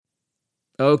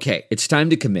Okay, it's time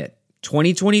to commit.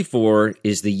 2024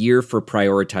 is the year for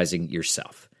prioritizing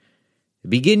yourself.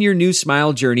 Begin your new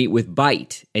smile journey with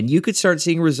Byte, and you could start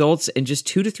seeing results in just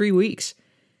 2 to 3 weeks.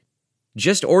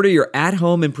 Just order your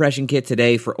at-home impression kit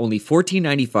today for only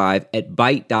 $14.95 at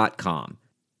Byte.com.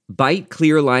 Byte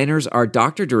clear liners are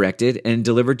doctor-directed and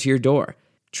delivered to your door.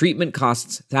 Treatment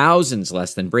costs thousands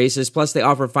less than braces, plus they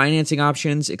offer financing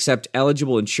options, accept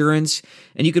eligible insurance,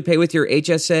 and you could pay with your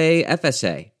HSA,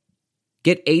 FSA.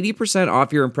 Get 80%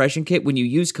 off your impression kit when you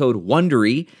use code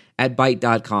WONDERY at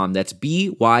Byte.com. That's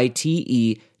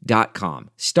BYTE.com.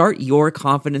 Start your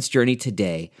confidence journey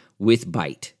today with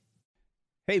Byte.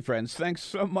 Hey, friends, thanks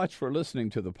so much for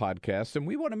listening to the podcast. And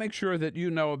we want to make sure that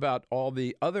you know about all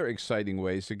the other exciting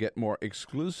ways to get more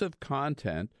exclusive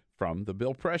content from The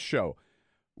Bill Press Show.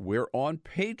 We're on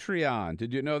Patreon.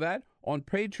 Did you know that? On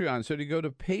Patreon. So to go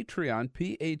to Patreon,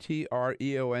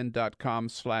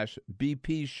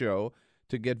 patreon.com/BP show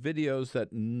to get videos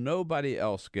that nobody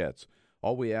else gets.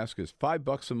 All we ask is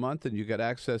 $5 a month, and you get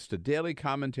access to daily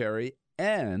commentary.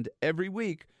 And every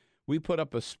week, we put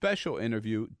up a special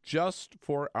interview just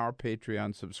for our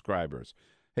Patreon subscribers.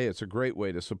 Hey, it's a great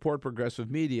way to support progressive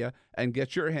media and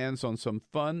get your hands on some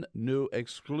fun, new,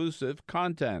 exclusive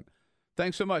content.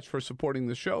 Thanks so much for supporting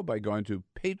the show by going to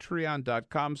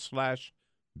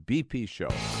patreon.com/BP show.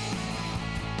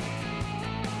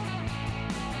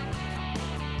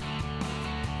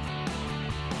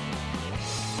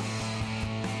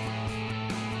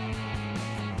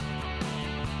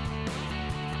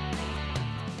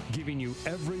 Giving you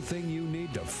everything you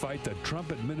need to fight the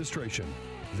Trump administration.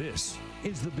 This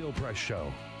is The Bill Press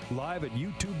Show, live at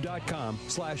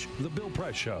youtube.com/The Bill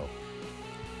Press Show.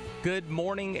 Good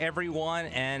morning, everyone,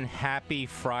 and happy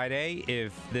Friday.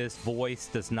 If this voice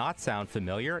does not sound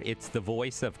familiar, it's the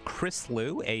voice of Chris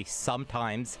Liu, a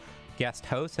sometimes guest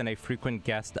host and a frequent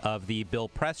guest of the Bill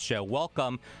Press Show.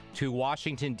 Welcome to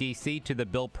Washington, D.C., to the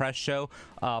Bill Press Show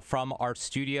from our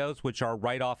studios, which are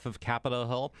right off of Capitol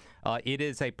Hill. It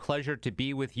is a pleasure to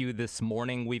be with you this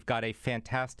morning. We've got a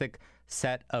fantastic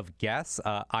set of guests.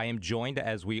 I am joined,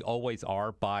 as we always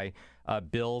are, by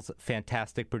Bill's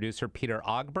fantastic producer, Peter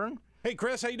Ogburn. Hey,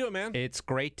 Chris, how you doing, man? It's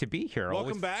great to be here.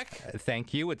 Welcome back.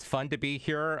 Thank you. It's fun to be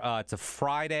here. It's a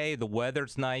Friday. The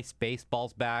weather's nice.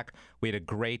 Baseball's back. We had a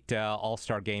great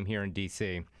All-Star game here in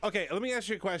D.C. Okay, let me ask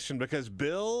you a question, because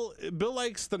Bill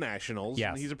likes the Nationals.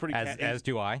 Yes, He's a pretty as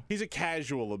do I. He's a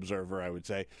casual observer, I would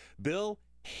say. Bill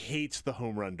hates the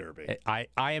home run derby. I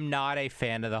am not a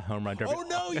fan of the home run derby. Oh,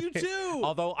 no, you do!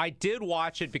 Although I did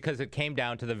watch it because it came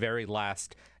down to the very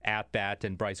last at-bat,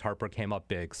 and Bryce Harper came up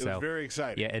big. So it was very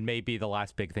exciting. Yeah, it may be the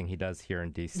last big thing he does here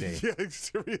in D.C. Yeah,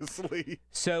 seriously.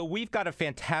 So we've got a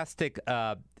fantastic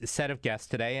set of guests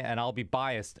today, and I'll be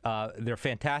biased. They're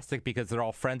fantastic because they're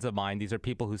all friends of mine. These are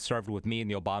people who served with me in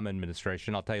the Obama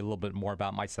administration. I'll tell you a little bit more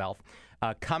about myself.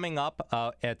 Coming up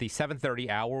at the 7:30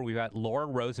 hour, we've got Laura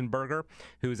Rosenberger,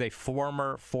 who is a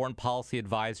former foreign policy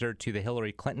advisor to the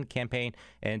Hillary Clinton campaign,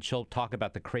 and she'll talk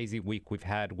about the crazy week we've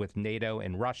had with NATO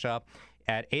and Russia.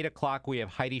 At 8 o'clock, we have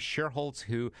Heidi Shierholz,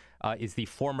 who is the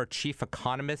former chief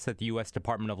economist at the U.S.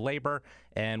 Department of Labor,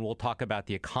 and we'll talk about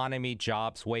the economy,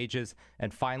 jobs, wages.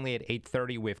 And finally, at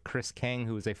 8:30, we have Chris Kang,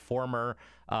 who is a former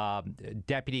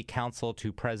deputy counsel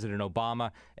to President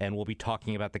Obama, and we'll be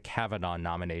talking about the Kavanaugh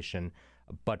nomination.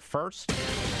 But first,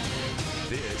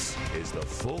 This is the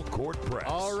Full Court Press.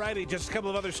 All righty, just a couple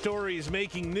of other stories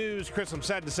making news. Chris, I'm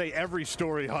sad to say every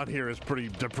story on here is pretty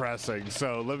depressing,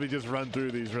 so let me just run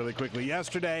through these really quickly.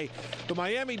 Yesterday, the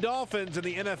Miami Dolphins in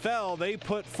the NFL, they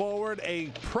put forward a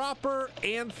proper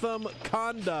anthem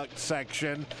conduct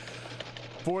section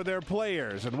for their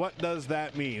players. And what does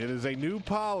that mean? It is a new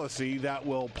policy that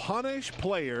will punish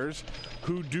players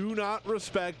who do not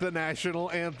respect the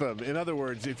national anthem. In other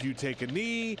words, if you take a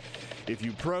knee, if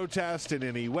you protest in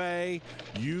any way,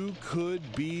 you could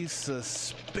be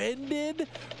suspended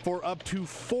for up to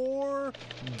 4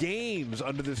 games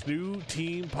under this new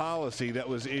team policy that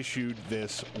was issued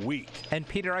this week. And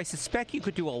Peter, I suspect you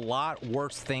could do a lot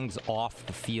worse things off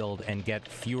the field and get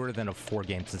fewer than a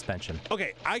 4-game suspension.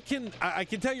 Okay, I can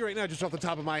tell you right now, just off the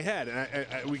top of my head,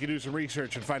 and we can do some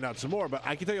research and find out some more, but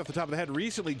I can tell you off the top of the head,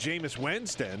 recently Jameis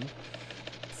Winston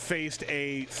faced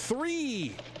a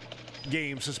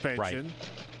 3-game suspension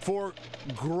for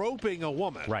groping a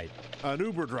woman, an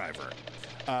Uber driver.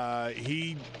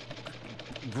 He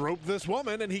groped this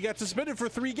woman, and he got suspended for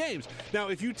 3 games. Now,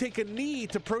 if you take a knee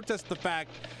to protest the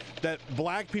fact that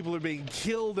black people are being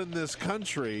killed in this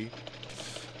country,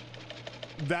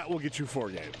 that will get you 4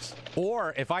 games.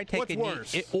 Or if I take What's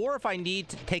worse? or if I need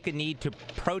to take a knee to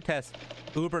protest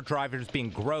Uber drivers being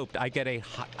groped, I get a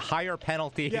higher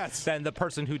penalty than the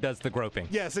person who does the groping.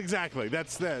 Yes, exactly.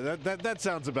 That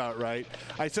sounds about right.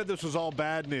 I said this was all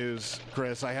bad news,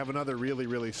 Chris. I have another really,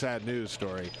 really sad news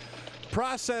story.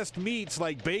 Processed meats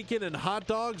like bacon and hot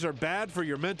dogs are bad for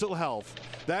your mental health.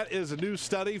 That is a new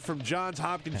study from Johns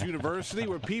Hopkins University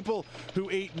where people who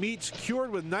ate meats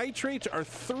cured with nitrates are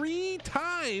 3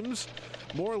 times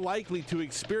more likely to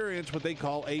experience what they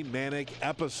call a manic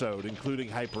episode, including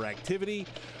hyperactivity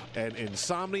and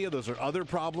insomnia. Those are other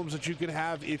problems that you can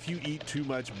have if you eat too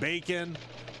much bacon,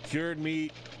 cured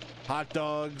meat, hot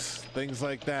dogs, things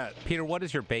like that. Peter, what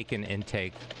is your bacon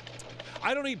intake?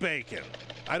 I don't eat bacon.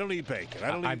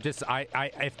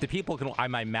 If the people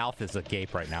can, my mouth is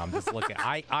agape right now. I'm just looking.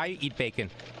 I eat bacon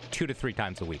 2 to 3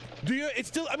 times a week. Do you? It's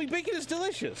still. I mean, bacon is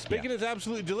delicious. Bacon is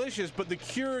absolutely delicious. But the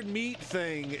cured meat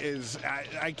thing is,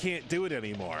 I can't do it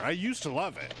anymore. I used to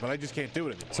love it, but I just can't do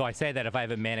it anymore. So I say that if I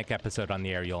have a manic episode on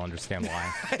the air, you'll understand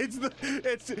why.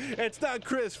 It's not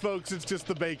Chris, folks. It's just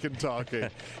the bacon talking.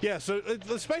 Yeah. So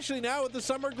especially now with the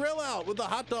summer grill out, with the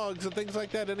hot dogs and things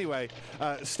like that. Anyway,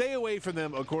 stay away from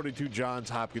them, according to Johns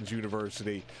Hopkins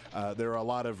University. There are a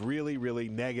lot of really, really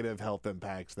negative health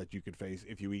impacts that you could face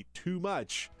if you eat too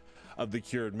much of the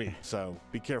cured meat. So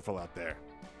be careful out there.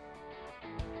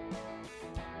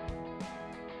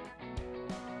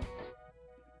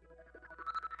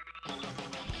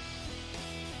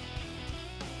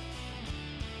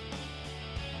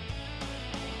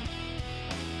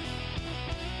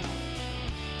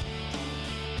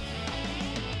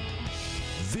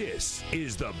 This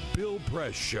is the Bill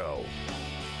Press Show.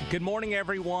 Good morning,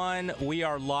 everyone. We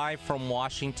are live from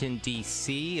Washington,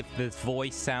 D.C. If this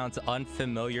voice sounds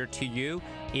unfamiliar to you,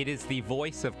 it is the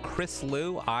voice of Chris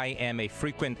Liu. I am a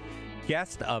frequent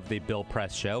guest of the Bill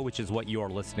Press Show, which is what you are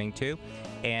listening to,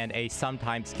 and a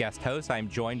sometimes guest host. I'm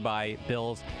joined by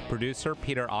Bill's producer,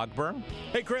 Peter Ogburn.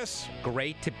 Hey, Chris.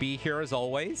 Great to be here, as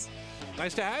always.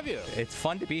 Nice to have you. It's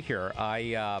fun to be here.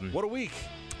 What a week.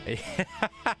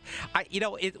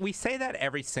 We say that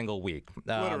every single week.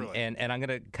 Literally. And I'm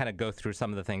going to kind of go through some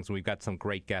of the things. We've got some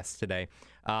great guests today.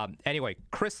 Anyway,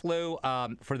 Chris Liu,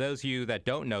 for those of you that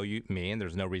don't know me, and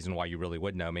there's no reason why you really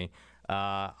would know me,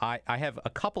 I have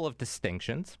a couple of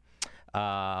distinctions.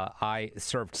 I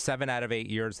served 7 out of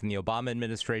 8 years in the Obama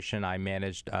administration. I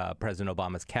managed President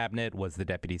Obama's cabinet, was the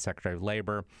Deputy Secretary of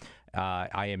Labor.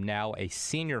 I am now a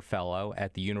senior fellow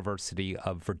at the University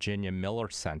of Virginia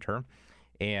Miller Center.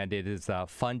 And it is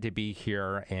fun to be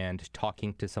here and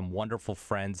talking to some wonderful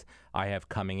friends I have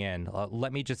coming in.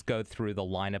 Let me just go through the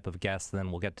lineup of guests, and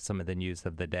then we'll get to some of the news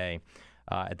of the day.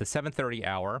 At the 7:30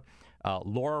 hour,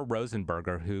 Laura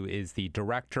Rosenberger, who is the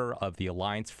director of the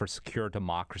Alliance for Secure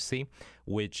Democracy,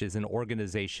 which is an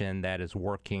organization that is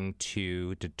working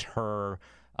to deter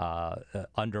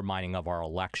undermining of our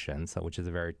elections, which is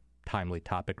a very timely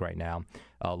topic right now.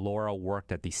 Laura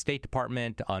worked at the State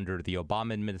Department under the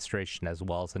Obama administration as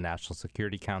well as the National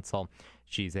Security Council.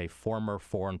 She's a former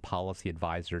foreign policy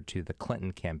advisor to the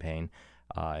Clinton campaign,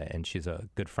 and she's a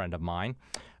good friend of mine.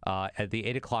 At the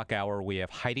 8 o'clock hour, we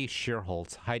have Heidi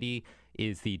Shierholz. Heidi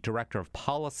is the director of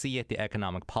policy at the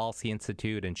Economic Policy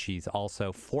Institute, and she's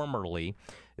also formerly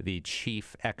the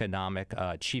chief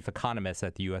economist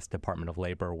at the U.S. Department of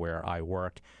Labor, where I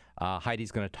worked.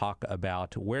 Heidi's going to talk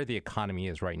about where the economy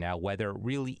is right now, whether it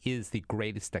really is the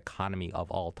greatest economy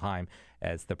of all time,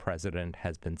 as the president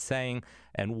has been saying,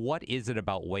 and what is it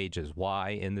about wages? Why,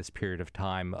 in this period of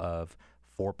time of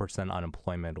 4%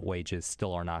 unemployment, wages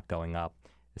still are not going up?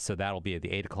 So that'll be at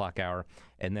the 8 o'clock hour.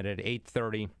 And then at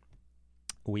 8:30,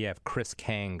 we have Chris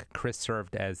Kang. Chris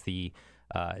served as the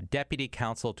deputy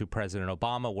counsel to President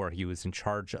Obama, where he was in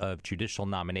charge of judicial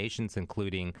nominations,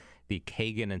 including the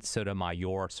Kagan and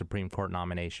Sotomayor Supreme Court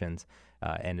nominations,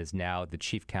 and is now the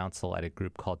chief counsel at a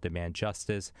group called Demand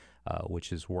Justice,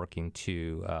 which is working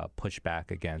to push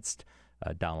back against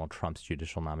Donald Trump's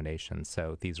judicial nominations.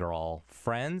 So these are all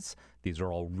friends. These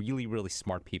are all really, really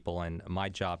smart people, and my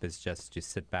job is just to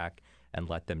sit back and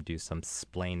let them do some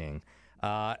splaining.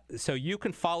 So you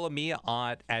can follow me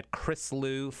at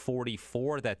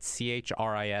ChrisLu44. That's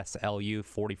CHRISLU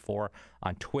 44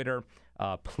 on Twitter.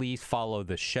 Please follow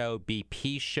the show,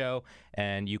 BP Show,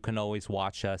 and you can always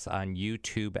watch us on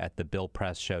YouTube at The Bill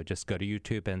Press Show. Just go to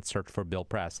YouTube and search for Bill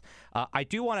Press. I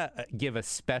do want to give a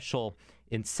special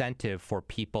incentive for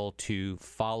people to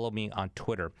follow me on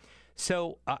Twitter.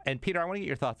 So, and Peter, I want to get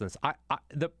your thoughts on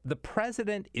this. The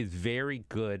president is very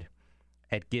good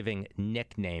at giving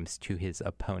nicknames to his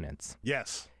opponents.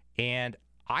 Yes. And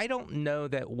I don't know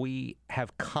that we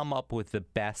have come up with the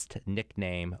best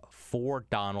nickname for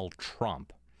Donald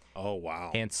Trump. Oh,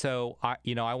 wow. And so, I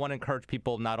want to encourage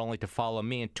people not only to follow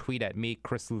me and tweet at me,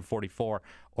 ChrisLou44,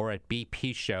 or at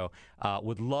BP Show.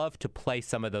 Would love to play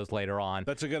some of those later on.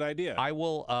 That's a good idea. I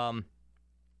will.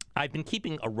 I've been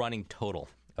keeping a running total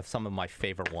of some of my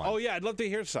favorite ones. Oh, yeah, I'd love to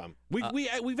hear some.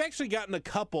 We've actually gotten a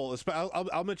couple.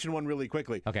 I'll mention one really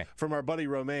quickly. Okay. From our buddy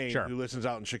Romaine, Sure. who listens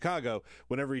out in Chicago.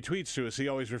 Whenever he tweets to us, he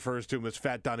always refers to him as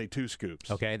Fat Donnie Two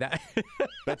Scoops. Okay,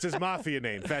 That's his mafia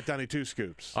name, Fat Donnie Two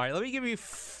Scoops. All right, let me give you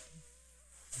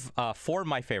 4 of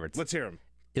my favorites. Let's hear him.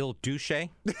 Il Duce.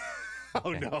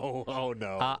 Oh,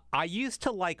 no. I used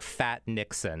to like Fat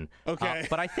Nixon. Okay.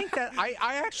 But I think that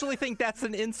I actually think that's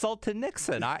an insult to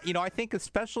Nixon. I think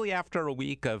especially after a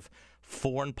week of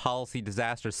foreign policy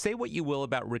disasters, say what you will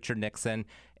about Richard Nixon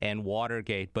and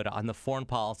Watergate, but on the foreign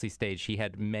policy stage, he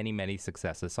had many, many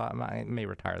successes. So I may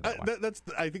retire that one.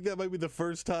 I think that might be the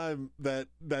first time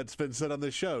that's been said on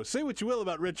this show. Say what you will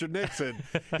about Richard Nixon.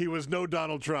 He was no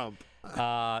Donald Trump.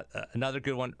 Another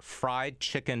good one, fried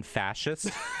chicken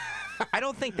fascist. I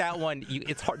don't think that one.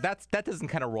 It's hard. That doesn't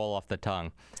kind of roll off the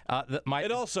tongue.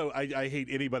 And also, I hate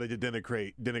anybody to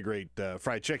denigrate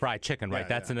fried chicken. Fried chicken, right? Yeah,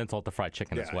 That's an insult to fried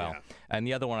chicken as well. Yeah. And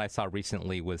the other one I saw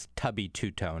recently was Tubby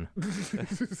Two-Tone.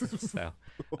 So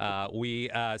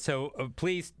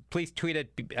please tweet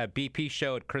at BP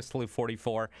Show at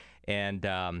ChrisLou44 and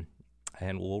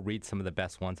we'll read some of the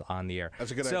best ones on the air. That's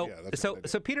a good idea.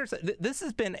 So Peter, this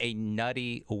has been a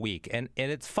nutty week, and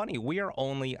it's funny. We are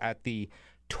only at the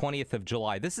 20th of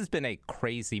July. This has been a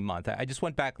crazy month. I just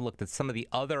went back and looked at some of the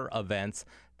other events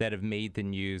that have made the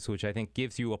news, which I think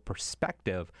gives you a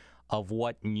perspective of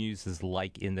what news is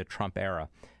like in the Trump era.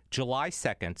 July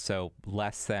 2nd, so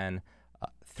less than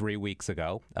 3 weeks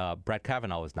ago, Brett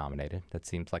Kavanaugh was nominated. That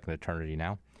seems like an eternity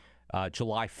now.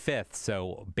 July 5th,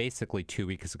 so basically 2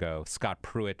 weeks ago, Scott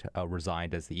Pruitt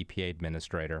resigned as the EPA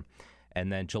administrator.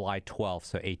 And then July 12th,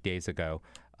 so 8 days ago,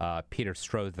 Peter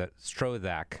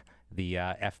Strzok, the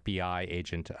FBI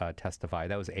agent,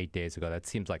 testified. That was 8 days ago. That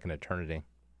seems like an eternity.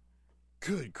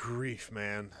 Good grief,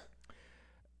 man.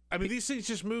 I mean, these things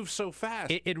just move so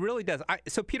fast. It really does.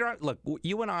 So, Peter, look,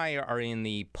 you and I are in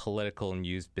the political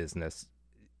news business.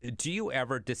 Do you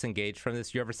ever disengage from this?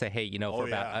 Do you ever say, hey,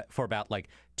 for about like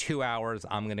 2 hours,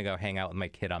 I'm going to go hang out with my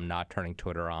kid. I'm not turning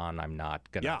Twitter on. I'm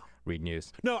not going to read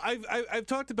news. No, I've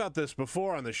talked about this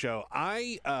before on the show.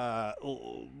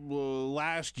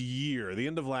 Last year, the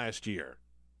end of last year,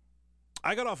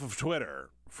 I got off of Twitter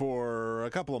for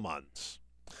a couple of months.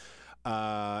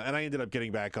 And I ended up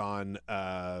getting back on,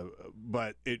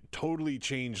 but it totally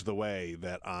changed the way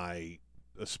that I,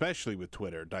 especially with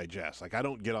Twitter, digest. Like, I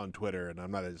don't get on Twitter, and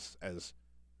I'm not as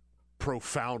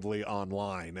profoundly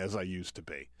online as I used to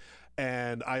be.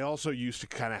 And I also used to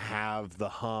kind of have the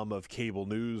hum of cable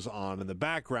news on in the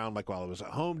background, like while I was at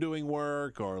home doing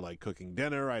work or like cooking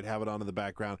dinner, I'd have it on in the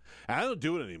background. And I don't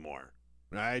do it anymore.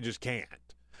 I just can't.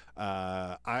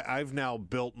 I've now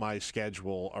built my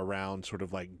schedule around sort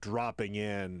of like dropping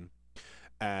in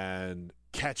and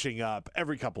catching up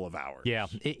every couple of hours. Yeah.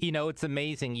 It's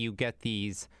amazing. You get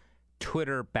these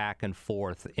Twitter back and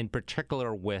forth, in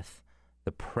particular with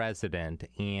the president.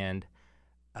 And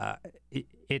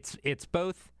it's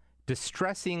both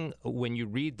distressing when you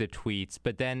read the tweets,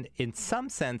 but then in some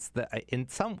sense,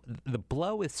 the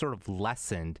blow is sort of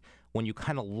lessened when you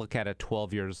kind of look at it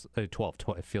 12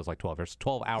 it feels like 12 years,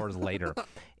 12 hours later.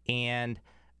 And,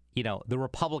 the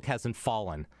Republic hasn't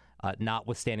fallen,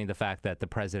 notwithstanding the fact that the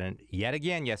president yet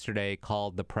again yesterday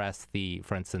called the press,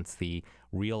 for instance, the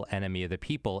real enemy of the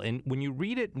people. And when you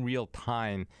read it in real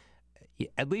time,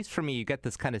 at least for me, you get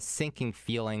this kind of sinking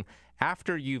feeling.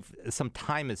 After some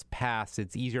time has passed,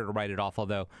 it's easier to write it off,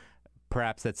 although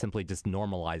perhaps that's simply just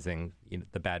normalizing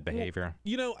the bad behavior.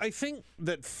 Well, I think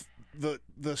that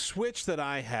the switch that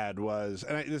I had was,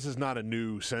 and this is not a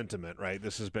new sentiment, right?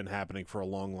 This has been happening for a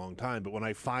long, long time. But when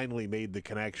I finally made the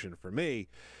connection for me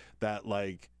that,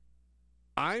 like,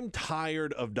 I'm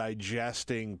tired of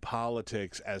digesting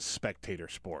politics as spectator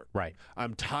sport. Right.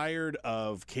 I'm tired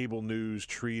of cable news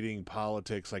treating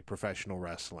politics like professional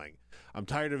wrestling. I'm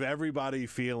tired of everybody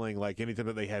feeling like anytime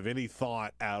that they have any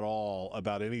thought at all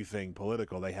about anything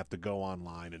political, they have to go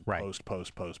online and post.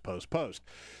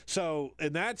 So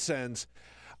in that sense,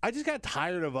 I just got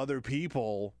tired of other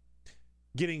people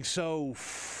getting so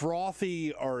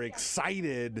frothy or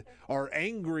excited or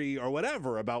angry or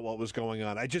whatever about what was going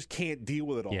on. I just can't deal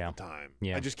with it all the time.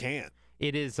 Yeah. I just can't.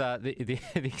 It is the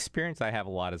experience I have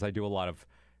a lot is I do a lot of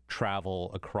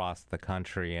travel across the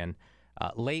country, and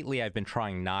Lately, I've been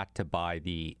trying not to buy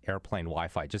the airplane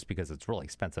Wi-Fi just because it's really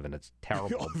expensive and it's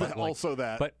terrible.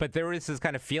 But there is this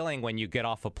kind of feeling when you get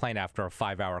off a plane after a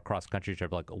 5-hour cross-country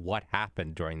trip, like what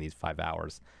happened during these 5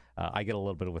 hours? I get a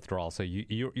little bit of withdrawal. So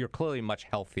you're clearly much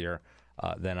healthier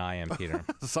than I am, Peter.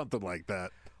 Something like that.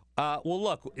 Well,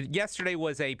 look, yesterday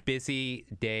was a busy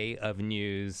day of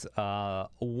news.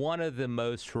 One of the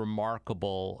most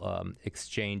remarkable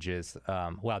exchanges,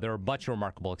 well, there were a bunch of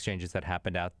remarkable exchanges that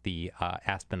happened at the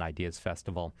Aspen Ideas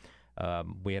Festival.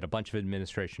 We had a bunch of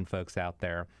administration folks out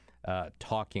there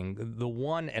talking. The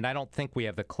one, and I don't think we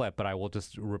have the clip, but I will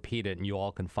just repeat it and you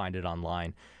all can find it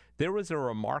online. There was a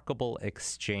remarkable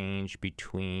exchange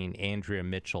between Andrea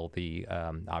Mitchell, the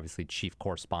obviously chief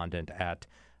correspondent at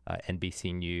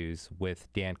NBC News,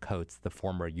 with Dan Coats, the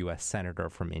former U.S. Senator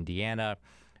from Indiana,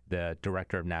 the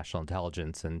Director of National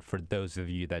Intelligence. And for those of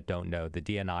you that don't know, the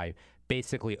DNI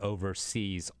basically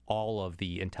oversees all of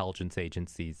the intelligence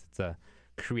agencies. It's a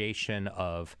creation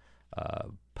of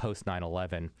post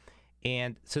 9/11.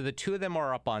 And so the two of them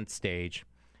are up on stage.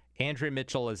 Andrea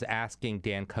Mitchell is asking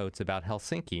Dan Coats about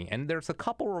Helsinki. And there's a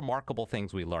couple remarkable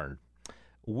things we learned.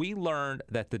 We learned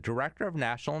that the Director of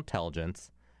National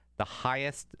Intelligence, the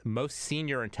highest, most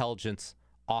senior intelligence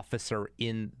officer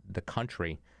in the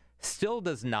country, still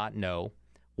does not know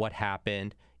what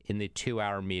happened in the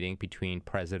 2-hour meeting between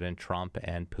President Trump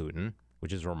and Putin,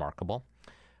 which is remarkable.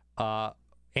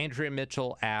 Andrea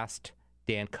Mitchell asked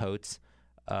Dan Coats,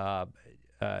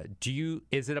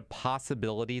 is it a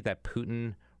possibility that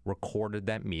Putin recorded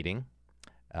that meeting?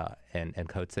 And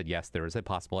Coats said, yes, there is a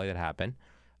possibility that happened.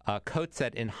 Coats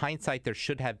said, in hindsight, there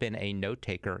should have been a note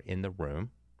taker in the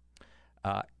room.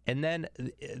 And then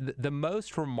the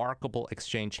most remarkable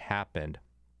exchange happened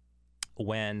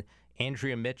when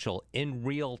Andrea Mitchell in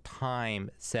real time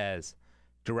says,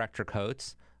 Director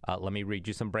Coats, let me read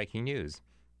you some breaking news.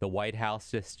 The White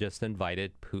House just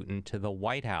invited Putin to the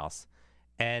White House.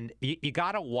 And you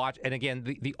got to watch. And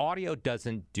again, the audio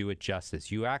doesn't do it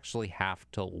justice. You actually have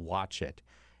to watch it.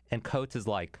 And Coats is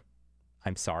like,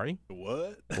 I'm sorry?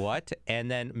 What?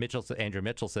 And then Andrea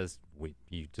Mitchell says,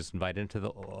 you just invited him to the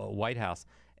White House.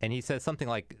 And he says something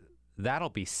like, that'll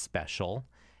be special.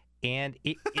 And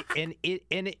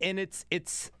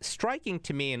it's striking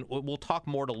to me, and we'll talk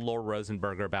more to Laura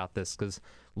Rosenberger about this because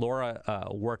Laura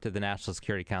worked at the National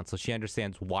Security Council. She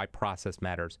understands why process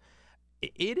matters.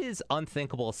 It is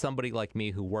unthinkable, as somebody like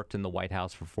me who worked in the White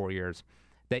House for 4 years,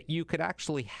 that you could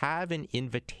actually have an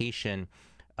invitation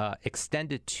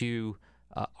extended to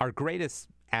our greatest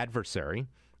adversary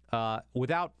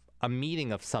without a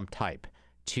meeting of some type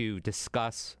to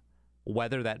discuss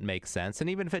whether that makes sense, and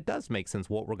even if it does make sense,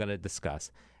 what we're going to discuss,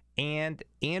 and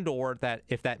or that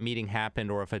if that meeting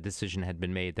happened or if a decision had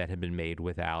been made that had been made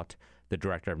without the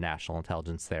Director of National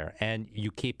Intelligence there, and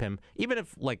you keep him, even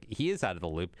if like he is out of the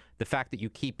loop, the fact that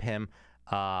you keep him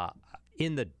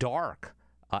in the dark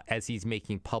as he's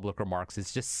making public remarks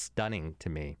is just stunning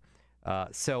to me. I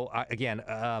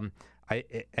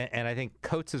think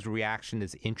Coates' reaction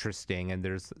is interesting, and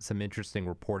there's some interesting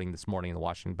reporting this morning in the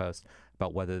Washington Post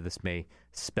about whether this may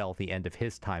spell the end of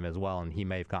his time as well, and he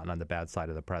may have gotten on the bad side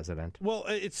of the president. Well,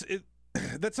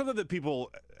 that's something that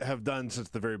people have done since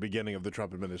the very beginning of the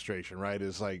Trump administration, right?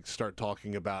 Is like start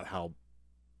talking about how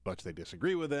much they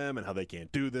disagree with him and how they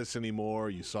can't do this anymore.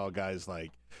 You saw guys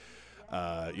like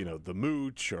the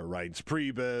Mooch or Reince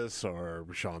Priebus or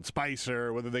Sean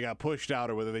Spicer, whether they got pushed out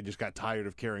or whether they just got tired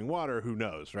of carrying water, who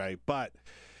knows, right? But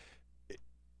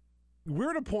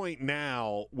we're at a point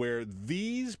now where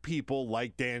these people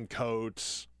like Dan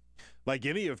Coats, like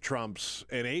any of Trump's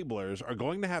enablers, are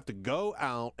going to have to go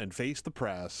out and face the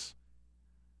press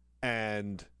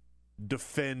and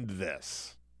defend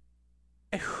this.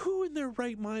 And who in their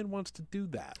right mind wants to do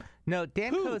that? No,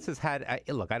 Dan Coats has had,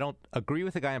 look, I don't agree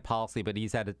with the guy in policy, but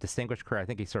he's had a distinguished career. I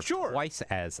think he served twice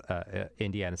as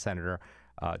Indiana senator,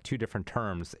 2 different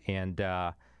terms. And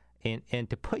to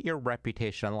put your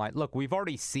reputation on the line, look, we've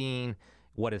already seen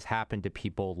what has happened to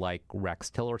people like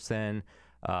Rex Tillerson.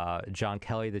 John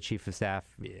Kelly, the chief of staff,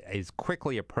 is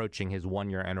quickly approaching his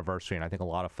 1-year anniversary, and I think a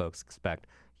lot of folks expect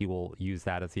he will use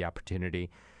that as the opportunity.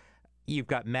 You've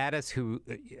got Mattis, who,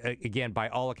 again, by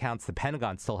all accounts, the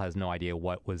Pentagon still has no idea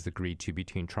what was agreed to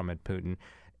between Trump and Putin.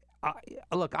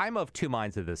 Look, I'm of two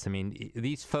minds of this. I mean,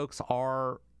 these folks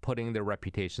are putting their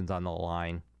reputations on the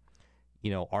line.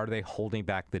 Are they holding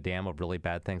back the dam of really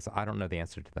bad things? I don't know the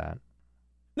answer to that.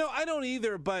 No, I don't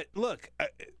either. But look,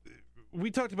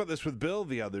 we talked about this with Bill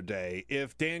the other day.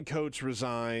 If Dan Coats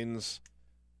resigns,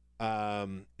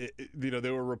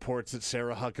 There were reports that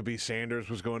Sarah Huckabee Sanders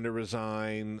was going to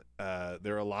resign.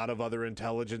 There are a lot of other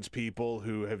intelligence people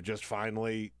who have just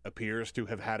finally appears to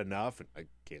have had enough. I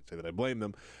can't say that I blame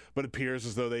them, but it appears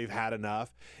as though they've had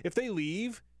enough. If they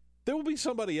leave, there will be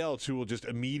somebody else who will just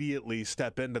immediately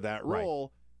step into that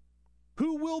role,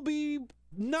 who will be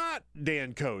not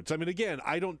Dan Coats. I mean, again,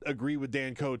 I don't agree with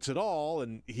Dan Coats at all,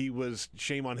 and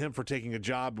shame on him for taking a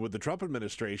job with the Trump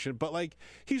administration, but, like,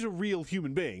 he's a real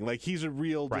human being. Like, he's a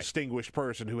real distinguished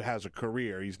person who has a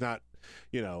career. He's not,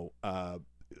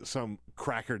 some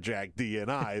crackerjack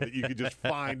DNI that you could just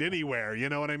find anywhere. You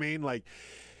know what I mean? Like,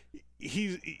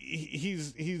 he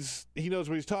knows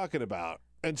what he's talking about.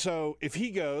 And so if he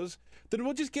goes, then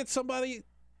we'll just get somebody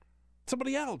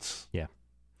else. Yeah.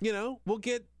 We'll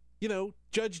get,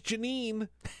 Judge Janine.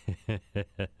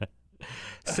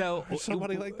 So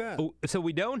somebody like that. So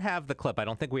we don't have the clip. I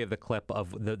don't think we have the clip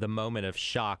of the moment of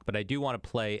shock, but I do want to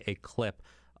play a clip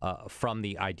from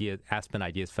the Aspen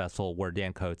Ideas Festival where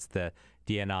Dan Coats, the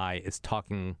DNI, is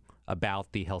talking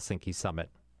about the Helsinki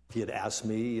summit. If he had asked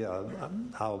me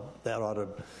how that ought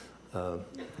to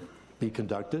be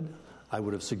conducted, I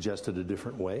would have suggested a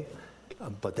different way.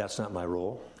 But that's not my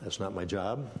role. That's not my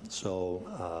job.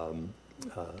 So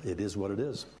it is what it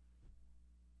is.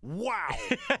 Wow.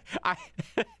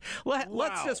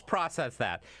 Let's just process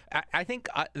that. I think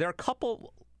there are a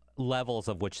couple levels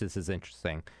of which this is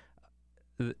interesting.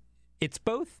 It's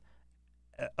both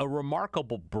a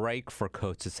remarkable break for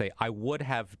Coates to say, I would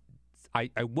have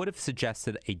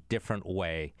suggested a different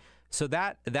way. So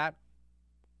that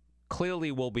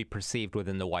clearly will be perceived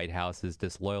within the White House as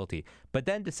disloyalty. But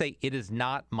then to say it is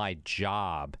not my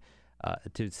job,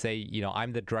 to say,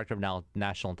 I'm the director of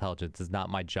national intelligence, it's not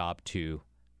my job to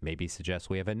maybe suggest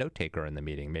we have a note taker in the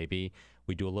meeting. Maybe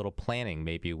we do a little planning.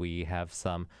 Maybe we have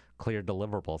some clear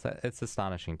deliverables. It's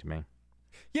astonishing to me.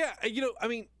 Yeah,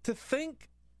 to think,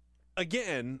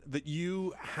 again, that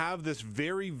you have this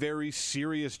very, very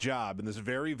serious job in this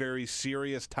very, very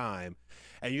serious time,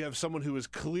 and you have someone who is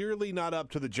clearly not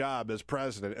up to the job as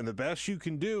president, and the best you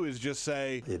can do is just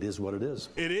say, it is what it is.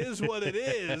 It is what it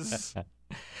is.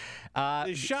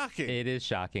 It's shocking. It is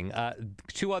shocking.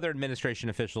 Two other administration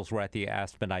officials were at the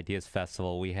Aspen Ideas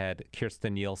Festival. We had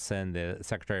Kirstjen Nielsen, the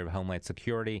Secretary of Homeland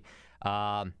Security.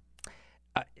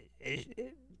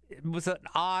 It was an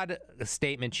odd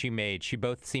statement she made. She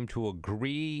both seemed to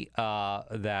agree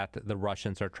that the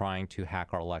Russians are trying to hack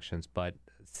our elections, but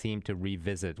seemed to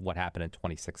revisit what happened in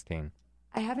 2016.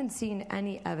 I haven't seen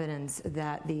any evidence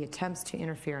that the attempts to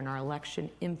interfere in our election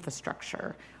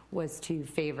infrastructure was to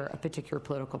favor a particular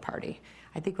political party.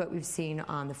 I think what we've seen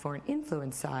on the foreign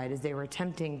influence side is they were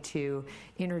attempting to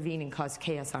intervene and cause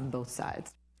chaos on both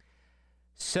sides.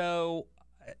 So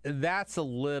that's a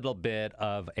little bit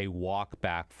of a walk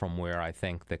back from where I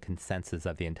think the consensus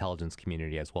of the intelligence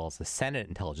community as well as the Senate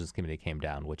Intelligence Committee came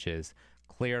down, which is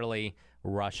clearly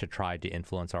Russia tried to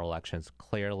influence our elections.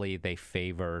 Clearly they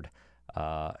favored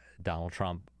Donald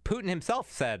Trump. Putin himself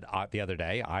said the other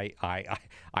day,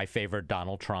 I favored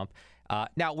Donald Trump.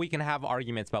 Now, we can have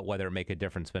arguments about whether it make a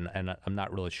difference, and I'm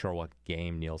not really sure what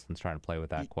game Nielsen's trying to play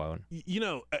with that quote.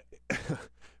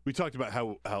 We talked about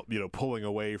how pulling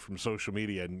away from social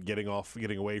media and getting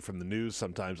away from the news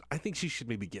sometimes. I think she should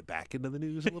maybe get back into the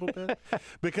news a little bit.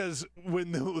 Because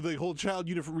when the whole child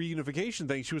reunification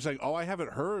thing, she was saying, I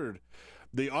haven't heard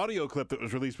the audio clip that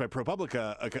was released by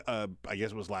ProPublica, I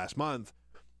guess it was last month,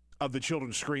 of the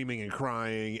children screaming and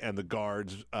crying and the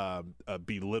guards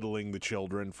belittling the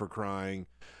children for crying.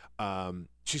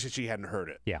 She said she hadn't heard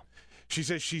it. Yeah. She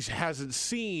says she hasn't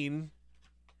seen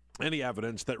any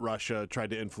evidence that Russia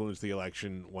tried to influence the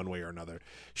election one way or another.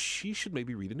 She should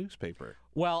maybe read a newspaper.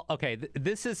 Well, okay,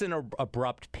 this is an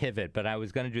abrupt pivot, but I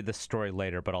was going to do this story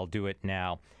later, but I'll do it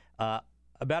now.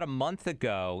 About a month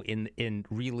ago, in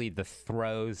really the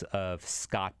throes of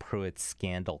Scott Pruitt's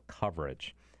scandal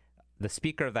coverage, the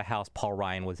Speaker of the House, Paul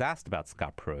Ryan, was asked about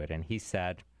Scott Pruitt, and he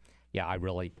said, I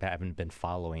really haven't been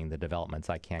following the developments.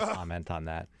 I can't comment on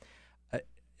that.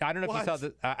 I don't know if you saw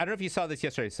this. I don't know if you saw this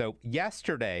yesterday. So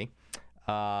yesterday,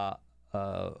 Paul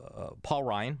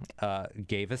Ryan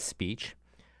gave a speech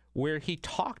where he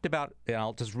talked about, and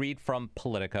I'll just read from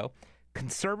Politico,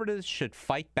 conservatives should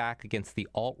fight back against the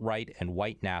alt-right and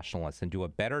white nationalists and do a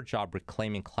better job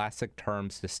reclaiming classic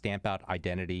terms to stamp out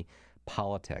identity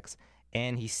politics.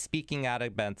 And he's speaking out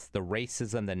against the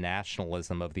racism, the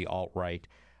nationalism of the alt-right,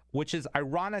 which is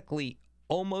ironically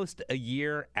almost a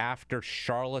year after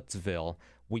Charlottesville,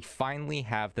 we finally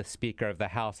have the Speaker of the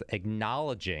House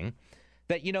acknowledging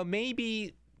that,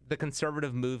 maybe the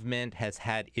conservative movement has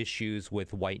had issues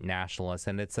with white nationalists.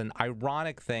 And it's an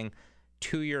ironic thing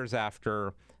 2 years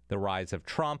after the rise of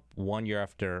Trump, 1 year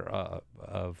after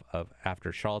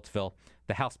after Charlottesville,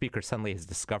 the House Speaker suddenly has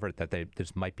discovered that there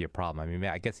might be a problem. I mean,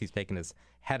 I guess he's taken his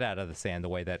head out of the sand the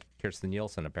way that Kirstjen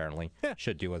Nielsen apparently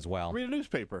should do as well. Read a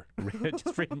newspaper.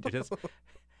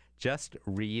 Just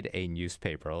read a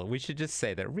newspaper. We should just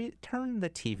say that. Turn the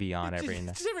TV on every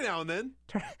now and then.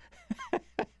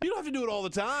 You don't have to do it all the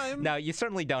time. No, you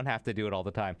certainly don't have to do it all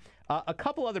the time. A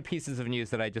couple other pieces of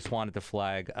news that I just wanted to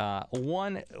flag.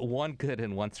 One good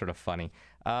and one sort of funny.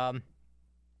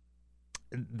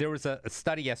 There was a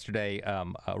study yesterday,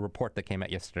 a report that came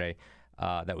out yesterday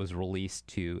that was released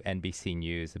to NBC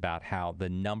News about how the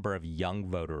number of young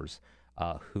voters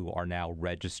who are now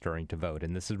registering to vote.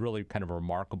 And this is really kind of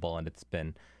remarkable, and it's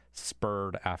been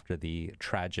spurred after the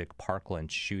tragic Parkland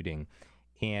shooting.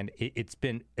 And it's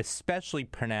been especially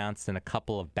pronounced in a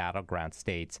couple of battleground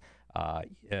states.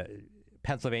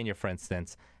 Pennsylvania, for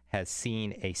instance, has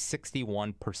seen a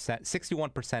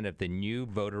 61% of the new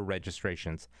voter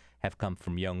registrations have come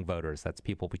from young voters. That's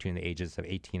people between the ages of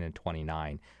 18 and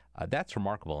 29. That's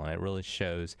remarkable, and it really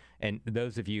shows. And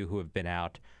those of you who have been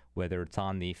out, whether it's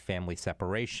on the family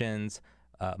separations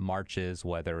marches,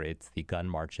 whether it's the gun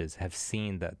marches, have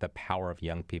seen the power of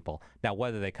young people. Now,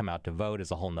 whether they come out to vote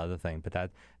is a whole other thing, but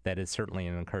that is certainly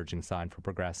an encouraging sign for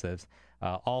progressives.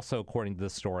 Also, according to the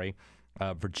story,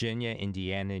 Virginia,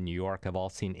 Indiana, and New York have all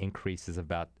seen increases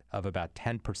of about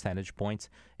 10 percentage points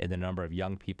in the number of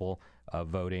young people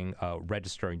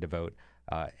registering to vote.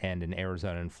 And in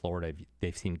Arizona and Florida,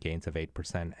 they've seen gains of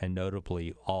 8%. And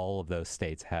notably, all of those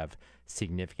states have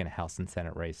significant House and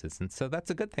Senate races. And so that's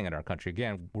a good thing in our country.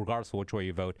 Again, regardless of which way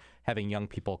you vote, having young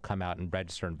people come out and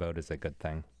register and vote is a good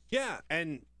thing. Yeah,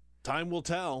 and time will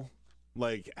tell,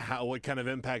 what kind of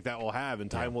impact that will have.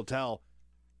 And time will tell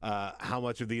how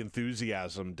much of the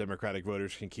enthusiasm Democratic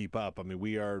voters can keep up. I mean,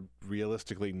 we are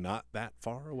realistically not that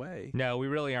far away. No, we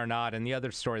really are not. And the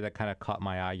other story that kind of caught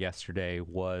my eye yesterday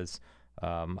was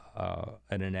an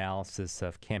analysis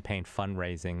of campaign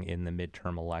fundraising in the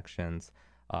midterm elections.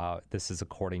 This is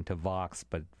according to Vox,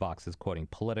 but Vox is quoting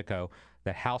Politico,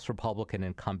 that House Republican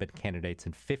incumbent candidates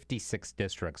in 56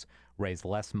 districts raised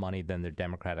less money than their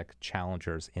Democratic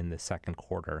challengers in the second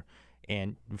quarter.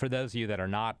 And for those of you that are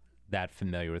not that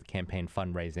familiar with campaign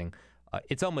fundraising,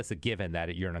 it's almost a given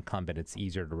that you're an incumbent, it's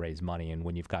easier to raise money. And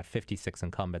when you've got 56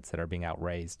 incumbents that are being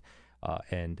outraised,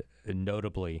 and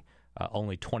notably,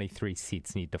 only 23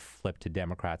 seats need to flip to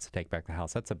Democrats to take back the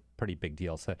House, that's a pretty big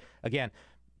deal. So again,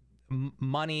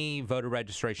 money, voter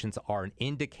registrations are an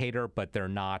indicator, but they're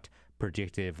not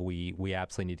predictive. We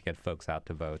absolutely need to get folks out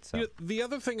to vote. So the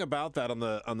other thing about that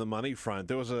on the money front,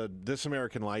 there was a This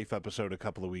American Life episode a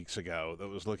couple of weeks ago that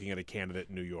was looking at a candidate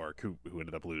in New York who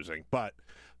ended up losing. But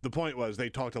the point was they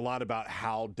talked a lot about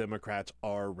how Democrats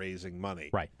are raising money,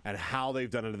 right, and how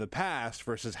they've done it in the past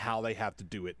versus how they have to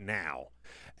do it now.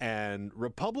 And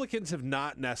Republicans have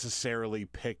not necessarily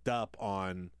picked up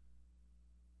on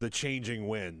the changing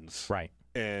winds, right,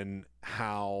 and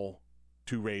how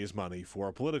to raise money for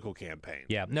a political campaign.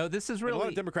 Yeah, no, this is really... And a lot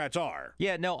of Democrats are.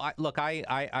 Yeah, no,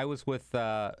 I was with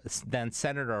then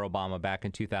Senator Obama back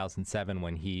in 2007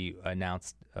 when he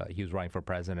announced he was running for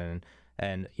president,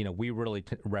 and we really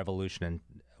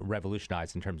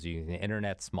revolutionized in terms of using the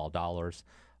internet, small dollars,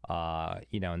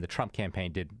 and the Trump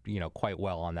campaign did, quite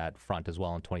well on that front as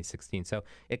well in 2016. So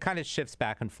it kind of shifts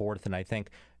back and forth, and I think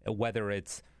whether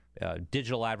it's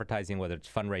digital advertising, whether it's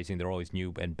fundraising, there are always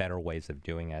new and better ways of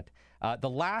doing it. The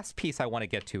last piece I want to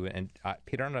get to, and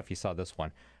Peter, I don't know if you saw this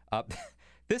one.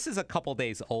 This is a couple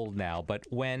days old now, but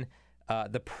when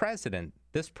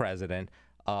this president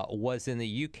was in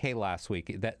the UK last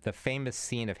week, the famous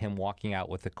scene of him walking out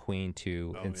with the Queen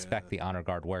to inspect the honor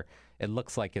guard, where it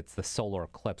looks like it's the solar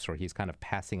eclipse, where he's kind of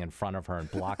passing in front of her and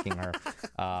blocking her,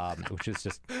 which is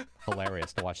just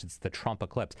hilarious to watch. It's the Trump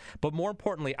eclipse. But more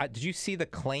importantly, did you see the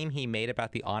claim he made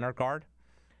about the honor guard?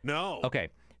 No. Okay.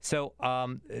 So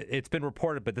it's been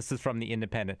reported, but this is from The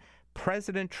Independent.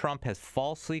 President Trump has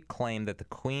falsely claimed that the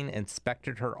Queen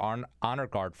inspected her honor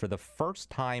guard for the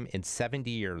first time in 70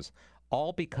 years,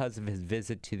 all because of his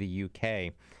visit to the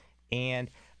UK. And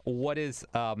what is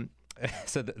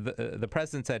so the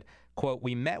president said, quote,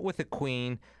 "We met with the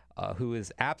Queen, who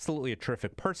is absolutely a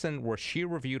terrific person, where she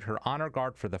reviewed her honor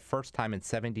guard for the first time in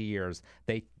 70 years.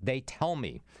 They tell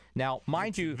me." Now,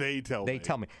 mind you, they tell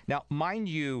me. Now, mind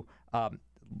you,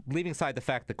 leaving aside the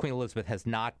fact that Queen Elizabeth has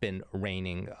not been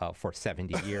reigning for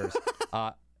 70 years,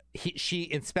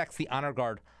 she inspects the honor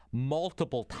guard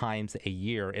multiple times a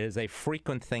year. It is a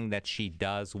frequent thing that she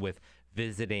does with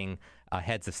visiting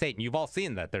heads of state. And you've all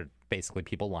seen that. They're basically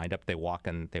people lined up. They walk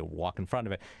in front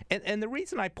of it. And the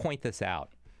reason I point this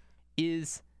out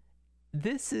is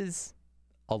this is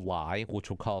a lie, which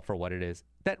we'll call it for what it is,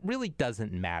 that really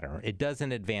doesn't matter. It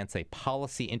doesn't advance a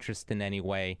policy interest in any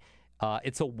way.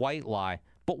 It's a white lie.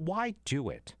 But why do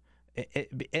it?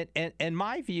 And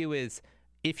my view is,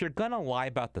 if you're going to lie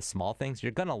about the small things,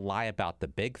 you're going to lie about the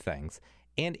big things.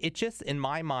 And it just, in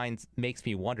my mind, makes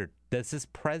me wonder, does this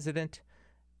president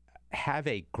have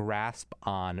a grasp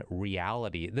on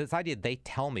reality? This idea, they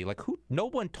tell me, like, who? No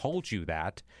one told you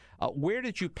that. Where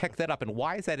did you pick that up? And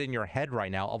why is that in your head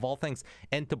right now, of all things?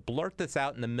 And to blurt this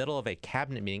out in the middle of a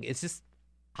cabinet meeting is just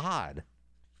odd.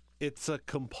 It's a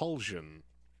compulsion.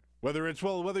 Whether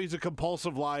he's a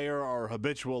compulsive liar or a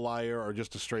habitual liar or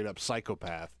just a straight up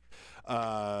psychopath.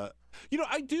 I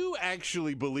do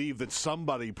actually believe that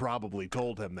somebody probably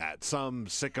told him that. Some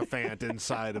sycophant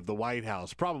inside of the White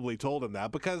House probably told him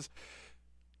that, because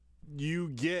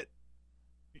you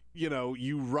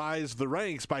rise the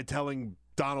ranks by telling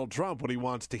Donald Trump what he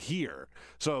wants to hear.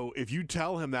 So if you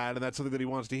tell him that and that's something that he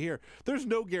wants to hear, there's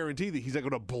no guarantee that he's not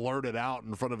going to blurt it out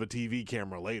in front of a TV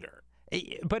camera later.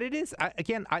 But it is,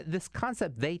 again, this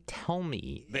concept, they tell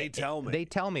me. They tell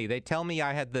me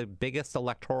I had the biggest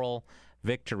electoral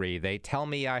victory. They tell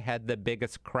me I had the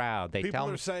biggest crowd.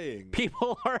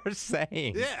 People are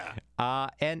saying. Yeah.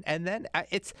 And then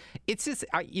it's just,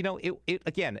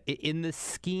 again, in the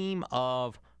scheme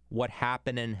of what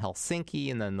happened in Helsinki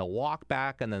and then the walk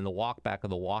back and then the walk back of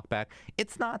the walk back,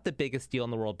 it's not the biggest deal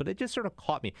in the world, but it just sort of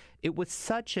caught me. It was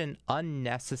such an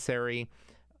unnecessary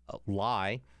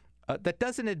lie. That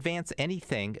doesn't advance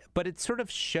anything, but it sort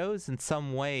of shows in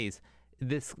some ways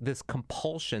this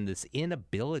compulsion, this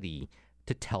inability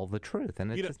to tell the truth.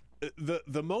 And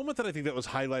the moment that I think that was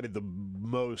highlighted the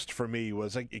most for me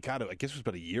was, I guess it was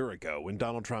about a year ago, when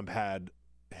Donald Trump had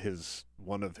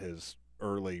one of his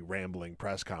early rambling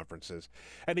press conferences,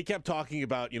 and he kept talking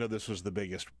about, this was the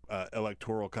biggest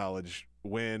electoral college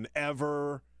win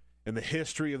ever in the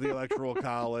history of the electoral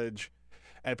college.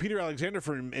 And Peter Alexander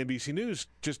from NBC News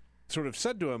just sort of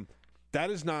said to him, that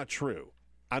is not true.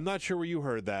 I'm not sure where you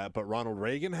heard that, but Ronald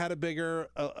Reagan had a bigger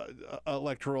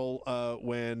electoral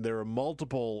win. There are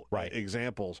multiple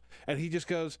examples. And he just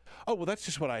goes, oh, well, that's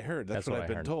just what I heard. That's what I've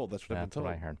been told. That's what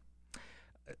I heard.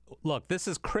 Look, this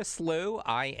is Chris Liu.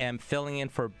 I am filling in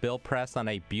for Bill Press on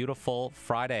a beautiful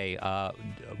Friday.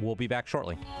 We'll be back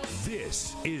shortly.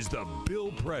 This is the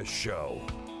Bill Press Show.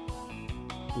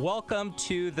 Welcome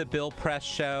to the Bill Press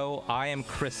Show. I am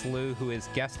Chris Liu, who is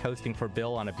guest hosting for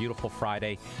Bill on a beautiful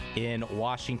Friday in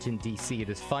Washington, D.C. It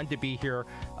is fun to be here.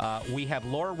 We have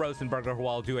Laura Rosenberger, who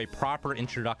I'll do a proper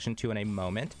introduction to in a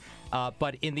moment.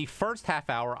 But in the first half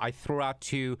hour, I threw out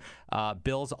to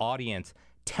Bill's audience,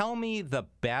 tell me the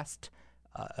best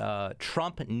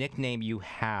Trump nickname you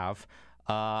have.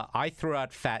 I threw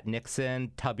out Fat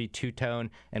Nixon, Tubby Two-Tone,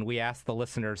 and we asked the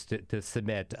listeners to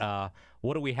submit.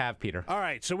 What do we have, Peter? All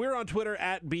right, so we're on Twitter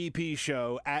at BP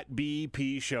Show, at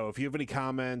BP Show. If you have any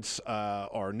comments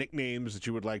or nicknames that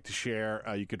you would like to share,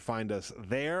 you could find us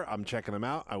there. I'm checking them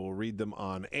out. I will read them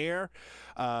on air.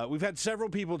 We've had several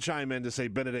people chime in to say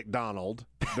Benedict Donald.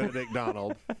 Benedict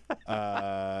Donald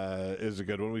is a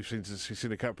good one. We've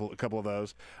seen a couple of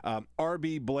those.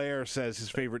 R.B. Blair says his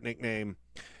favorite nickname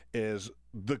is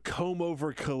the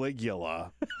Comb-Over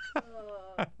Caligula,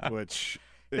 which...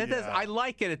 I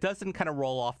like it. It doesn't kind of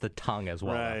roll off the tongue as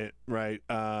well. Right.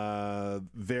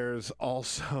 There's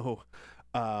also...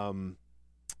 let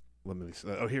me see.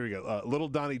 Oh, here we go. Little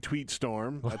Donnie Tweet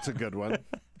Storm. That's a good one.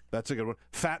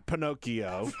 Fat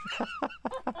Pinocchio.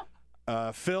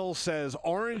 Phil says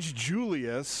Orange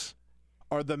Julius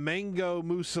or the Mango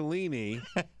Mussolini.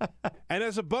 And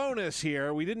as a bonus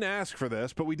here, we didn't ask for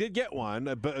this, but we did get one,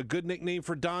 a good nickname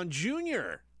for Don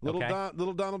Jr.,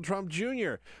 Little Donald Trump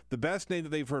Jr. The best name that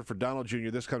they've heard for Donald Jr.,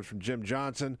 this comes from Jim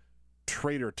Johnson,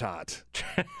 Trader Tot.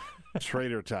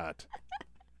 Trader Tot.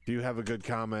 Do you have a good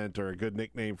comment or a good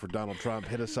nickname for Donald Trump?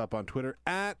 Hit us up on Twitter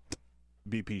at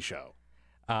BP Show.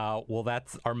 Well,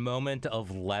 that's our moment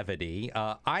of levity.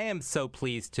 I am so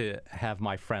pleased to have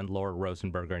my friend Laura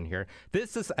Rosenberger in here.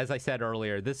 This is, as I said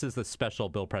earlier, this is the special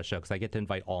Bill Press Show because I get to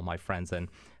invite all my friends in.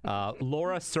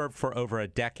 Laura served for over a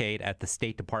decade at the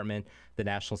State Department, the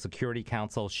National Security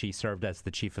Council. She served as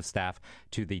the Chief of Staff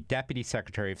to the Deputy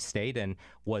Secretary of State and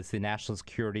was the National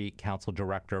Security Council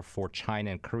Director for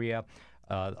China and Korea.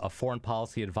 A foreign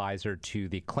policy advisor to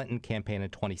the Clinton campaign in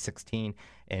 2016,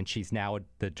 and she's now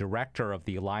the director of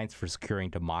the Alliance for Securing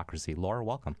Democracy. Laura,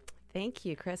 welcome. Thank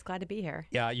you, Chris. Glad to be here.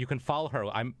 Yeah, you can follow her.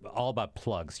 I'm all about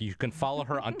plugs. You can follow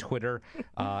her on Twitter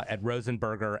at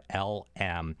Rosenberger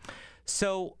LM.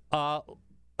 So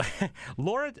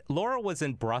Laura was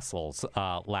in Brussels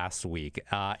last week,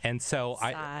 and so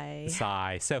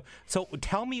sigh. So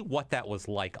tell me what that was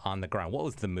like on the ground. What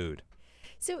was the mood?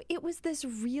 So it was this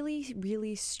really,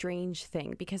 really strange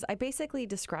thing because I basically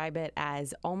describe it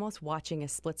as almost watching a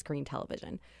split screen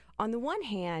television. On the one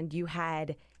hand, you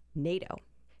had NATO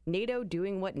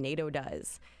doing what NATO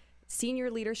does. Senior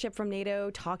leadership from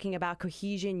NATO talking about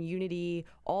cohesion, unity,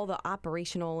 all the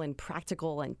operational and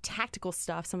practical and tactical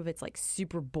stuff. Some of it's like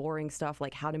super boring stuff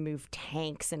like how to move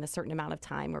tanks in a certain amount of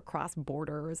time or cross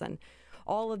borders and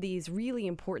all of these really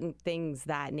important things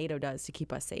that NATO does to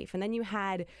keep us safe. And then you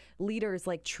had leaders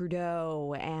like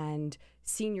Trudeau and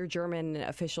senior German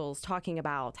officials talking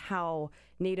about how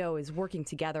NATO is working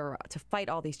together to fight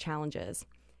all these challenges.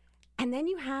 And then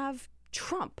you have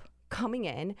Trump coming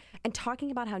in and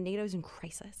talking about how NATO's in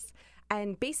crisis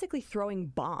and basically throwing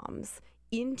bombs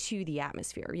into the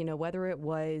atmosphere, whether it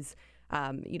was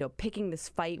picking this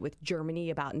fight with Germany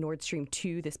about Nord Stream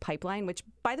 2, this pipeline, which,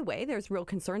 by the way, there's real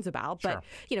concerns about. But,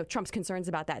 Trump's concerns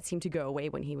about that seemed to go away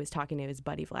when he was talking to his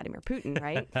buddy Vladimir Putin,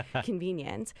 right?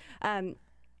 Convenient.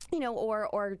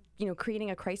 Or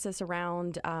creating a crisis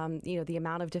around, the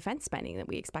amount of defense spending that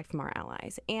we expect from our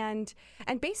allies. And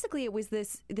basically it was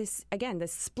this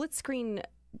split screen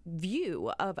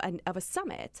view of a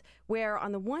summit where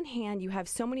on the one hand you have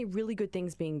so many really good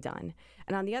things being done,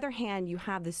 and on the other hand you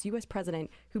have this U.S. president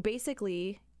who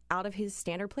basically out of his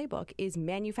standard playbook is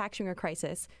manufacturing a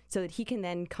crisis so that he can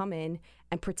then come in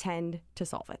and pretend to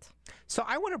solve it. So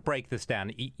I want to break this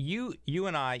down. You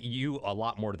and I, you a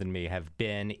lot more than me, have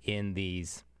been in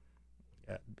these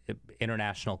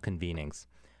international convenings.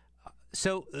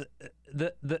 So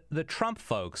the Trump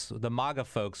folks, the MAGA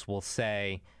folks will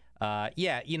say,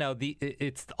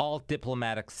 it's all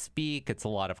diplomatic speak. It's a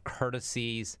lot of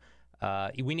courtesies.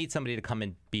 We need somebody to come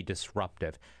and be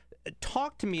disruptive.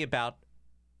 Talk to me about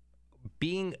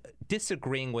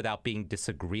disagreeing without being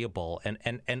disagreeable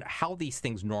and how these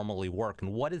things normally work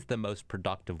and what is the most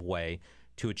productive way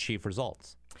to achieve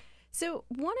results. So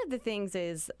one of the things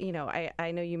is,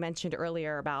 I know you mentioned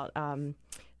earlier about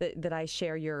that I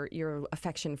share your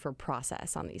affection for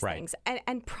process on these things.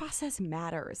 And process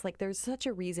matters. Like there's such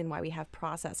a reason why we have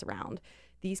process around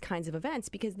these kinds of events,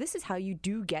 because this is how you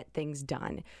do get things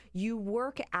done. You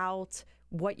work out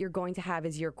what you're going to have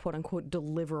as your quote unquote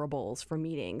deliverables for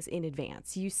meetings in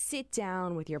advance. You sit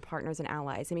down with your partners and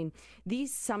allies. I mean,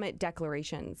 these summit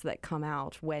declarations that come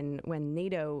out when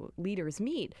NATO leaders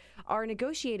meet are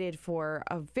negotiated for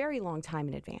a very long time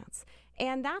in advance.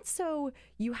 And that's so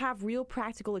you have real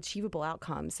practical, achievable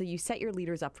outcomes. So you set your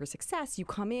leaders up for success. You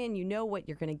come in, you know what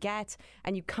you're going to get,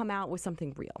 and you come out with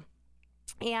something real.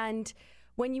 And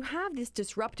when you have this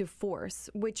disruptive force,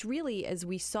 which really, as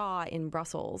we saw in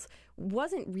Brussels,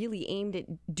 wasn't really aimed at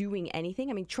doing anything.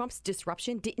 I mean, Trump's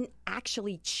disruption didn't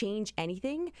actually change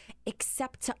anything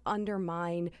except to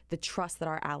undermine the trust that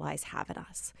our allies have in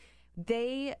us.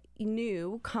 They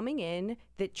knew coming in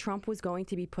that Trump was going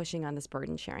to be pushing on this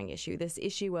burden sharing issue, this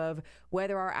issue of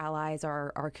whether our allies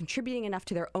are contributing enough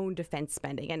to their own defense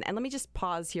spending. And let me just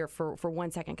pause here for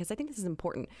 1 second, because I think this is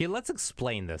important. Yeah, let's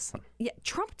explain this. Yeah,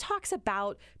 Trump talks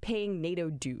about paying NATO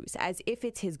dues as if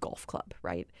it's his golf club,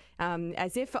 right?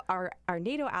 As if our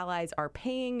NATO allies are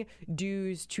paying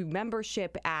dues to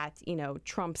membership at,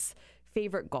 Trump's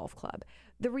favorite golf club.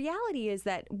 The reality is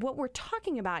that what we're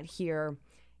talking about here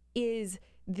is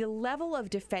the level of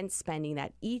defense spending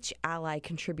that each ally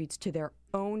contributes to their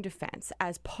own defense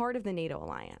as part of the NATO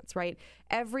alliance, right?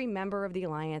 Every member of the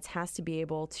alliance has to be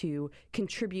able to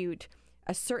contribute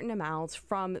a certain amount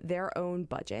from their own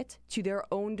budget to their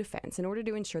own defense in order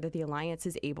to ensure that the alliance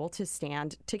is able to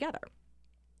stand together.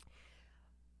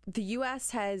 The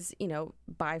U.S. has,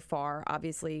 by far,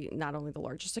 obviously, not only the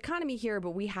largest economy here,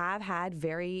 but we have had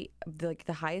the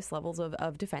highest levels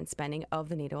of defense spending of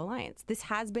the NATO alliance. This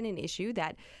has been an issue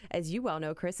that, as you well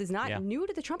know, Chris, is not new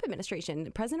to the Trump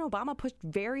administration. President Obama pushed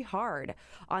very hard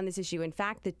on this issue. In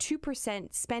fact, the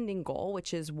 2% spending goal,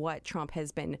 which is what Trump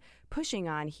has been pushing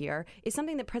on here, is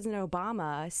something that President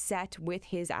Obama set with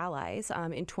his allies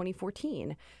in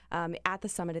 2014 at the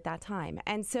summit at that time.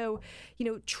 And so,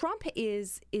 Trump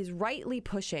is rightly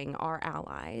pushing our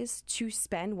allies to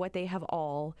spend what they have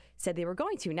all said they were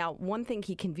going to. Now, one thing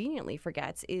he conveniently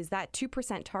forgets is that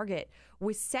 2% target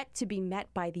was set to be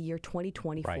met by the year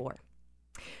 2024. Right.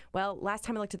 Well, last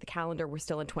time I looked at the calendar, we're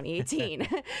still in 2018.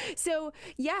 So,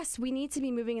 yes, we need to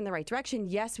be moving in the right direction.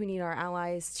 Yes, we need our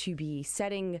allies to be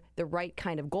setting the right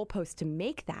kind of goalposts to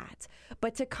make that.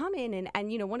 But to come in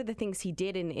and one of the things he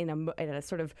did in a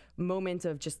sort of moment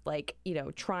of just like,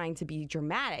 trying to be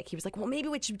dramatic, he was like, well, maybe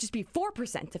it should just be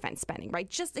 4% defense spending, right?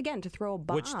 Just, again, to throw a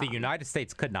bomb. Which the United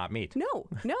States could not meet. No.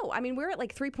 I mean, we're at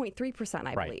like 3.3%,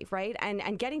 I believe, right?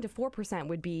 And getting to 4%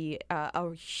 would be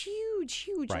a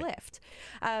huge lift,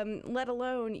 let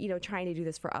alone, trying to do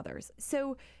this for others.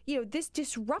 So, this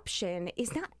disruption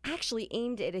is not actually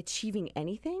aimed at achieving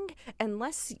anything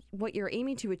unless what you're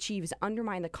aiming to achieve is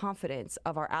undermine the confidence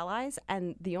of our allies.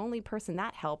 And the only person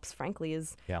that helps, frankly,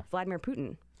 is Vladimir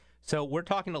Putin. So we're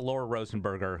talking to Laura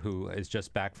Rosenberger, who is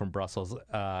just back from Brussels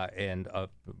and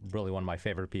really one of my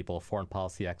favorite people, a foreign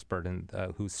policy expert and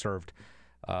who served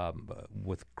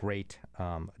with great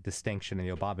distinction in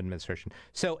the Obama administration.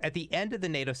 So at the end of the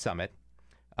NATO summit,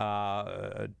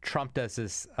 Trump does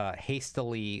this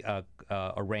hastily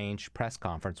arranged press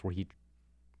conference where he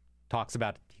talks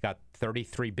about he got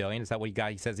 $33 billion. Is that what he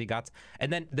got? He says he got.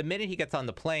 And then the minute he gets on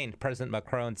the plane, President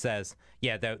Macron says,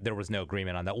 yeah, there was no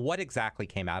agreement on that. What exactly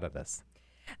came out of this?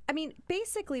 I mean,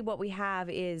 basically what we have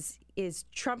is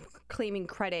Trump claiming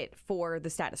credit for the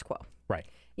status quo. Right.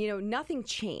 Nothing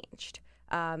changed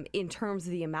in terms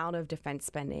of the amount of defense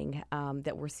spending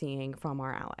that we're seeing from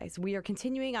our allies. We are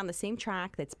continuing on the same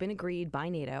track that's been agreed by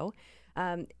NATO.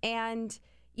 And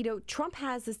Trump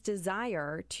has this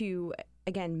desire to,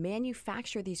 again,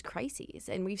 manufacture these crises.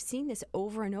 And we've seen this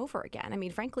over and over again. I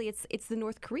mean, frankly, it's the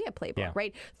North Korea playbook,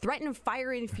 right? Threaten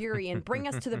fire and fury and bring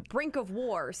us to the brink of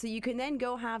war so you can then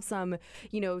go have some,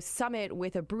 summit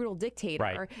with a brutal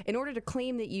dictator in order to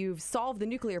claim that you've solved the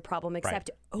nuclear problem, except,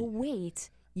 oh, wait,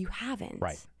 you haven't.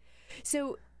 Right.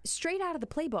 So straight out of the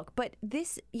playbook. But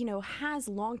this, has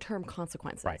long-term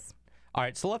consequences. Right. All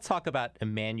right, so let's talk about a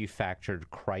manufactured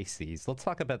crises. Let's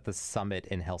talk about the summit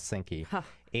in Helsinki.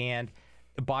 And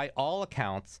by all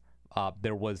accounts,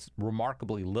 there was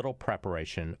remarkably little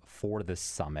preparation for this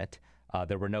summit.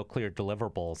 There were no clear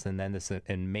deliverables, and then this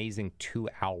amazing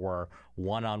 2-hour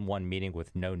one-on-one meeting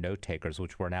with no note takers,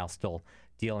 which we're now still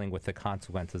dealing with the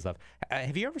consequences of.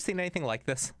 Have you ever seen anything like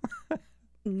this?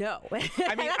 No. That's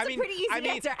a pretty easy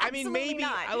answer. Absolutely maybe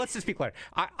not. Let's just be clear.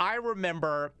 I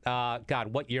remember,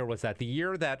 what year was that? The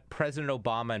year that President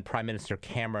Obama and Prime Minister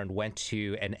Cameron went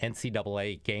to an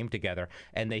NCAA game together,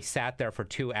 and they sat there for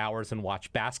 2 hours and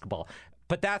watched basketball.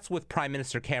 But that's with Prime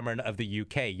Minister Cameron of the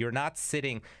UK. You're not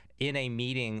sitting in a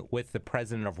meeting with the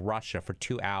president of Russia for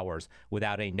 2 hours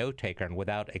without a note taker and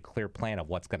without a clear plan of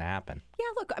what's going to happen. Yeah,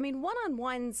 look, I mean,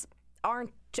 one-on-ones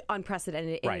aren't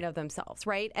unprecedented in and of themselves,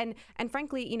 right? And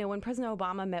frankly, when President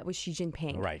Obama met with Xi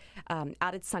Jinping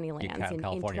out at Sunnylands in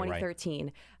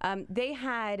 2013, they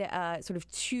had sort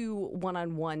of 2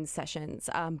 one-on-one sessions,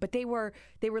 but they were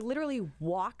literally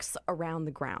walks around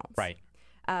the grounds. Right.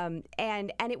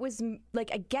 And it was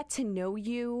like a get to know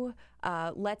you,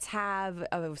 let's have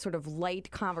a sort of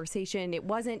light conversation. It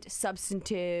wasn't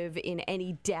substantive in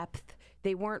any depth.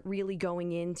 They weren't really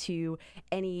going into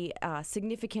any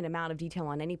significant amount of detail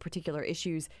on any particular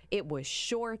issues. It was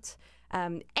short.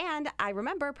 And I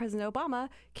remember President Obama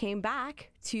came back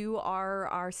to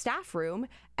our staff room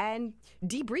and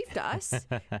debriefed us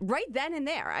right then and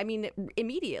there. I mean,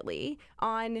 immediately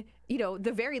on,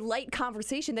 the very light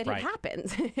conversation that had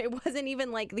happened. It wasn't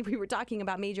even like we were talking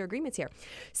about major agreements here.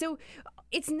 So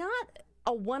it's not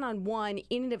a one-on-one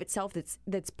in and of itself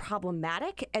that's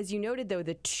problematic. As you noted, though,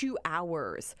 the 2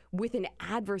 hours with an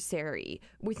adversary,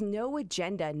 with no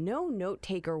agenda, no note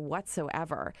taker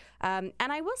whatsoever. And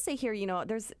I will say here,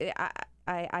 there's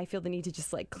I feel the need to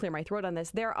just clear my throat on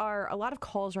this. There are a lot of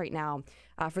calls right now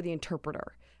for the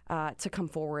interpreter to come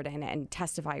forward and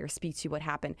testify or speak to what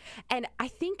happened. And I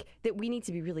think that we need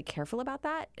to be really careful about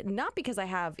that, not because I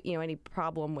have any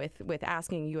problem with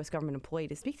asking a U.S. government employee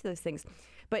to speak to those things.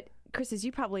 But, Chris, as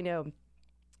you probably know,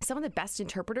 some of the best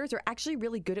interpreters are actually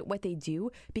really good at what they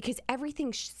do because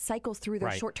everything cycles through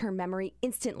their short-term memory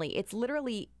instantly. It's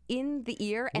literally in the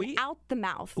ear and out the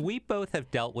mouth. We both have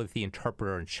dealt with the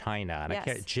interpreter in China, and I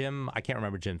can't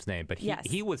remember Jim's name, but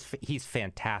he's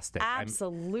fantastic.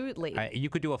 Absolutely. You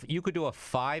could do a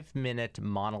 5-minute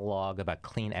monologue about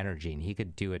clean energy, and he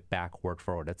could do it back word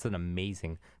for word. That's an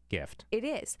amazing gift. It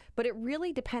is, but it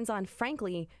really depends on,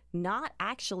 frankly, not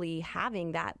actually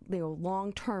having that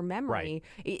long-term memory.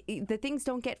 The things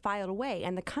don't get filed away,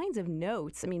 and the kinds of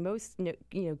notes. I mean, most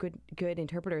good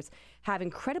interpreters have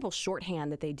incredible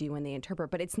shorthand that they do when they interpret,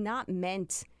 but it's not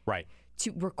meant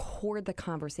to record the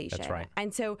conversation. That's right.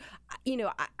 And so,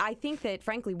 I think that,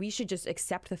 frankly, we should just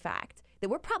accept the fact that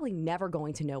we're probably never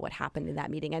going to know what happened in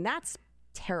that meeting. And that's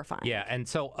terrifying. Yeah, and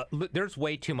so there's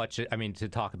way too much, to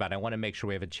talk about. I want to make sure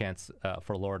we have a chance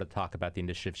for Laura to talk about the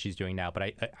initiative she's doing now,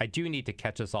 but I do need to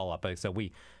catch us all up. So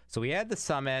we had the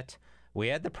summit, we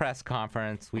had the press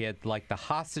conference, we had like the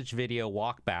hostage video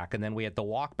walk back, and then we had the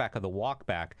walk back of the walk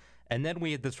back, and then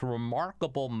we had this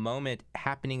remarkable moment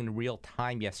happening in real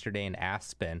time yesterday in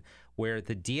Aspen, where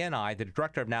the DNI, the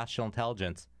Director of National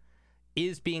Intelligence,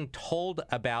 is being told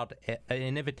about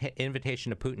an invitation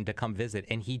to Putin to come visit,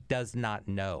 and he does not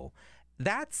know.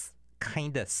 That's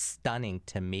kind of stunning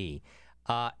to me.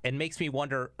 And makes me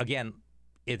wonder, again,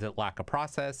 is it lack of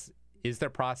process? Is there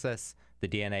process? The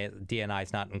DNI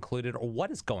is not included? Or what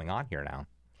is going on here now?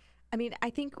 I mean,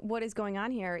 I think what is going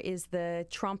on here is the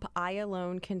Trump I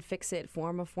alone can fix it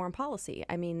form of foreign policy.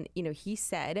 I mean, he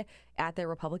said at the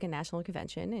Republican National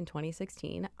Convention in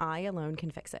 2016, I alone can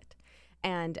fix it.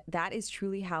 And that is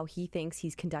truly how he thinks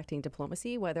he's conducting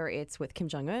diplomacy, whether it's with Kim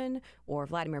Jong-un or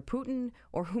Vladimir Putin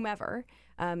or whomever.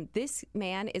 This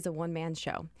man is a one-man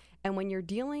show. And when you're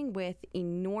dealing with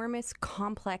enormous,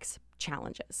 complex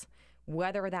challenges,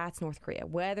 whether that's North Korea,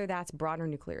 whether that's broader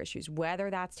nuclear issues,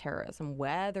 whether that's terrorism,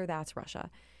 whether that's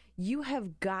Russia, you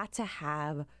have got to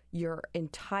have your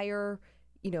entire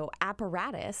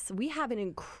apparatus. We have an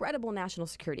incredible national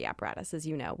security apparatus, as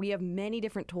you know. We have many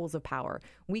different tools of power.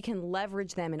 We can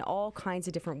leverage them in all kinds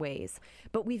of different ways.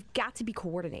 But we've got to be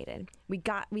coordinated. We've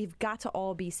got to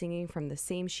all be singing from the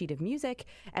same sheet of music,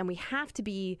 and we have to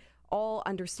be all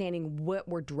understanding what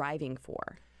we're driving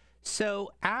for.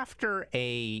 So after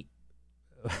a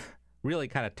really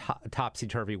kind of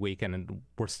topsy-turvy weekend, and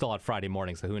we're still at Friday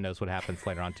morning, so who knows what happens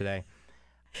later on today.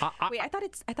 Wait, I thought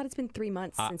it's been 3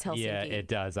 months since Helsinki. Yeah, it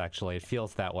does actually. It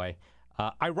feels that way.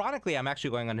 Ironically, I'm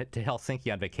actually going to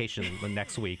Helsinki on vacation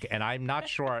next week, and I'm not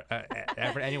sure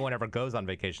anyone ever goes on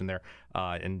vacation there,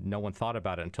 and no one thought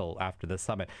about it until after the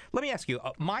summit. Let me ask you,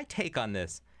 my take on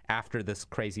this after this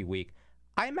crazy week,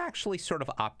 I'm actually sort of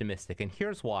optimistic, and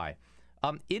here's why.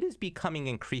 It is becoming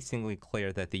increasingly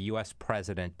clear that the U.S.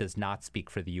 president does not speak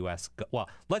for the U.S.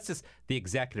 The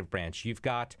executive branch. You've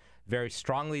got very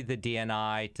strongly the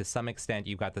DNI. To some extent,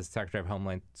 you've got the Secretary of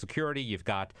Homeland Security. You've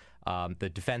got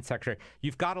the Defense Secretary.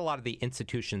 You've got a lot of the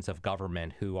institutions of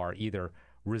government who are either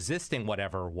resisting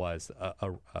whatever was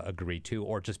agreed to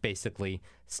or just basically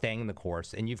staying the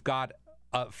course. And you've got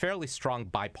a fairly strong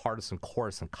bipartisan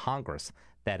chorus in Congress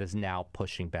that is now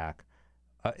pushing back.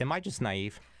 Am I just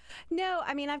naive? No,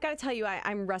 I mean, I've got to tell you,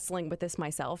 I'm wrestling with this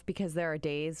myself because there are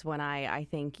days when I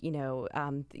think,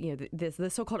 the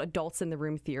so-called adults in the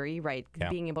room theory, right,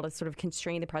 being able to sort of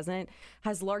constrain the president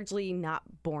has largely not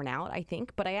borne out, I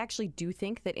think. But I actually do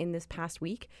think that in this past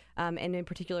week, and in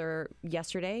particular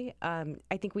yesterday,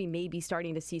 I think we may be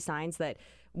starting to see signs that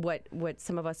what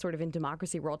some of us sort of in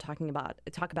democracy world talk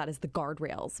about as the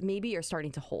guardrails maybe are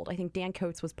starting to hold. I think Dan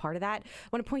Coats was part of that. I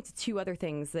want to point to two other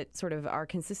things that sort of are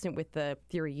consistent with the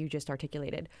theory you just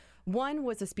articulated. One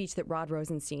was a speech that Rod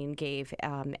Rosenstein gave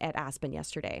at Aspen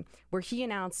yesterday, where he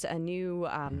announced a new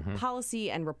policy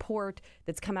and report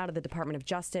that's come out of the Department of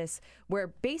Justice, where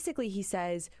basically he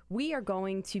says we are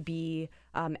going to be,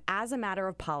 as a matter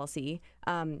of policy,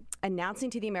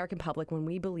 announcing to the American public when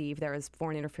we believe there is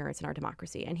foreign interference in our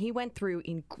democracy. And he went through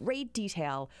in great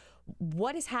detail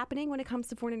what is happening when it comes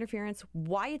to foreign interference,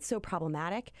 why it's so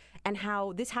problematic, and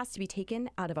how this has to be taken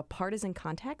out of a partisan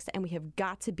context, and we have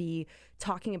got to be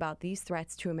talking about these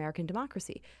threats to American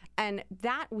democracy. And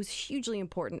that was hugely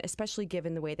important, especially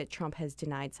given the way that Trump has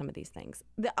denied some of these things.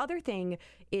 The other thing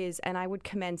is, and I would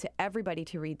commend to everybody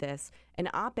to read this, an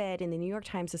op-ed in the New York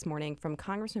Times this morning from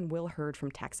Congressman Will Hurd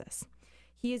from Texas.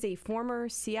 He is a former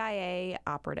CIA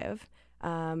operative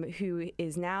who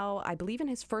is now, I believe, in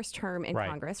his first term in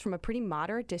Congress from a pretty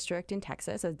moderate district in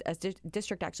Texas, a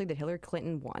district actually that Hillary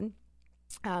Clinton won.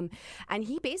 And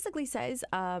he basically says,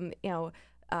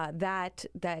 that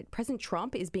President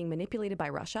Trump is being manipulated by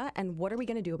Russia, and what are we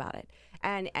going to do about it?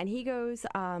 And he goes,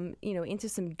 into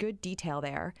some good detail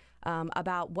there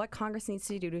about what Congress needs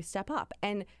to do to step up,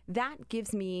 and that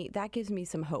gives me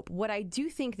some hope. What I do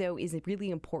think, though, is really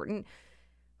important.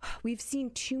 We've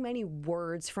seen too many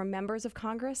words from members of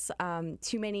Congress,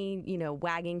 too many,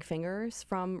 wagging fingers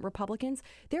from Republicans.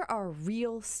 There are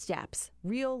real steps,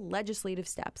 real legislative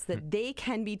steps that they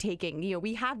can be taking.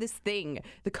 We have this thing,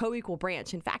 the co-equal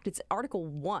branch. In fact, it's Article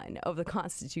 1 of the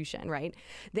Constitution, right?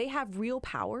 They have real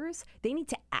powers. They need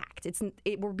to act.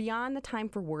 We're beyond the time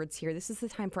for words here. This is the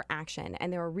time for action,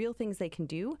 and there are real things they can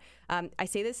do. I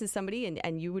say this as somebody,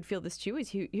 and you would feel this too,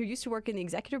 who used to work in the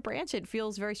executive branch. It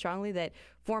feels very strongly that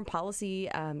foreign policy,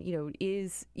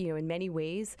 is, in many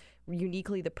ways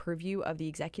uniquely the purview of the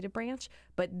executive branch.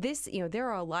 But this, there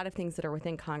are a lot of things that are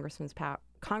within Congress's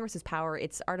power.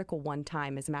 It's Article 1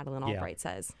 time, as Madeleine Albright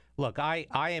says. Look,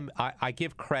 I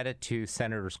give credit to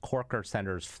Senators Corker,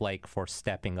 Senators Flake for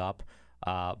stepping up.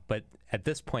 But at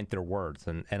this point, they're words.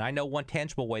 And I know one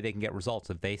tangible way they can get results.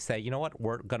 If they say, you know what,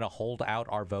 we're going to hold out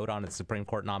our vote on a Supreme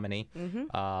Court nominee,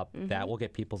 that will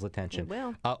get people's attention. It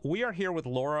will. We are here with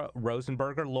Laura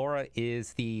Rosenberger. Laura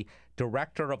is the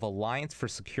Director of Alliance for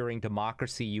Securing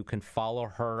Democracy. You can follow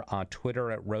her on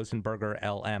Twitter at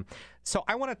RosenbergerLM. So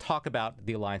I want to talk about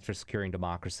the Alliance for Securing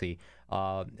Democracy.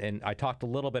 And I talked a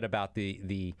little bit about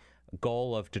the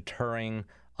goal of deterring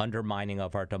undermining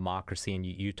of our democracy. And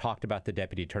you talked about the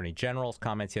Deputy Attorney General's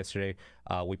comments yesterday.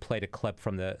 We played a clip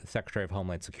from the Secretary of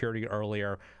Homeland Security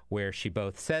earlier where she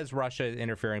both says Russia is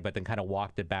interfering, but then kind of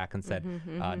walked it back and said,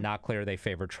 not clear they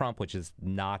favor Trump, which is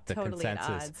not the totally consensus.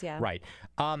 At odds, yeah. Right.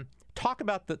 Talk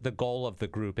about the goal of the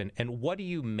group and what do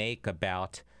you make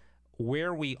about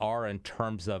where we are in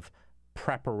terms of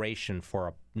preparation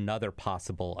for another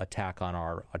possible attack on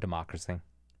our democracy?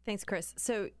 Thanks, Chris.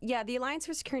 So, the Alliance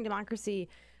for Securing Democracy,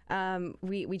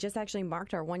 we just actually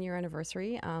marked our 1-year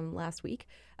anniversary last week.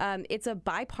 It's a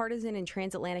bipartisan and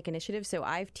transatlantic initiative. So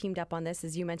I've teamed up on this.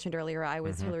 As you mentioned earlier, I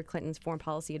was Hillary Clinton's foreign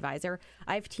policy advisor.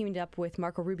 I've teamed up with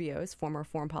Marco Rubio's former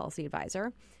foreign policy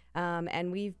advisor.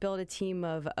 And we've built a team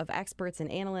of experts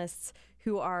and analysts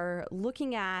who are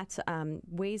looking at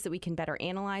ways that we can better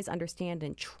analyze, understand,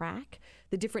 and track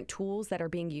the different tools that are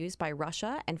being used by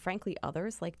Russia and, frankly,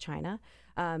 others like China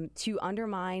to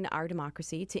undermine our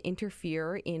democracy, to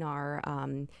interfere in our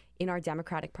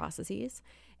democratic processes,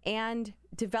 and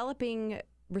developing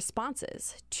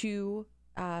responses to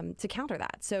counter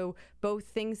that. So both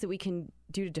things that we can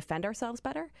do to defend ourselves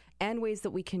better and ways that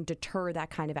we can deter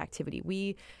that kind of activity.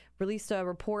 We released a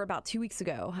report about 2 weeks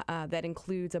ago that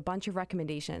includes a bunch of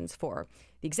recommendations for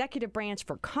the executive branch,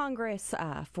 for Congress,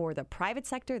 for the private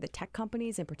sector, the tech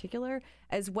companies in particular,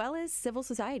 as well as civil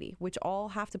society, which all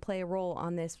have to play a role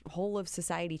on this whole of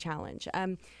society challenge.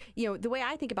 The way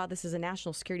I think about this as a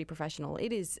national security professional,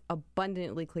 it is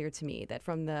abundantly clear to me that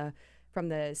from the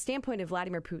standpoint of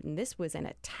Vladimir Putin, this was an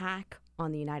attack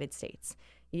on the United States.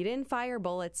 You didn't fire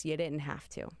bullets, you didn't have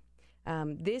to.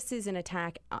 This is an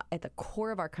attack at the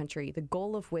core of our country, the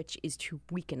goal of which is to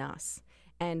weaken us.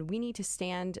 And we need to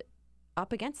stand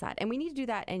up against that. And we need to do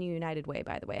that in a united way,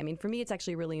 by the way. I mean, for me, it's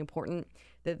actually really important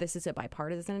that this is a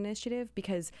bipartisan initiative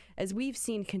because as we've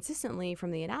seen consistently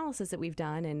from the analysis that we've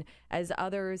done and as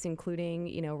others,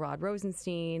 including, Rod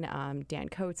Rosenstein, Dan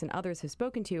Coats, and others have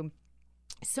spoken to,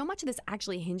 so much of this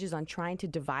actually hinges on trying to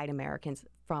divide Americans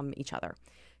from each other,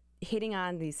 hitting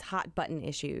on these hot button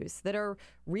issues that are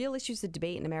real issues of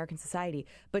debate in American society,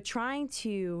 but trying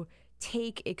to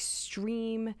take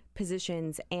extreme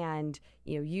positions and,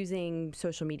 using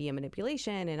social media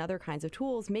manipulation and other kinds of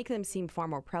tools, make them seem far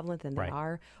more prevalent than they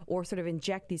are, or sort of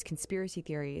inject these conspiracy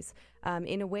theories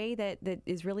in a way that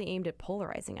is really aimed at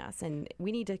polarizing us. And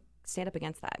we need to stand up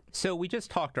against that. So we just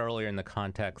talked earlier in the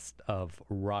context of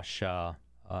Russia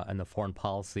and the foreign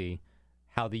policy,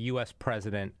 how the U.S.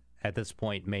 president at this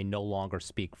point may no longer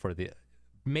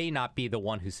may not be the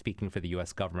one who's speaking for the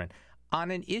U.S. government.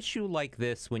 On an issue like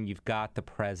this, when you've got the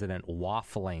president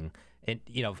waffling, and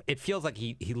it feels like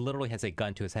he literally has a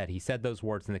gun to his head. He said those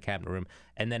words in the cabinet room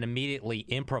and then immediately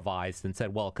improvised and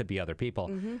said, well, it could be other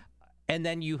people. And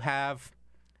then you have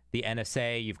the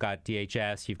NSA, you've got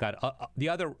DHS, you've got the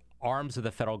other arms of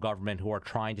the federal government who are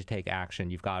trying to take action.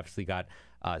 You've obviously got,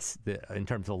 in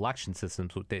terms of election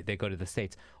systems, they go to the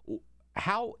states.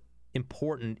 How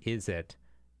important is it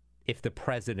if the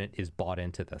president is bought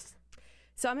into this?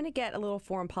 So I'm going to get a little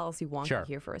foreign policy wonky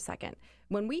here for a second.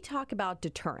 When we talk about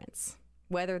deterrence,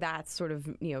 whether that's sort of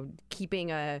keeping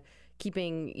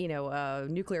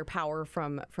nuclear power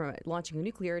from launching a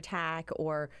nuclear attack,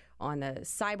 or on the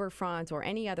cyber front, or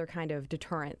any other kind of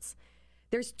deterrence,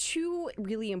 there's two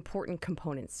really important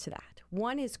components to that.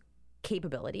 One is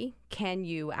capability. Can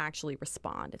you actually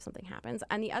respond if something happens?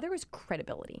 And the other is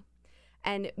credibility.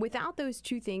 And without those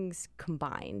two things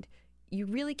combined, you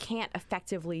really can't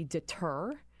effectively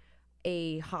deter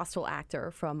a hostile actor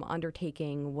from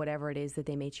undertaking whatever it is that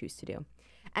they may choose to do.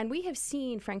 And we have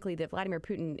seen, frankly, that Vladimir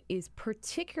Putin is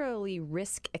particularly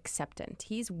risk acceptant.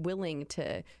 He's willing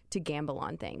to gamble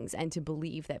on things and to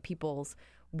believe that people's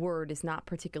word is not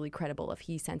particularly credible if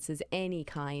he senses any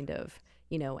kind of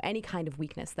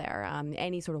weakness there,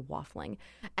 any sort of waffling.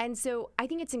 And so I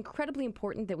think it's incredibly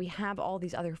important that we have all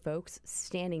these other folks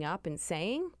standing up and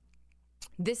saying,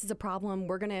 this is a problem,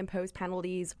 we're going to impose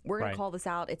penalties, we're going to call this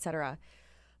out, et cetera.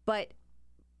 But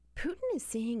Putin is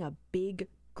seeing a big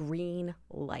green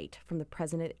light from the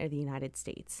president of the United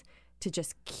States to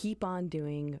just keep on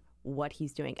doing what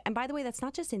he's doing. And by the way, that's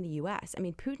not just in the U.S. I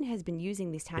mean, Putin has been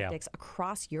using these tactics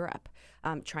across Europe,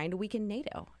 trying to weaken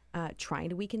NATO, trying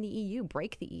to weaken the EU,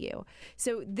 break the EU.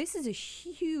 So this is a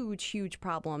huge, huge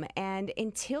problem. And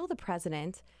until the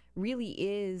president really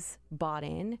is bought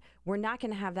in, we're not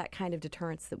going to have that kind of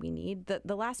deterrence that we need.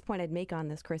 The last point I'd make on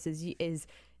this, Chris, is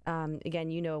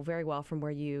again, you know very well from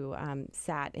where you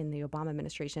sat in the Obama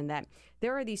administration that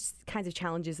there are these kinds of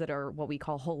challenges that are what we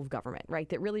call whole of government, right?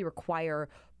 That really require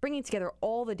bringing together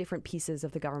all the different pieces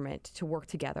of the government to work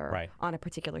together on a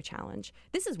particular challenge.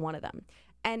 This is one of them.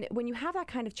 And when you have that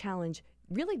kind of challenge,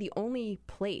 really the only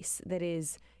place that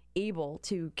is able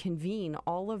to convene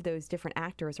all of those different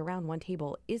actors around one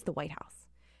table is the White House.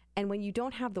 And when you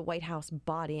don't have the White House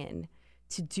bought in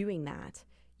to doing that,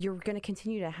 you're going to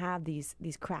continue to have these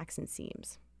cracks and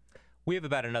seams. We have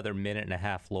about another minute and a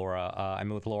half, Laura. I'm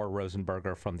with Laura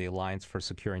Rosenberger from the Alliance for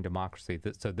Securing Democracy.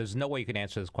 So there's no way you can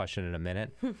answer this question in a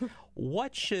minute.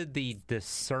 What should the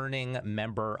discerning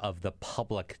member of the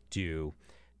public do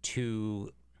to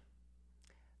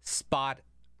spot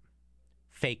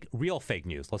real fake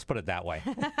news? Let's put it that way.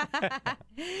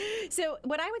 So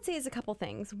what I would say is a couple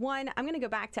things. One, I'm going to go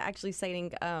back to actually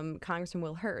citing Congressman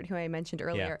Will Hurd, who I mentioned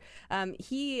earlier.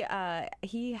 He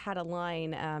had a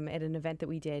line at an event that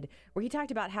we did where he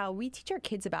talked about how we teach our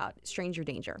kids about stranger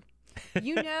danger.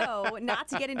 You know not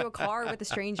to get into a car with a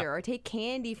stranger or take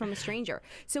candy from a stranger.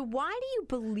 So why do you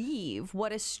believe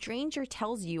what a stranger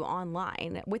tells you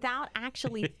online without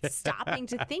actually stopping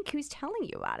to think who's telling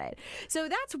you about it? So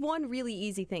that's one really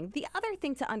easy thing. The other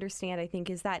thing to understand, I think,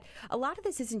 is that a lot of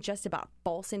this isn't just about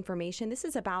false information. This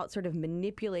is about sort of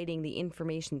manipulating the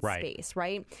information space,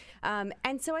 right?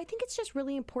 And so I think it's just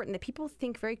really important that people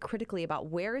think very critically about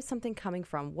where is something coming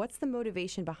from? What's the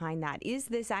motivation behind that? Is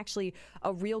this actually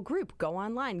a real group? Go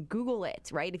online, Google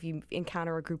it, right? If you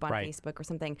encounter a group on Facebook or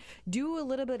something, do a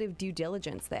little bit of due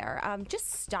diligence there.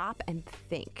 Just stop and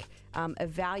think,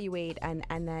 evaluate, and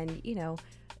then,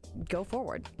 go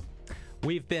forward.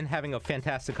 We've been having a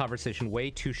fantastic conversation, way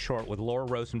too short, with Laura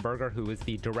Rosenberger, who is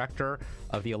the director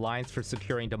of the Alliance for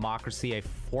Securing Democracy, a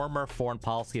former foreign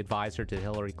policy advisor to the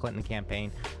Hillary Clinton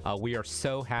campaign. We are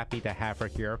so happy to have her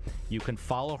here. You can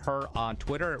follow her on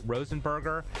Twitter at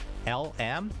Rosenberger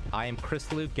LM. I am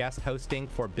Chris Liu, guest hosting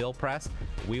for Bill Press.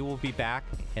 We will be back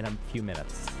in a few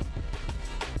minutes.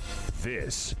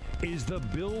 This is the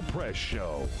Bill Press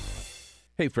Show.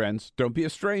 Hey friends, don't be a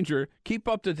stranger. Keep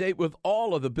up to date with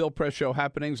all of the Bill Press Show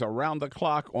happenings around the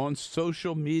clock on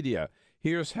social media.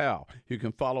 Here's how. You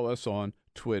can follow us on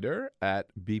Twitter at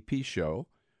BP Show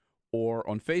or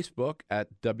on Facebook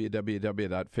at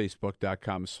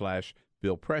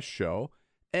www.facebook.com/Bill Press Show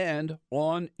and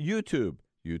on YouTube,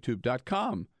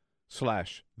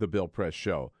 youtube.com/The Bill Press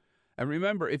Show. And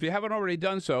remember, if you haven't already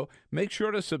done so, make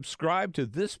sure to subscribe to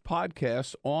this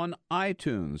podcast on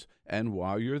iTunes. And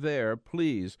while you're there,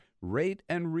 please rate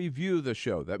and review the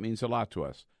show. That means a lot to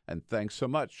us. And thanks so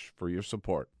much for your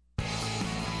support.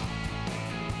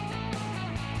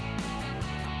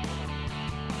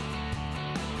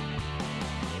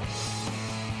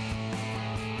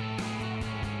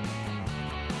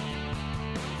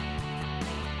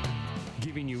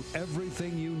 Giving you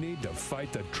everything you need to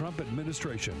fight the Trump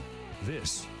administration.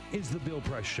 This is The Bill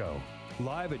Press Show,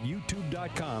 live at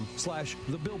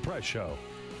youtube.com/The Bill Press Show.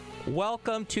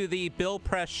 Welcome to the Bill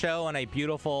Press Show on a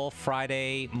beautiful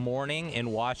Friday morning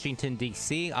in Washington,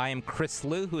 D.C. I am Chris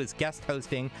Liu, who is guest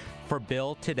hosting for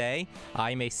Bill today.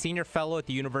 I'm a senior fellow at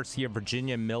the University of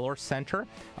Virginia Miller Center.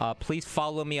 Please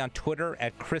follow me on Twitter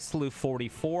at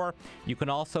ChrisLiu44. You can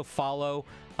also follow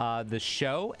the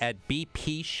show at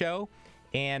BP Show.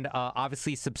 And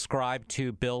obviously subscribe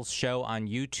to Bill's show on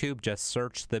YouTube. Just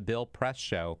search The Bill Press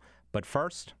Show. But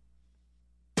first...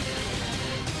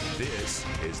 This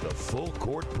is the Full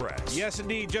Court Press. Yes,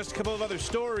 indeed. Just a couple of other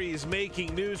stories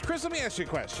making news. Chris, let me ask you a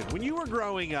question. When you were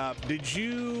growing up, did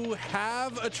you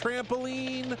have a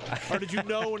trampoline? Or did you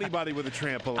know anybody with a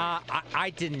trampoline? I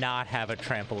did not have a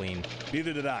trampoline.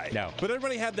 Neither did I. No. But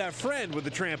everybody had that friend with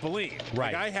the trampoline.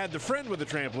 Right. Like I had the friend with the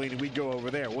trampoline, and we'd go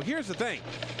over there. Well, here's the thing.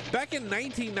 Back in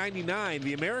 1999,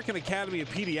 the American Academy of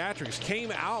Pediatrics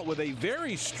came out with a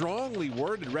very strongly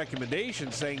worded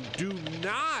recommendation saying, do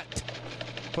not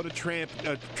put a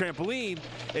trampoline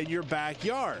in your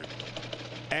backyard.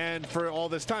 And for all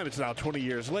this time, it's now 20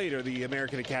 years later, the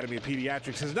American Academy of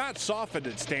Pediatrics has not softened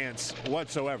its stance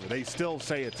whatsoever. They still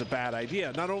say it's a bad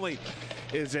idea. Not only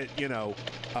is it,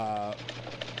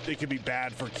 it can be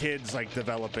bad for kids, like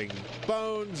developing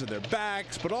bones in their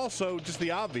backs, but also just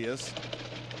the obvious.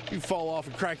 You fall off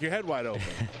and crack your head wide open.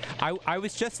 I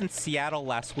was just in Seattle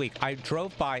last week. I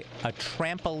drove by a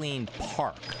trampoline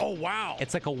park. Oh, wow.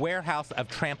 It's like a warehouse of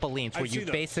trampolines where you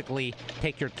basically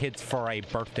take your kids for a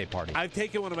birthday party. I've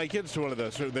taken one of my kids to one of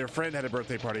those. So their friend had a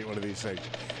birthday party at one of these things.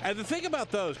 And the thing about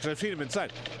those, because I've seen them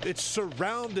inside, it's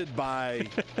surrounded by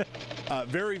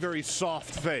very, very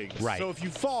soft things. Right. So if you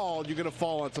fall, you're going to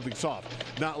fall on something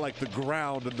soft, not like the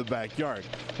ground in the backyard.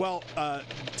 Well,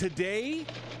 today,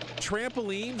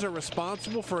 trampolines are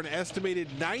responsible for an estimated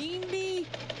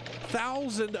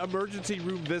 90,000 emergency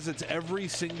room visits every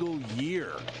single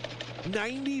year.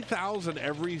 90,000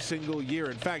 every single year.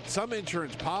 In fact, some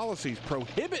insurance policies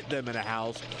prohibit them in a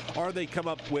house, or they come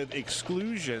up with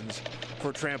exclusions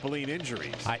for trampoline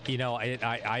injuries.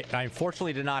 I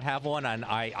unfortunately did not have one, and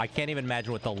I can't even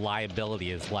imagine what the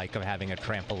liability is like of having a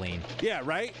trampoline. Yeah,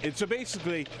 right? And so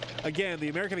basically, again, the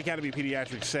American Academy of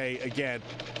Pediatrics say, again,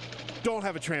 don't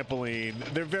have a trampoline.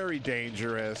 They're very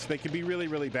dangerous. They can be really,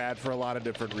 really bad for a lot of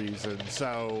different reasons.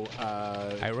 So,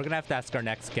 all right, we're going to have to ask our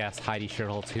next guest, Heidi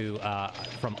Shierholz, who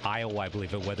from Iowa, I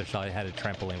believe, whether she had a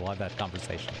trampoline. We'll have that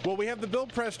conversation. Well, we have the Bill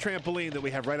Press trampoline that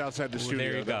we have right outside the studio.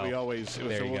 There you go. We always, so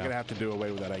we're going to have to do away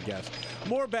with that, I guess.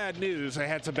 More bad news. I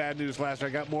had some bad news last night.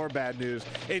 I got more bad news.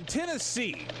 In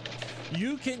Tennessee,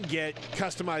 you can get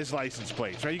customized license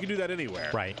plates, right? You can do that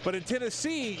anywhere. Right. But in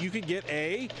Tennessee, you can get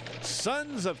a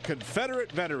Sons of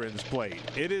Confederate Veterans plate.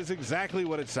 It is exactly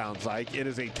what it sounds like. It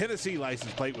is a Tennessee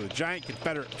license plate with a giant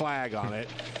Confederate flag on it.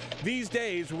 These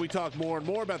days, when we talk more and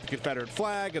more about the Confederate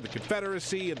flag and the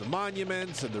Confederacy and the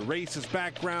monuments and the racist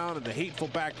background and the hateful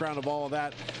background of all of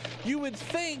that, you would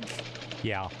think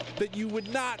that you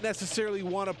would not necessarily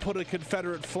want to put a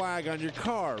Confederate flag on your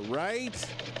car, right?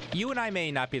 You and I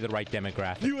may not be the right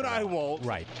demographic. You and I won't.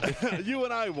 Right. You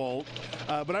and I won't.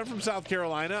 But I'm from South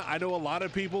Carolina. I know a lot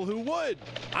of people who would.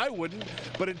 I wouldn't.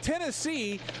 But in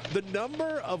Tennessee, the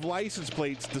number of license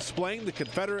plates displaying the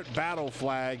Confederate battle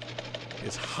flag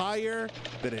is higher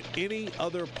than at any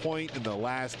other point in the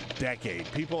last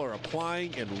decade. People are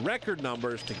applying in record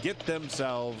numbers to get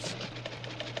themselves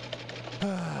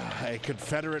a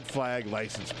Confederate flag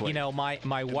license plate. You know, my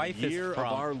wife is year from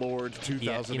of our Lord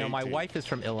 2018. You know, my wife is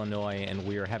from Illinois, and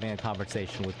we are having a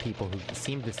conversation with people who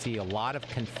seem to see a lot of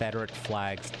Confederate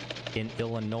flags in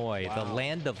Illinois, the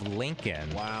land of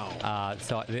Lincoln. Wow.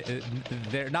 So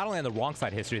they're not only on the wrong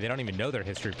side of history, they don't even know their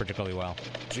history particularly well.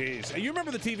 Jeez. You remember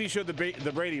the TV show The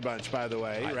Brady Bunch, by the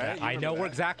way, right? I know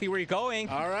exactly where you're going.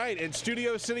 All right. In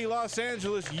Studio City, Los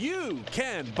Angeles, you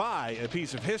can buy a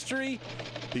piece of history.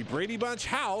 The Brady Bunch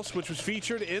house, which was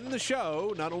featured in the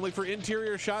show, not only for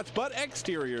interior shots, but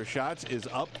exterior shots, is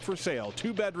up for sale.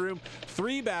 2-bedroom,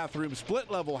 3-bathroom,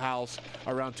 split-level house,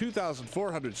 around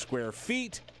 2,400 square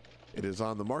feet. It is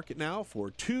on the market now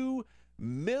for $2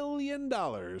 million.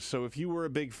 So if you were a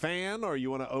big fan or you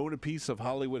want to own a piece of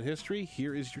Hollywood history,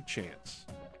 here is your chance.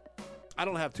 I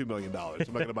don't have $2 million. I'm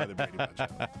not going to buy the Brady Bunch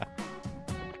house.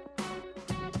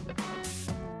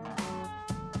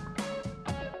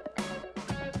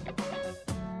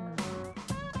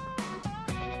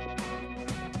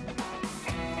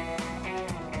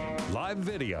 Live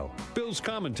video, Bill's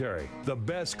commentary, the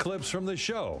best clips from the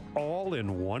show, all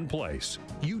in one place.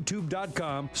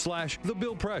 YouTube.com/The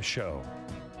Bill Press Show.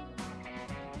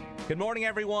 Good morning,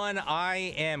 everyone.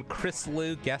 I am Chris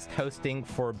Liu, guest hosting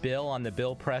for Bill on the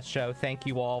Bill Press Show. Thank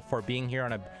you all for being here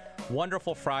on a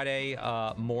wonderful Friday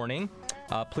morning.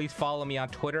 Please follow me on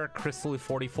Twitter,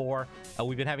 ChrisLiu44.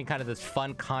 We've been having kind of this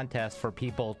fun contest for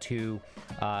people to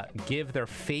give their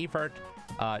favorite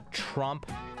Trump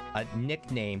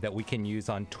nickname that we can use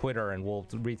on Twitter, and we'll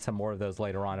read some more of those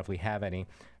later on if we have any.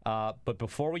 But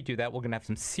before we do that, we're going to have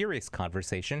some serious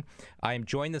conversation. I am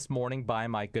joined this morning by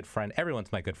my good friend. Everyone's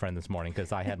my good friend this morning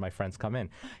because I had my friends come in.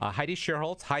 Heidi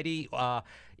Shierholz. Heidi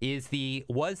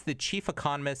was the chief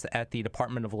economist at the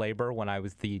Department of Labor when I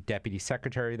was the deputy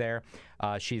secretary there.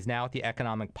 She's now at the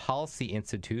Economic Policy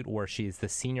Institute, where she's the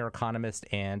senior economist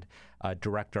and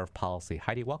director of policy.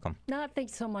 Heidi, welcome.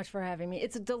 Thanks so much for having me.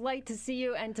 It's a delight to see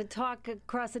you and to talk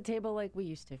across the table like we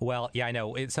used to. Well, yeah, I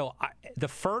know. The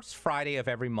first Friday of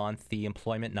every month, the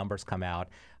employment numbers come out.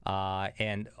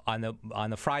 And on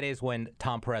the Fridays when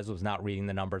Tom Perez was not reading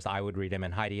the numbers, I would read them,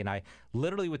 and Heidi and I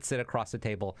literally would sit across the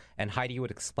table, and Heidi would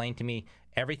explain to me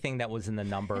everything that was in the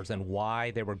numbers and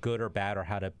why they were good or bad or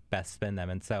how to best spin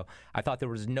them. And so I thought there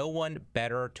was no one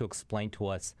better to explain to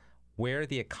us where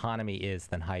the economy is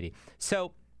than Heidi.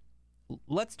 So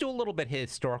let's do a little bit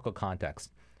historical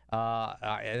context.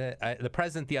 The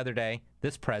president the other day,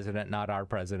 this president, not our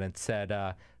president, said,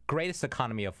 greatest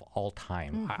economy of all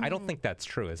time. I don't think that's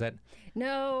true, is it?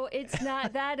 No, it's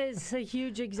not. That is a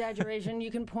huge exaggeration. You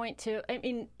can point to, I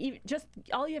mean, just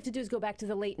all you have to do is go back to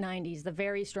the late 90s, the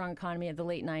very strong economy of the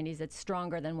late 90s that's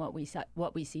stronger than what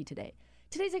we see today.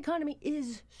 Today's economy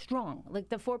is strong. Like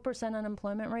the 4%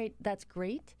 unemployment rate, that's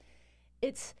great.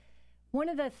 It's one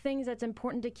of the things that's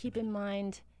important to keep in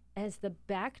mind as the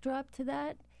backdrop to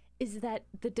that is that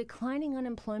the declining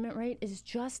unemployment rate is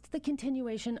just the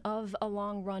continuation of a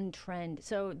long-run trend.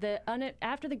 So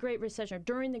after the Great Recession, or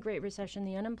during the Great Recession,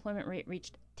 the unemployment rate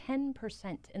reached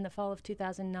 10% in the fall of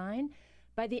 2009.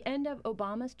 By the end of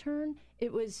Obama's term,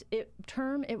 it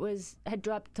had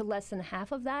dropped to less than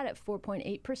half of that at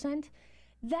 4.8%.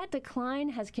 That decline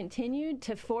has continued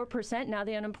to 4%. Now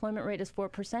the unemployment rate is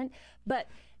 4%. But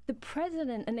the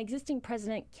president, an existing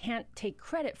president, can't take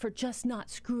credit for just not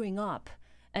screwing up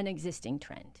an existing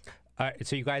trend.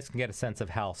 So you guys can get a sense of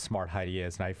how smart Heidi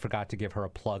is. And I forgot to give her a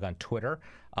plug on Twitter.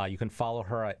 You can follow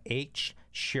her at Shierholz,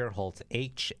 Shierholz.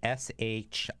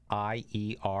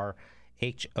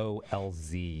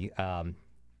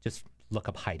 Just look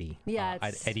up Heidi. Yeah,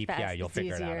 it's at EPI. fast, You'll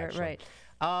figure easier, it out, actually.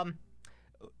 Right.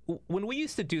 When we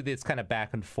used to do this kind of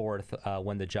back and forth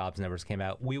when the jobs numbers came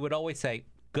out, we would always say,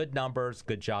 good numbers,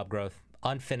 good job growth,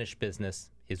 unfinished business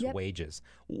is wages.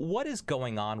 What is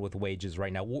going on with wages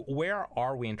right now? Where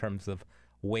are we in terms of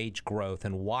wage growth,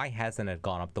 and why hasn't it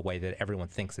gone up the way that everyone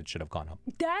thinks it should have gone up?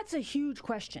 That's a huge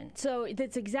question. So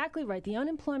that's exactly right. The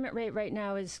unemployment rate right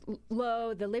now is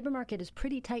low. The labor market is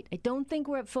pretty tight. I don't think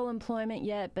we're at full employment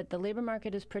yet, but the labor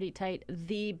market is pretty tight.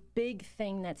 The big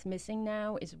thing that's missing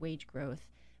now is wage growth.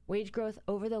 Wage growth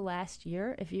over the last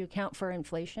year, if you account for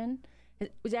inflation,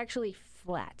 it was actually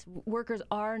flat. Workers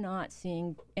are not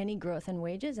seeing any growth in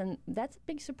wages, and that's a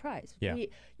big surprise. Yeah.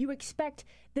 You expect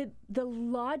that the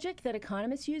logic that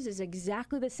economists use is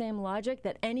exactly the same logic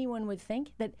that anyone would think,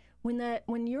 that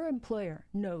when your employer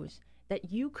knows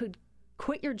that you could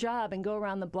quit your job and go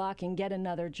around the block and get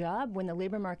another job when the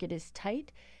labor market is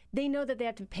tight, they know that they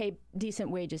have to pay decent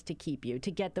wages to keep you,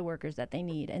 to get the workers that they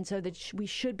need. And so that we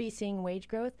should be seeing wage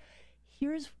growth.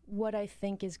 Here's what I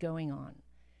think is going on.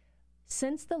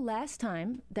 Since the last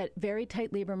time that very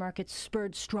tight labor markets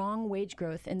spurred strong wage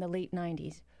growth in the late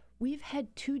 90s, we've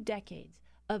had 2 decades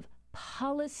of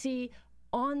policy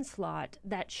onslaught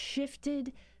that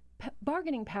shifted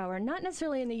bargaining power, not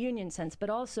necessarily in the union sense, but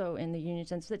also in the union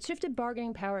sense, that shifted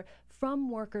bargaining power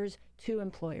from workers to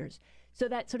employers. So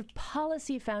that sort of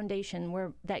policy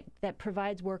foundation that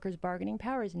provides workers bargaining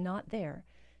power is not there.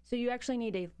 So you actually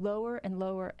need a lower and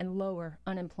lower and lower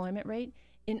unemployment rate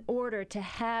in order to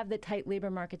have the tight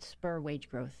labor market spur wage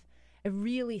growth. I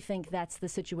really think that's the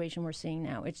situation we're seeing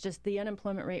now. It's just the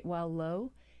unemployment rate, while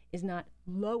low, is not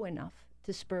low enough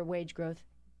to spur wage growth,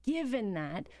 given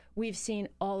that we've seen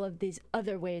all of these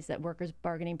other ways that workers'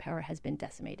 bargaining power has been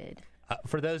decimated.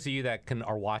 For those of you that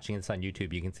are watching this on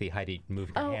YouTube, you can see Heidi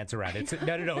moving her hands around.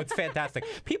 No, it's fantastic.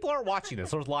 People are watching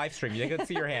this. There's live stream. They can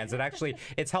see your hands. And actually,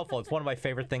 it's helpful. It's one of my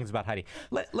favorite things about Heidi.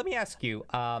 Let me ask you,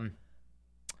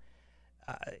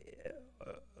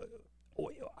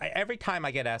 every time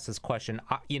I get asked this question,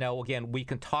 again, we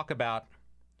can talk about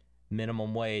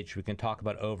minimum wage, we can talk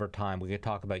about overtime, we can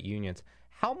talk about unions.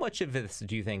 How much of this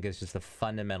do you think is just a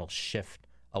fundamental shift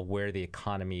of where the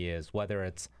economy is, whether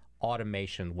it's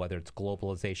automation, whether it's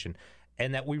globalization,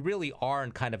 and that we really are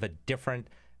in kind of a different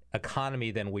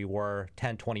economy than we were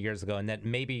 10, 20 years ago, and that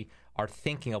maybe our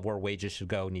thinking of where wages should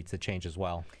go needs to change as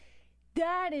well?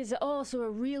 That is also a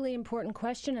really important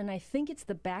question, and I think it's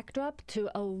the backdrop to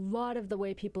a lot of the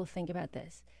way people think about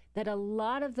this. That a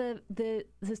lot of the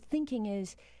thinking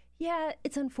is, yeah,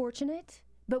 it's unfortunate,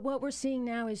 but what we're seeing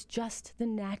now is just the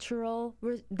natural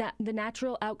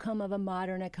outcome of a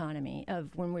modern economy,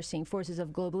 of when we're seeing forces of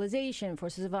globalization,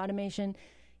 forces of automation.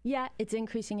 Yeah, it's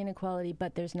increasing inequality,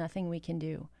 but there's nothing we can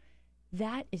do.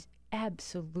 That is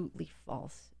absolutely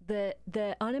false.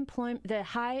 The unemployment, the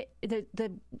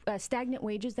stagnant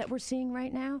wages that we're seeing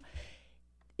right now,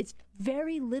 it's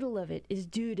very little of it is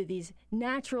due to these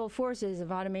natural forces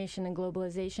of automation and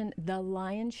globalization. The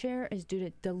lion's share is due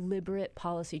to deliberate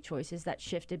policy choices that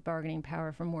shifted bargaining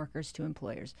power from workers to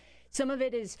employers. Some of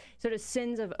it is sort of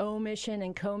sins of omission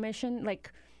and commission,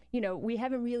 like, we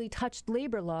haven't really touched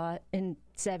labor law in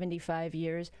 75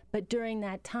 years, but during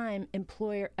that time,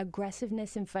 employer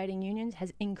aggressiveness in fighting unions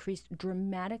has increased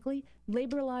dramatically.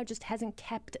 Labor law just hasn't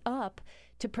kept up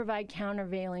to provide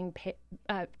countervailing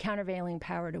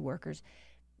power to workers.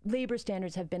 Labor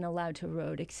standards have been allowed to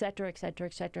erode, et cetera, et cetera,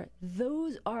 et cetera.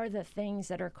 Those are the things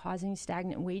that are causing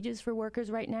stagnant wages for workers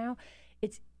right now.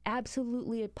 It's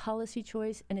absolutely a policy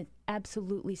choice, and it's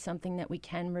absolutely something that we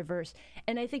can reverse.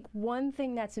 And I think one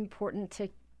thing that's important to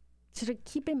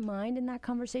keep in mind in that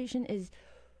conversation is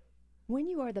when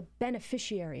you are the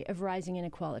beneficiary of rising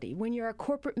inequality, when you're a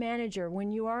corporate manager,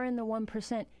 when you are in the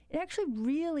 1%, it actually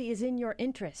really is in your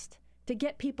interest to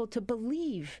get people to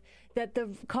believe that the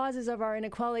causes of our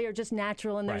inequality are just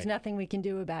natural and there's nothing we can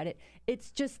do about it.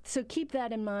 It's just, so keep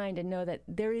that in mind and know that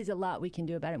there is a lot we can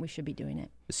do about it, and we should be doing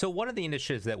it. So one of the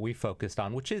initiatives that we focused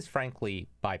on, which is frankly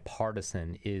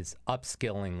bipartisan, is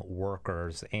upskilling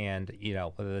workers. And,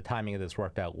 the timing of this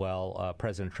worked out well.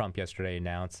 President Trump yesterday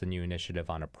announced a new initiative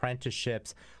on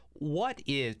apprenticeships.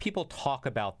 People talk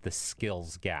about the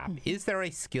skills gap. Mm-hmm. Is there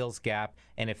a skills gap?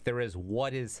 And if there is,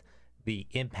 what is the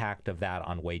impact of that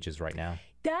on wages right now?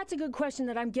 That's a good question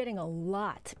that I'm getting a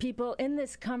lot. People in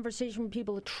this conversation,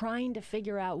 people are trying to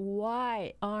figure out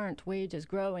why aren't wages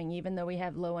growing even though we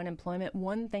have low unemployment.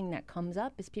 One thing that comes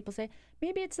up is people say,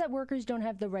 maybe it's that workers don't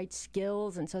have the right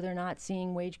skills and so they're not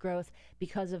seeing wage growth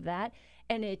because of that.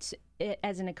 And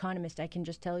as an economist, I can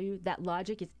just tell you that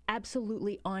logic is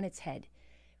absolutely on its head.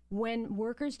 When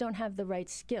workers don't have the right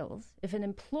skills, if an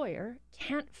employer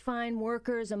can't find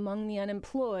workers among the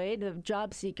unemployed, the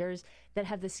job seekers that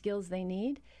have the skills they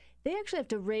need, they actually have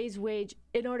to raise wage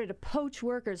in order to poach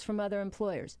workers from other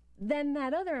employers. Then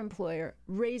that other employer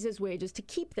raises wages to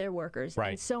keep their workers,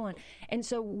 and so on. And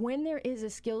so when there is a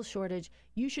skills shortage,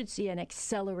 you should see an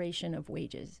acceleration of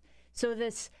wages. So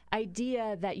this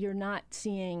idea that you're not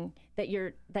seeing that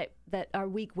our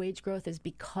weak wage growth is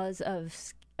because of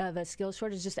a skills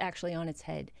shortage is just actually on its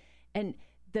head. And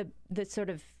the sort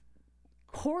of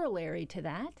corollary to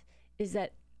that is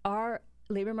that our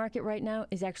labor market right now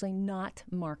is actually not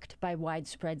marked by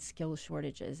widespread skills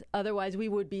shortages. Otherwise, we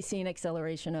would be seeing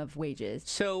acceleration of wages.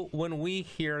 So when we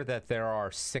hear that there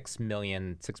are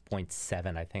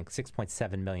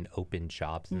 6.7 million open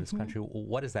jobs in this country,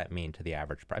 what does that mean to the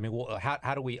average? I mean,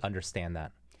 how do we understand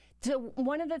that? So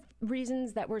one of the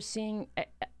reasons that we're seeing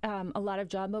a lot of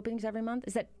job openings every month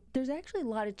is that there's actually a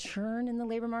lot of churn in the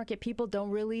labor market. People don't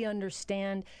really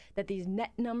understand that these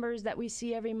net numbers that we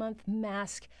see every month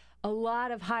mask a lot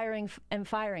of hiring and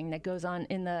firing that goes on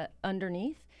in the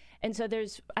underneath. And so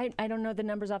I don't know the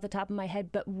numbers off the top of my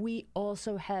head, but we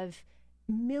also have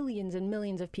millions and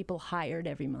millions of people hired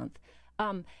every month.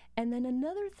 And then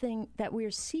another thing that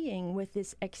we're seeing with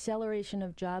this acceleration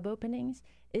of job openings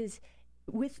is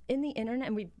within the internet,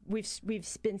 and we've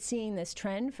been seeing this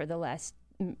trend for the last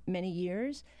many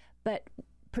years, but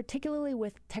particularly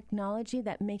with technology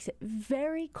that makes it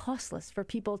very costless for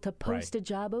people to post a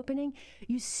job opening.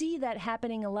 You see that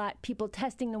happening a lot. People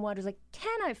testing the waters, like,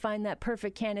 can I find that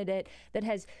perfect candidate that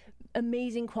has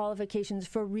amazing qualifications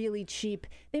for really cheap?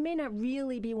 They may not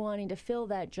really be wanting to fill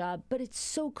that job, but it's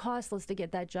so costless to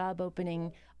get that job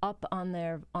opening up on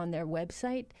their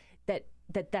website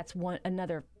that's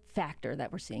another factor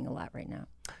that we're seeing a lot right now.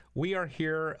 We are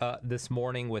here this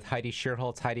morning with Heidi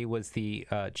Shierholz. Heidi was the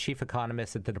chief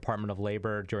economist at the Department of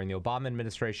Labor during the Obama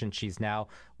administration. She's now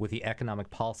with the Economic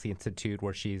Policy Institute,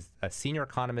 where she's a senior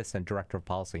economist and director of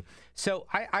policy. So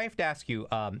I have to ask you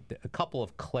a couple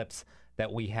of clips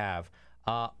that we have.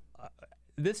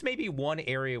 This may be one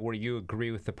area where you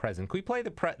agree with the president. Can we play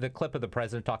the clip of the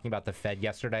president talking about the Fed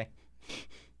yesterday?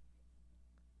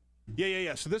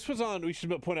 Yeah. So this was on, we should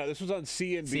point out, this was on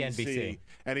CNBC.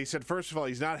 And he said, first of all,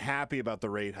 he's not happy about the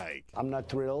rate hike. I'm not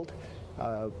thrilled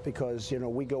because,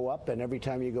 we go up, and every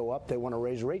time you go up, they want to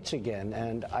raise rates again.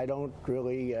 And I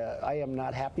am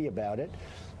not happy about it.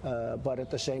 But at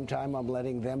the same time, I'm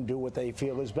letting them do what they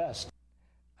feel is best.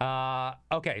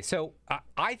 Okay, so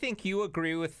I think you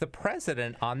agree with the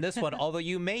president on this one, although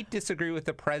you may disagree with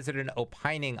the president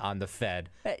opining on the Fed,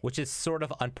 which is sort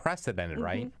of unprecedented,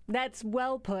 right? That's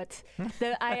well put.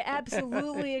 I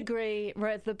absolutely agree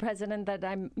with the president that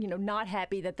I'm, not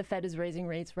happy that the Fed is raising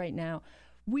rates right now.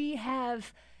 We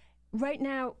have, right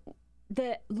now,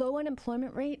 the low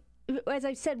unemployment rate. As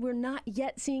I said, we're not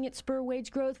yet seeing it spur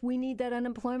wage growth. We need that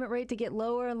unemployment rate to get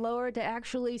lower and lower to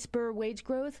actually spur wage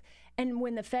growth. And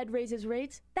when the Fed raises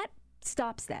rates, that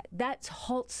stops that. That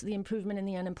halts the improvement in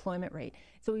the unemployment rate.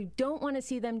 So we don't want to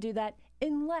see them do that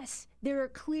unless there are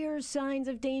clear signs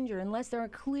of danger, unless there are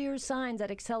clear signs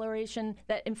that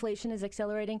inflation is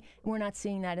accelerating. We're not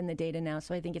seeing that in the data now.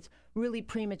 So I think it's really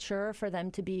premature for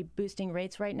them to be boosting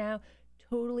rates right now.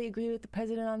 Totally agree with the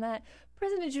president on that.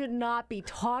 President should not be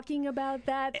talking about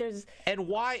that. And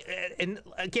why? And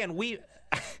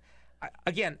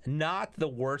again, not the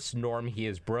worst norm he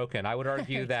has broken. I would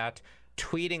argue that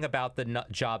tweeting about the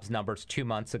jobs numbers 2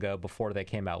 months ago before they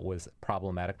came out was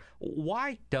problematic.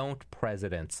 Why don't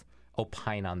presidents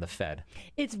opine on the Fed?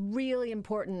 It's really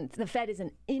important. The Fed is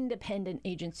an independent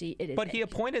agency. It is. But he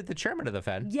appointed the chairman of the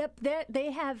Fed. Yep,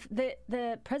 they have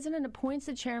the president appoints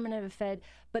the chairman of the Fed,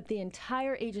 but the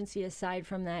entire agency, aside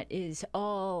from that, is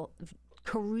all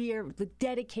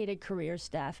dedicated career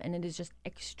staff, and it is just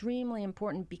extremely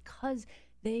important because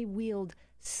they wield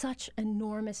such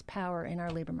enormous power in our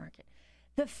labor market.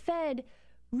 The Fed.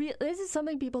 This is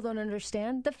something people don't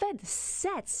understand. The Fed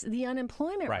sets the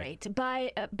unemployment rate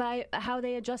by how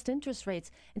they adjust interest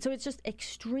rates. And so it's just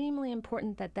extremely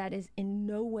important that that is in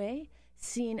no way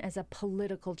seen as a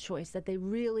political choice, that they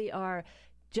really are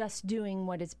just doing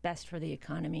what is best for the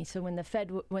economy. So when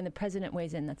the president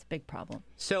weighs in, that's a big problem.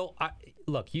 So,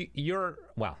 look,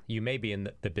 you may be in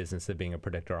the business of being a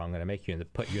predictor. I'm going to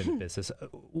put you in the business.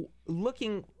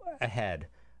 Looking ahead,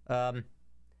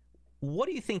 what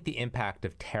do you think the impact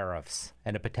of tariffs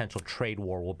and a potential trade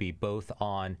war will be, both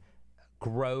on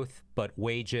growth but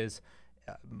wages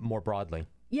more broadly?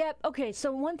 Yep. Okay.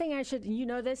 So one thing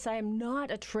I am not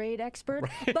a trade expert,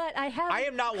 but I have. I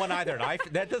am not one either.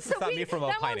 That doesn't stop me from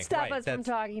opining. That won't stop us from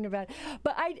talking about it.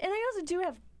 But I also do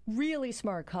have really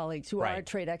smart colleagues who are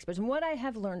trade experts, and what I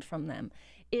have learned from them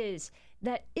is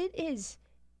that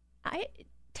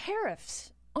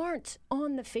tariffs aren't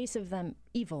on the face of them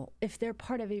evil if they're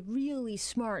part of a really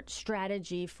smart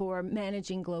strategy for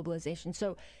managing globalization.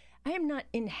 So I am not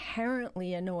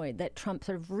inherently annoyed that Trump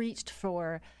sort of reached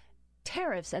for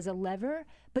tariffs as a lever,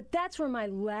 but that's where my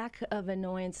lack of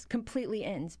annoyance completely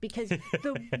ends, because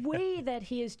the way that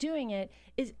he is doing it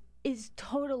is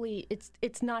totally,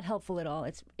 it's not helpful at all.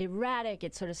 It's erratic.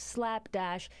 It's sort of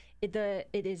slapdash. It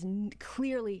is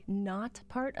clearly not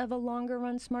part of a longer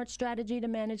run smart strategy to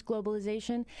manage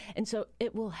globalization. And so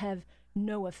it will have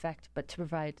no effect but to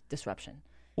provide disruption.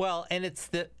 Well, and it's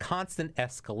the constant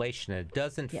escalation. It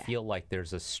doesn't feel like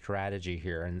there's a strategy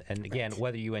here. And again,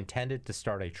 whether you intended to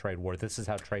start a trade war, this is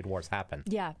how trade wars happen.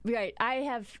 Yeah, right.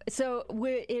 I've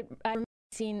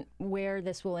seen where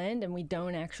this will end, and we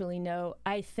don't actually know.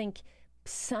 I think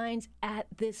signs at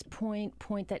this point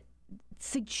that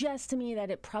suggest to me that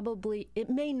it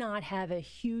may not have a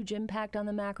huge impact on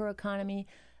the macroeconomy,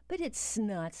 but it's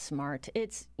not smart.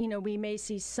 We may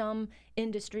see some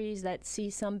industries that see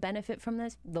some benefit from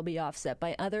this. They'll be offset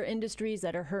by other industries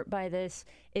that are hurt by this.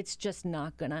 It's just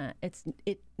not it's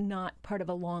not part of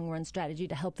a long-run strategy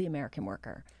to help the American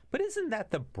worker. But isn't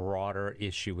that the broader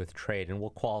issue with trade? And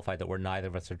we'll qualify that neither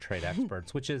of us are trade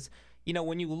experts, which is,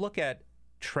 when you look at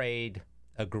trade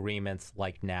agreements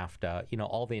like NAFTA,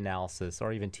 all the analysis,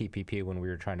 or even TPP when we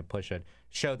were trying to push it,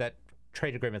 show that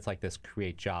trade agreements like this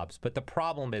create jobs. But the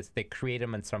problem is they create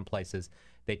them in some places,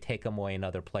 they take them away in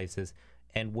other places.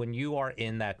 And when you are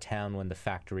in that town when the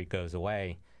factory goes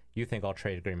away, you think all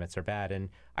trade agreements are bad. And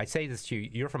I say this to you,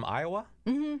 you're from Iowa?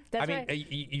 Mm-hmm, that's right.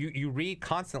 You read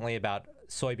constantly about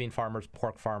soybean farmers,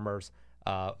 pork farmers,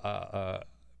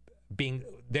 being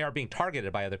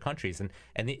targeted by other countries, and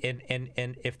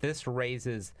if this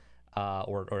raises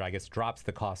or I guess drops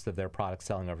the cost of their products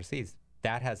selling overseas,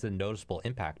 that has a noticeable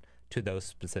impact to those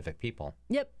specific people.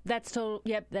 Yep, that's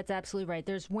absolutely right.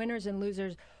 There's winners and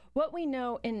losers. What we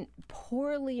know when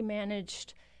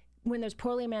there's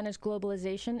poorly managed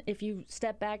globalization, if you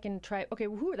step back and try, okay,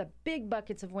 who are the big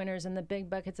buckets of winners and the big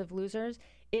buckets of losers?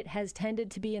 It has tended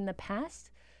to be in the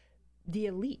past the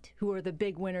elite who are the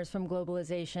big winners from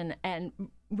globalization, and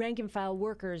rank and file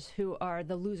workers who are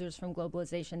the losers from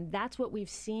globalization. That's what we've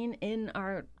seen in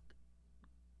our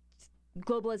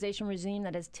globalization regime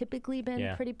that has typically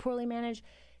been pretty poorly managed.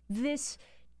 This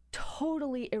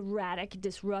totally erratic,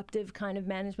 disruptive kind of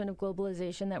management of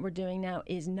globalization that we're doing now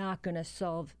is not going to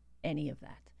solve any of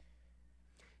that.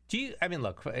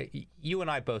 Look, you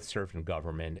and I both served in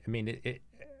government.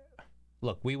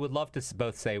 Look, we would love to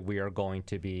both say we are going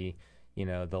to be,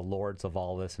 the lords of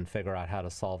all this and figure out how to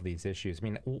solve these issues.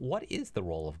 What is the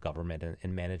role of government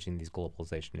in managing these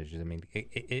globalization issues?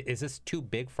 Is this too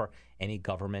big for any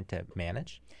government to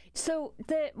manage? So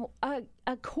a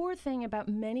core thing about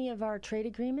many of our trade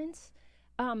agreements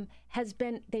has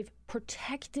been they've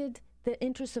protected the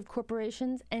interests of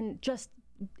corporations and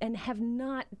have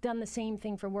not done the same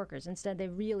thing for workers. Instead,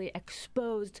 they've really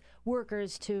exposed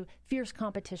workers to fierce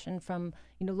competition from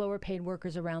lower paid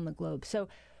workers around the globe. So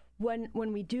when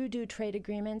we do trade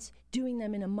agreements, doing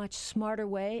them in a much smarter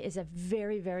way is a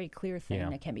very, very clear thing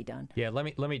that can be done. Yeah,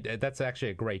 let me. That's actually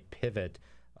a great pivot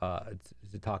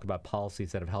to talk about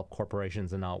policies that have helped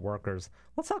corporations and not workers.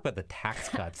 Let's talk about the tax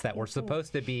cuts that were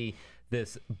supposed to be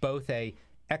both a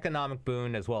economic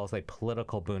boon as well as a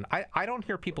political boon. I don't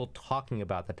hear people talking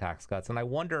about the tax cuts, and I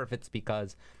wonder if it's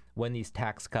because when these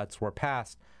tax cuts were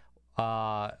passed,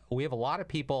 we have a lot of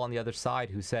people on the other side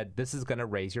who said this is going to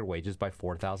raise your wages by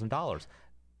 $4,000.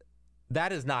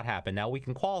 That has not happened. Now, we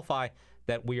can qualify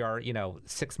that we are,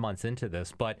 6 months into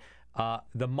this, but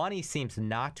the money seems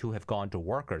not to have gone to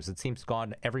workers. It seems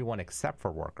gone to everyone except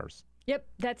for workers. Yep,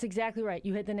 that's exactly right.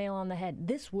 You hit the nail on the head.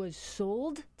 This was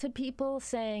sold to people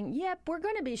saying, yep, we're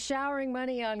going to be showering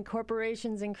money on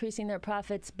corporations increasing their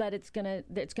profits, but it's going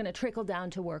to trickle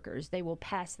down to workers. They will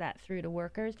pass that through to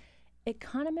workers.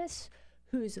 Economists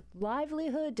whose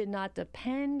livelihood did not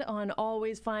depend on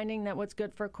always finding that what's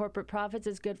good for corporate profits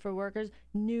is good for workers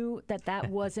knew that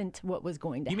wasn't what was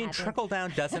going to happen. You mean trickle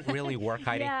down doesn't really work,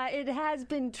 Heidi? Yeah, it has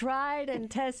been tried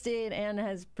and tested and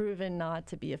has proven not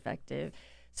to be effective.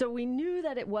 So we knew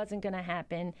that it wasn't going to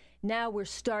happen. Now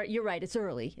you're right, it's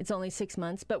early. It's only 6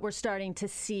 months, but we're starting to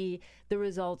see the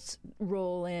results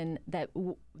roll in that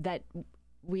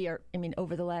we are,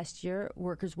 over the last year,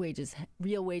 workers' wages,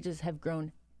 real wages have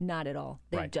grown not at all.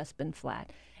 They've just been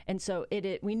flat. And so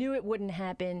we knew it wouldn't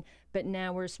happen, but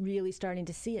now we're really starting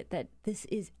to see it, that this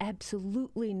is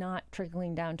absolutely not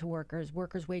trickling down to workers.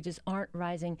 Workers' wages aren't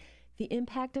rising. The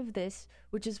impact of this,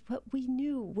 which is what we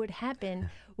knew would happen,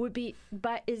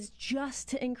 is just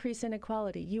to increase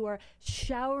inequality. You are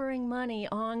showering money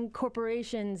on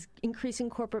corporations, increasing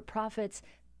corporate profits,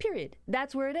 period.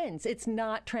 That's where it ends. It's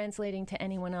not translating to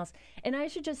anyone else. And I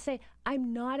should just say,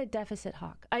 I'm not a deficit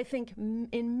hawk. I think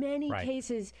in many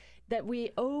cases that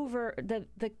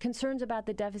the concerns about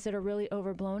the deficit are really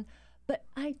overblown. But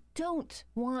I don't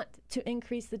want to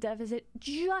increase the deficit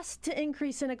just to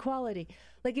increase inequality.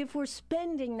 Like if we're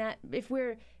spending that, if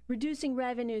we're reducing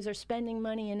revenues or spending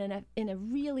money in a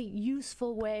really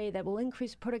useful way that will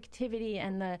increase productivity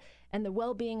and the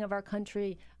well-being of our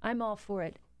country, I'm all for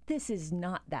it. This is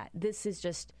not that. This is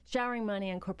just showering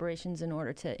money on corporations in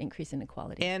order to increase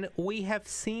inequality. And we have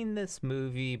seen this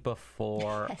movie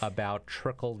before about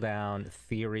trickle-down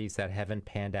theories that haven't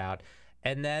panned out.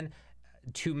 And then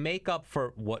to make up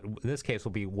for what in this case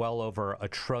will be well over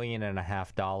 $1.5 trillion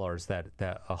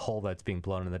that a hole that's being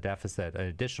blown in the deficit, an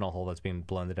additional hole that's being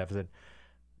blown in the deficit,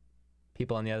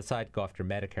 people on the other side go after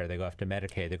Medicare, they go after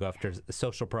Medicaid, they go after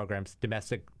social programs,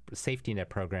 domestic safety net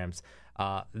programs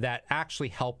that actually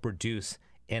help reduce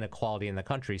inequality in the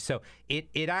country. So it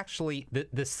actually,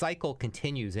 the cycle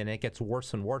continues and it gets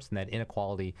worse and worse, and that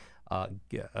inequality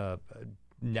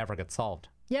never gets solved.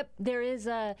 Yep, there is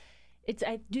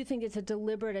I do think it's a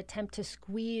deliberate attempt to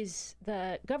squeeze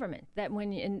the government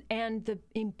and the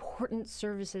important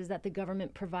services that the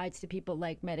government provides to people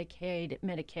like Medicaid,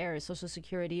 Medicare, Social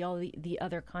Security, all the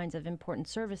other kinds of important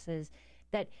services,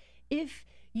 that if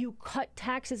you cut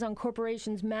taxes on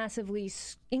corporations massively,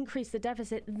 increase the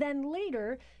deficit, then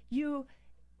later you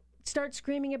start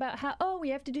screaming about how,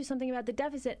 we have to do something about the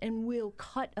deficit, and we'll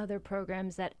cut other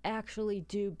programs that actually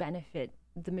do benefit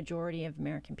the majority of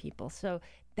American people. So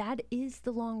that is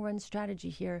the long-run strategy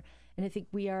here, and I think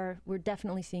we're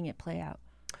definitely seeing it play out.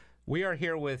 We are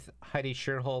here with Heidi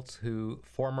Shierholz, who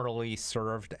formerly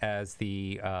served as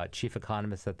the Chief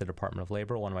Economist at the Department of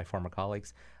Labor, one of my former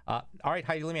colleagues. All right,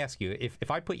 Heidi, let me ask you,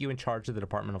 if I put you in charge of the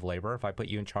Department of Labor, if I put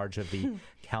you in charge of the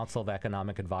Council of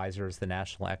Economic Advisors, the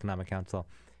National Economic Council,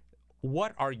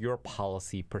 what are your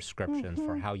policy prescriptions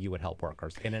for how you would help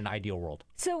workers in an ideal world?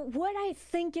 So what I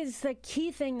think is the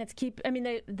key thing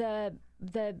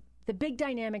the big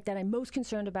dynamic that I'm most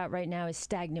concerned about right now is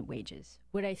stagnant wages.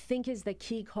 What I think is the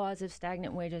key cause of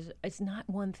stagnant wages is not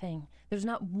one thing. There's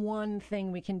not one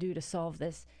thing we can do to solve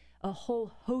this. A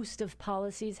whole host of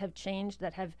policies have changed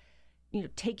that have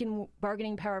taken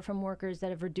bargaining power from workers,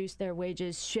 that have reduced their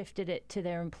wages, shifted it to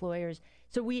their employers.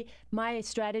 So my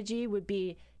strategy would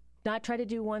be not try to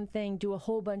do one thing, do a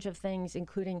whole bunch of things,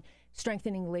 including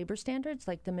strengthening labor standards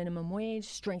like the minimum wage,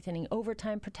 strengthening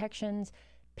overtime protections,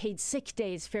 paid sick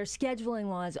days, fair scheduling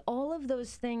laws, all of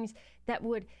those things that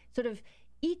would sort of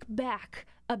eke back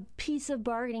a piece of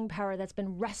bargaining power that's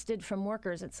been wrested from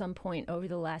workers at some point over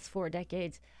the last 4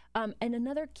 decades. And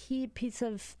another key piece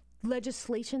of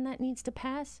legislation that needs to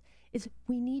pass is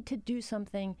we need to do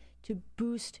something to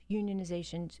boost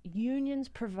unionizations. Unions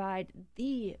provide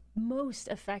the most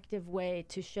effective way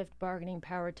to shift bargaining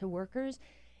power to workers.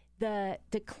 The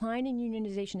decline in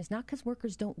unionization is not because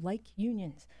workers don't like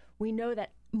unions. We know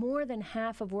that more than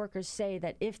half of workers say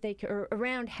that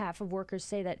around half of workers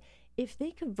say that if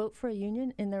they could vote for a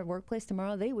union in their workplace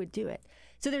tomorrow, they would do it.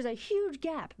 So there's a huge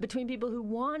gap between people who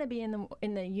want to be in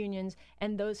the unions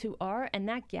and those who are, and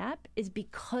that gap is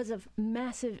because of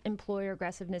massive employer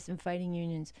aggressiveness in fighting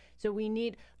unions. So we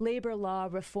need labor law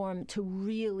reform to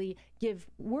really give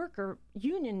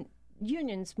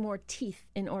unions more teeth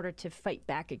in order to fight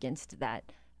back against that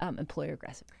employer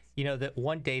aggressiveness. You know, the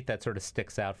one date that sort of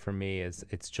sticks out for me is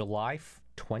it's July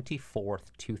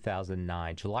 24th,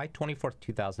 2009. July 24th,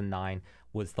 2009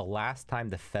 was the last time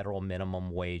the federal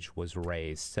minimum wage was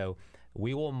raised. So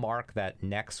we will mark that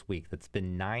next week. That's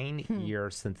been 9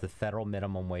 years since the federal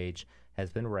minimum wage has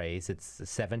been raised. It's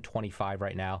 $7.25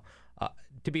 right now.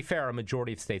 To be fair, a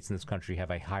majority of states in this country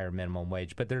have a higher minimum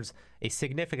wage, but there's a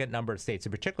significant number of states,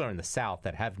 in particular in the South,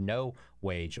 that have no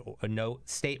wage, or no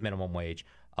state minimum wage,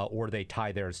 or they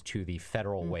tie theirs to the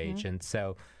federal wage. And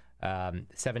so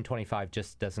 $7.25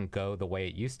 just doesn't go the way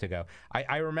it used to go.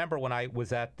 I remember when I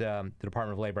was at the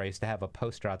Department of Labor, I used to have a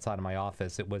poster outside of my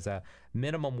office. It was a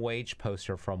minimum wage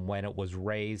poster from when it was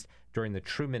raised during the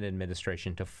Truman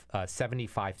administration to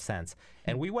 75 cents.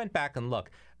 And we went back and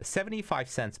looked. 75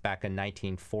 cents back in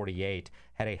 1948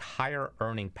 had a higher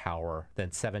earning power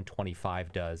than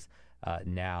 $7.25 does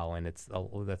now, and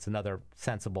that's another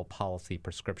sensible policy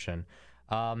prescription.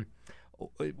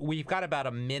 We've got about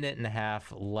a minute and a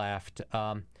half left.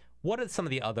 What are some of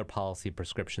the other policy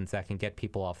prescriptions that can get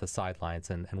people off the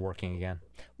sidelines and working again?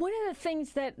 One of the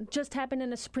things that just happened in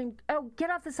the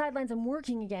get off the sidelines and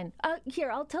working again.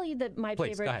 Here, I'll tell you that my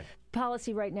favorite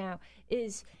policy right now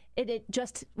is it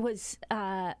just was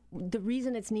the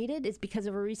reason it's needed is because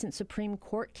of a recent Supreme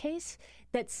Court case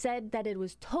that said that it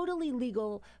was totally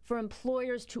legal for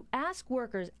employers to ask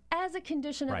workers as a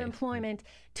condition of employment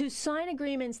to sign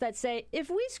agreements that say, if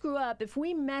we screw up, if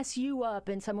we mess you up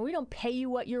in some way, we don't pay you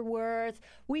what you're worth,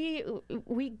 we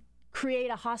create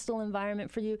a hostile environment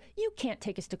for you, you can't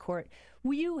take us to court.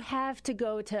 You have to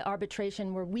go to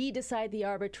arbitration where we decide the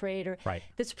arbitrator.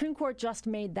 The Supreme Court just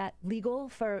made that legal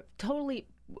for totally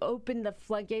open the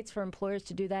floodgates for employers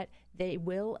to do that. They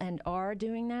will and are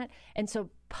doing that. And so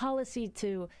policy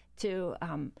to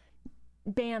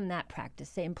ban that practice,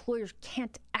 say employers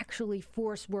can't actually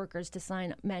force workers to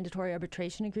sign mandatory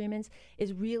arbitration agreements,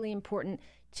 is really important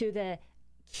to the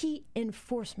key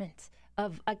enforcement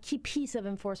of a key piece of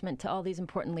enforcement to all these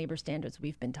important labor standards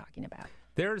we've been talking about.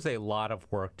 There's a lot of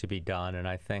work to be done, and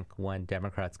I think when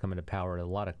Democrats come into power, a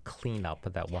lot of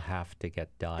cleanup that will have to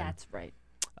get done. That's right.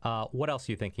 What else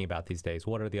are you thinking about these days?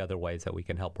 What are the other ways that we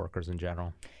can help workers in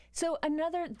general? So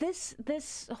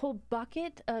this whole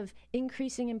bucket of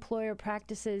increasing employer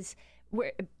practices,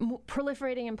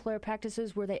 proliferating employer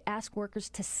practices where they ask workers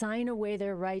to sign away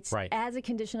their rights as a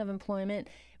condition of employment,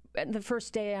 the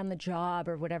first day on the job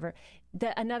or whatever.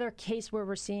 Another case where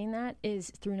we're seeing that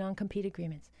is through non-compete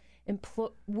agreements.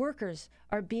 Workers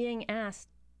are being asked,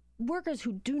 workers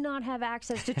who do not have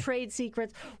access to trade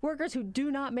secrets, workers who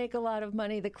do not make a lot of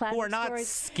money, the classic who are not stories,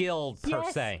 skilled per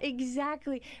se. Yes,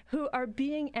 exactly, who are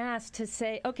being asked to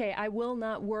say, okay, I will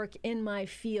not work in my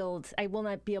field. I will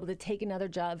not be able to take another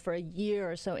job for a year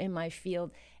or so in my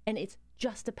field. And it's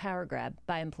just a power grab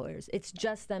by employers. It's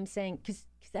just them saying, because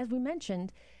as we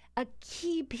mentioned, a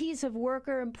key piece of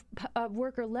worker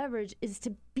leverage is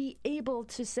to be able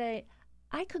to say,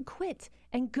 I could quit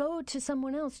and go to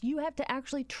someone else. You have to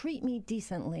actually treat me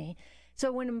decently. So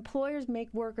when employers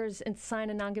make workers and sign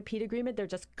a non-compete agreement, they're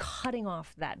just cutting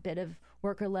off that bit of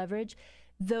worker leverage.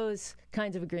 Those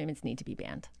kinds of agreements need to be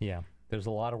banned. Yeah, there's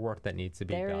a lot of work that needs to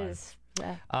be done. There is.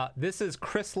 This is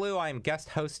Chris Liu. I am guest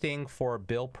hosting for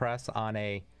Bill Press on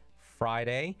a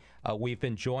Friday. We've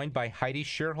been joined by Heidi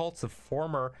Shierholz, the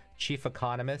former Chief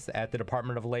Economist at the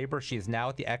Department of Labor. She is now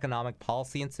at the Economic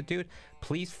Policy Institute.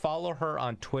 Please follow her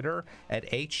on Twitter at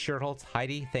 @Shierholz.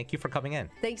 Heidi, thank you for coming in.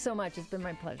 Thanks so much. It's been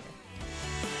my pleasure.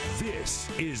 This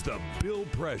is the Bill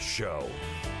Press Show.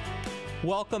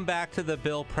 Welcome back to the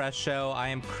Bill Press Show. I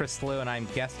am Chris Liu, and I'm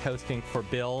guest hosting for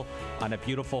Bill on a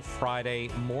beautiful Friday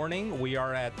morning. We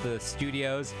are at the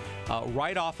studios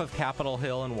right off of Capitol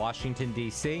Hill in Washington,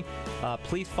 D.C.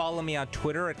 Please follow me on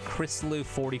Twitter at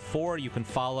ChrisLiu44. You can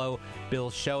follow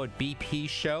Bill's show at BP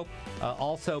Show.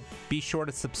 Also, be sure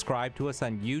to subscribe to us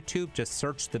on YouTube. Just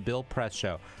search the Bill Press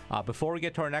Show. Before we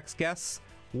get to our next guests,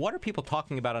 what are people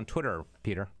talking about on Twitter,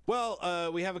 Peter?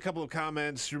 Well, we have a couple of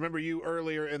comments. Remember you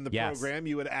earlier in the program,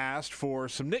 you had asked for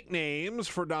some nicknames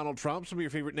for Donald Trump, some of your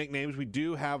favorite nicknames. We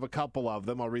do have a couple of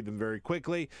them. I'll read them very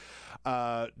quickly.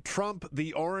 Trump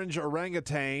the Orange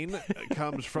Orangutan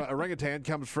comes from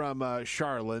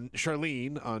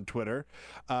Charlene on Twitter.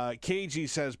 KG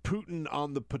says Putin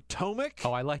on the Potomac.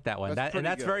 Oh, I like that one. That's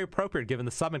good. Very appropriate given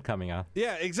the summit coming up.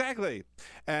 Yeah, exactly.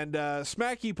 And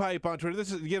Smacky Pipe on Twitter.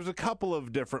 This gives a couple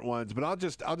of different ones, but I'll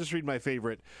just read my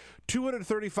favorite.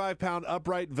 235-pound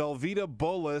upright Velveeta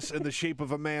bolus in the shape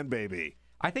of a man baby.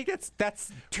 I think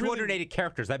that's 280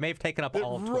 characters. That may have taken up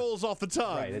all of it. Rolls off the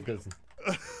tongue. Right, it doesn't.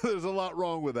 There's a lot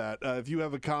wrong with that. If you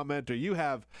have a comment or you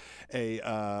have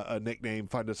a nickname,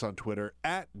 find us on Twitter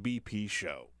at BP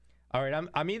Show. All right,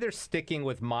 I'm either sticking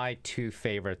with my two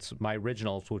favorites, my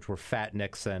originals, which were Fat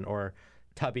Nixon, or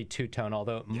Tubby Two-Tone,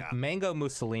 although Mango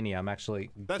Mussolini, I'm actually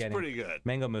getting. Pretty good.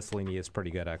 Mango Mussolini is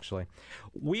pretty good, actually.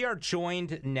 We are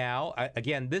joined now.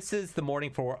 Again, this is the morning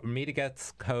for me to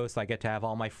get host. I get to have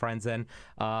all my friends in.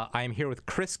 I am here with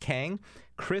Chris Kang.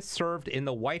 Chris served in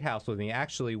the White House with me.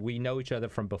 Actually, we know each other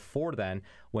from before then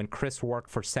when Chris worked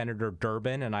for Senator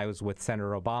Durbin and I was with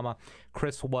Senator Obama.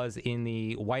 Chris was in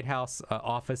the White House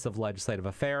Office of Legislative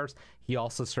Affairs. He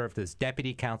also served as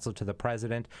deputy counsel to the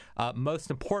president. Most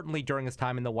importantly, during his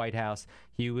time in the White House,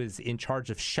 he was in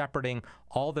charge of shepherding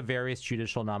all the various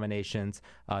judicial nominations.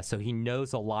 So he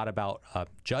knows a lot about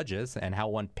judges and how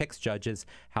one picks judges,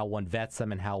 how one vets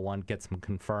them, and how one gets them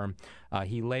confirmed.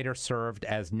 He later served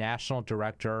as national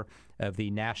director of the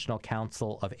National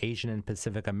Council of Asian and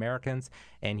Pacific Americans,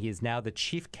 and he is now the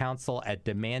chief counsel at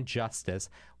Demand Justice,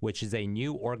 which is a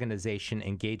new organization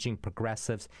engaging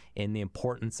progressives in the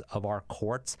importance of our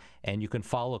courts. And you can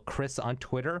follow Chris on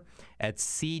Twitter at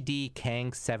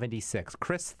CDKang76.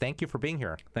 Chris, thank you for being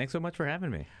here. Thanks so much for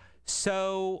having me.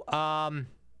 So,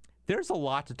 there's a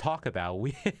lot to talk about.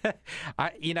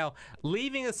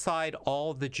 Leaving aside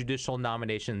all the judicial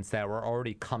nominations that were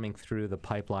already coming through the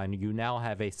pipeline, you now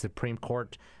have a Supreme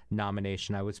Court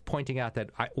nomination. I was pointing out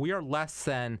that we are less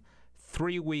than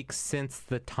 3 weeks since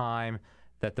the time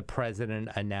that the president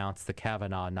announced the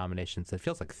Kavanaugh nominations. It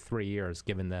feels like 3 years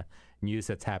given the news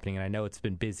that's happening, and I know it's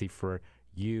been busy for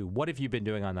you. What have you been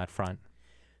doing on that front?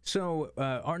 So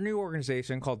our new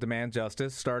organization called Demand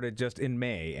Justice started just in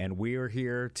May, and we are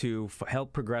here to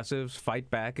help progressives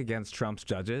fight back against Trump's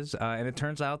judges. And it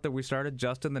turns out that we started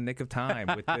just in the nick of time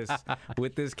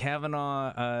with this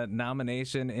Kavanaugh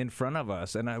nomination in front of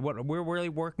us. And what we're really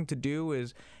working to do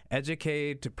is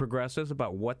educate progressives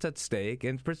about what's at stake,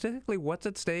 and specifically what's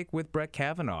at stake with Brett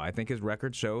Kavanaugh. I think his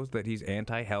record shows that he's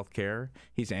anti-health care,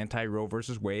 he's anti-Roe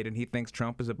versus Wade, and he thinks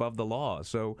Trump is above the law.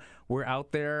 So we're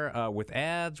out there with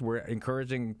ads. We're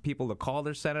encouraging people to call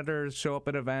their senators, show up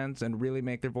at events, and really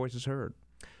make their voices heard.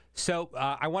 So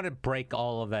I want to break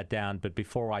all of that down, but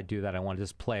before I do that, I want to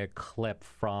just play a clip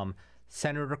from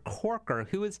Senator Corker,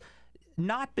 who has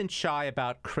not been shy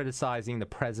about criticizing the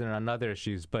president on other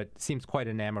issues, but seems quite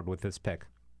enamored with this pick.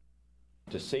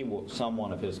 To see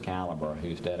someone of his caliber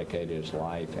who's dedicated his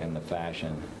life in the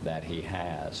fashion that he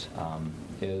has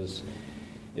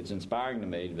it's inspiring to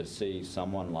me to see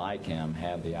someone like him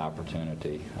have the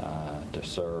opportunity to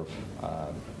serve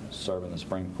in the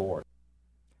Supreme Court.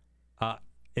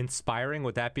 Inspiring,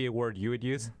 would that be a word you would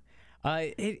use?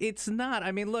 It's not.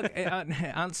 I mean, look,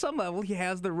 on some level, he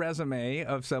has the resume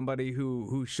of somebody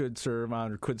who should serve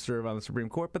on or could serve on the Supreme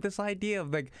Court. But this idea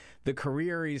of the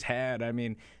career he's had, I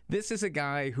mean, this is a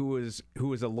guy who was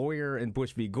a lawyer in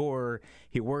Bush v. Gore.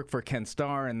 He worked for Ken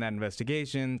Starr in that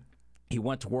investigation. He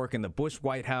went to work in the Bush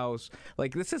White House.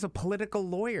 Like, this is a political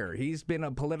lawyer. He's been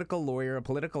a political lawyer, a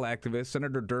political activist.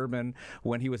 Senator Durbin,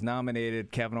 when he was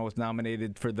nominated, Kavanaugh was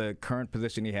nominated for the current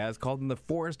position he has, called him the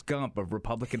Forrest Gump of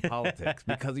Republican politics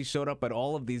because he showed up at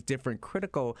all of these different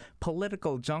critical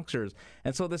political junctures.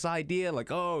 And so this idea,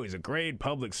 like, oh, he's a great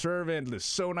public servant. It's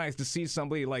so nice to see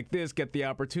somebody like this get the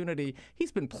opportunity.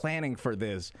 He's been planning for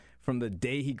this from the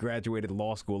day he graduated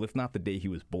law school, if not the day he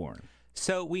was born.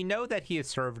 So we know that he has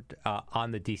served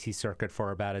on the D.C. Circuit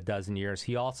for about a dozen years.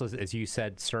 He also, as you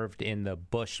said, served in the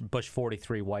Bush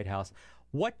 43 White House.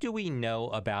 What do we know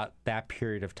about that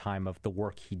period of time of the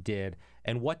work he did,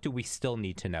 and what do we still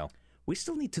need to know? We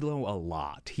still need to know a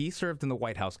lot. He served in the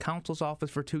White House counsel's office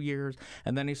for 2 years,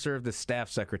 and then he served as staff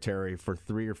secretary for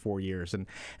 3 or 4 years. And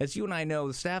as you and I know,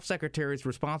 the staff secretary is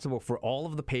responsible for all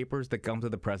of the papers that come to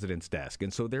the president's desk.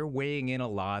 And so they're weighing in a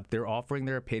lot. They're offering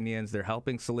their opinions. They're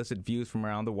helping solicit views from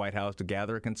around the White House to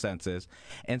gather a consensus.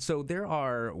 And so there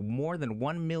are more than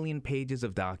 1 million pages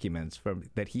of documents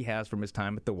that he has from his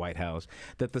time at the White House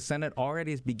that the Senate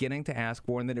already is beginning to ask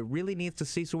for, and that it really needs to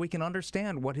see so we can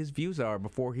understand what his views are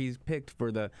before he's picked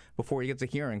before he gets a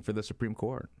hearing for the Supreme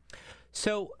Court.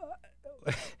 So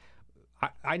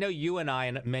I know you and I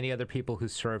and many other people who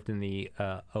served in the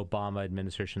Obama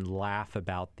administration laugh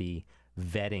about the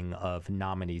vetting of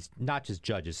nominees, not just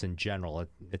judges in general.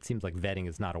 It seems like vetting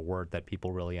is not a word that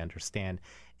people really understand.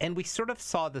 And we sort of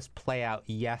saw this play out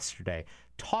yesterday.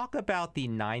 Talk about the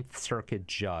Ninth Circuit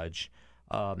judge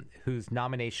whose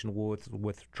nomination was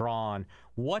withdrawn.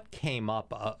 What came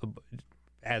up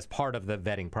as part of the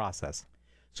vetting process?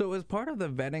 So as part of the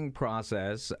vetting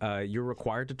process, you're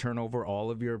required to turn over all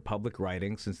of your public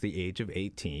writings since the age of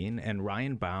 18. And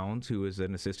Ryan Bounds, who is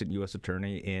an assistant U.S.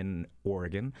 attorney in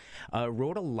Oregon,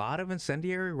 wrote a lot of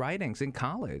incendiary writings in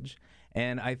college.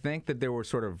 And I think that there were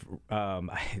sort of,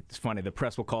 it's funny, the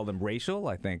press will call them racial.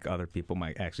 I think other people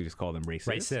might actually just call them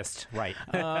racist. Racist, right.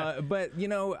 But,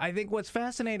 I think what's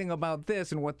fascinating about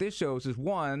this and what this shows is,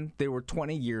 one, they were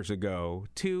 20 years ago.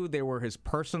 Two, they were his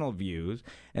personal views.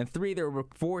 And three, they were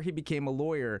before he became a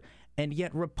lawyer. And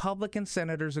yet Republican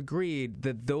senators agreed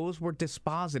that those were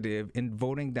dispositive in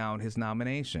voting down his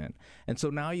nomination. And so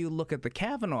now you look at the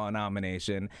Kavanaugh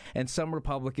nomination, and some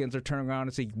Republicans are turning around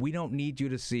and saying, we don't need you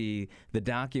to see the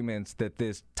documents that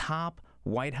this top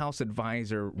White House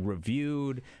advisor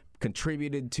reviewed,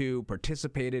 contributed to,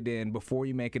 participated in before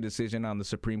you make a decision on the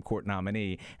Supreme Court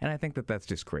nominee. And I think that that's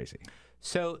just crazy.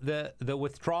 So the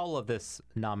withdrawal of this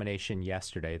nomination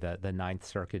yesterday, the Ninth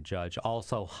Circuit judge,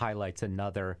 also highlights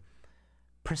another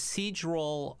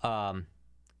procedural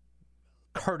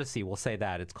courtesy, we'll say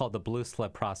that. It's called the blue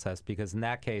slip process, because in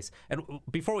that case, and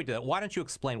before we do that, why don't you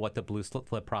explain what the blue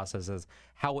slip process is,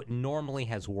 how it normally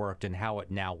has worked and how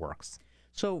it now works?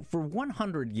 So for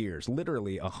 100 years,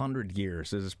 literally 100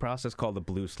 years, there's this process called the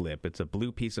blue slip. It's a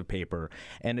blue piece of paper,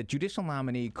 and a judicial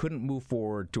nominee couldn't move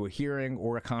forward to a hearing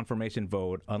or a confirmation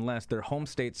vote unless their home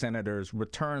state senators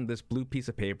returned this blue piece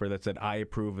of paper that said, I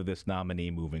approve of this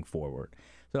nominee moving forward.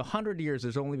 So 100 years,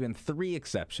 there's only been 3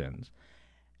 exceptions.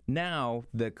 Now,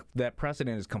 that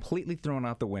precedent is completely thrown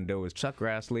out the window as Chuck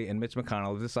Grassley and Mitch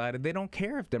McConnell have decided they don't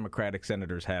care if Democratic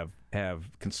senators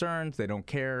have concerns. They don't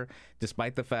care,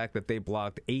 despite the fact that they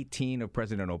blocked 18 of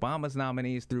President Obama's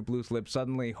nominees through blue slip.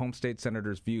 Suddenly, home state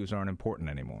senators' views aren't important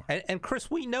anymore. And Chris,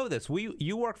 we know this.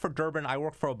 You worked for Durbin, I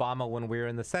worked for Obama when we were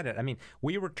in the Senate. I mean,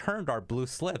 we returned our blue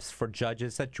slips for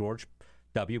judges that George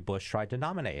W. Bush tried to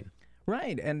nominate.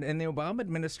 Right. And in the Obama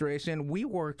administration, we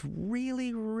worked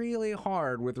really, really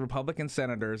hard with Republican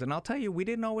senators. And I'll tell you, we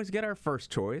didn't always get our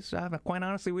first choice. Quite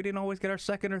honestly, we didn't always get our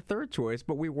second or third choice,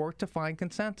 but we worked to find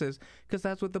consensus because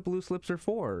that's what the blue slips are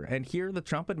for. And here, the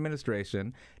Trump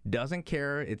administration doesn't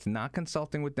care. It's not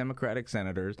consulting with Democratic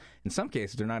senators. In some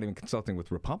cases, they're not even consulting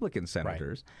with Republican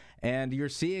senators. Right. And you're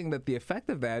seeing that the effect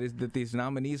of that is that these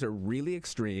nominees are really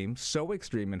extreme, so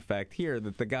extreme, in fact, here,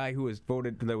 that the guy who was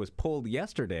pulled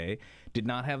yesterday did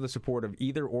not have the support of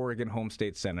either Oregon home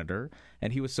state senator,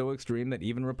 and he was so extreme that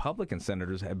even Republican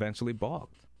senators eventually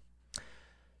balked.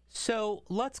 So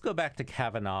let's go back to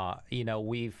Kavanaugh.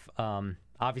 We've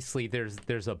obviously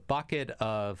there's a bucket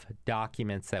of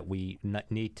documents that we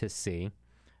need to see.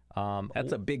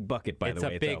 That's a big bucket, by the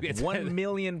way. It's a 1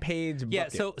 million page bucket.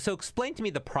 Yeah, so explain to me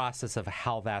the process of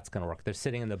how that's going to work. They're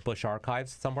sitting in the Bush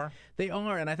archives somewhere? They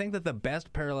are, and I think that the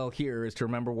best parallel here is to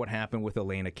remember what happened with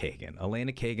Elena Kagan.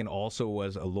 Elena Kagan also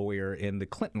was a lawyer in the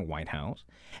Clinton White House,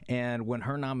 and when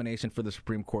her nomination for the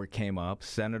Supreme Court came up,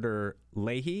 Senator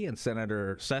Leahy and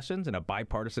Senator Sessions, in a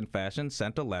bipartisan fashion,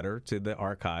 sent a letter to the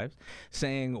archives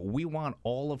saying, we want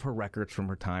all of her records from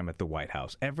her time at the White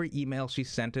House. Every email she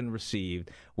sent and received.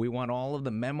 We want all of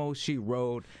the memos she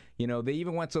wrote. They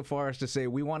even went so far as to say,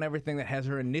 we want everything that has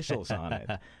her initials on it.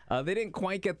 They didn't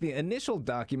quite get the initial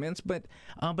documents, but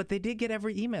they did get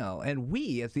every email. And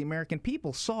we, as the American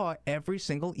people, saw every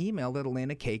single email that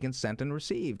Elena Kagan sent and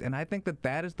received. And I think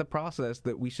that is the process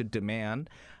that we should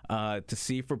demand to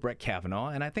see for Brett Kavanaugh.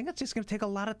 And I think it's just going to take a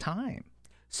lot of time.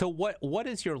 So what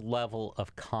is your level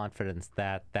of confidence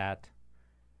that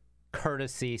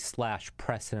courtesy /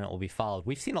 precedent will be followed?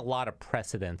 We've seen a lot of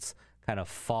precedents kind of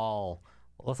fall.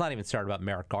 Let's not even start about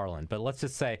Merrick Garland, but let's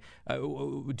just say,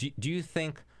 do you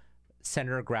think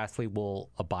Senator Grassley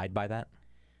will abide by that?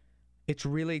 It's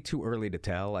really too early to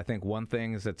tell. I think one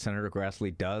thing is that Senator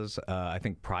Grassley does, I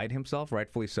think, pride himself,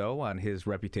 rightfully so, on his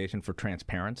reputation for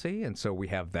transparency, and so we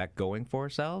have that going for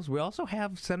ourselves. We also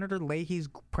have Senator Leahy's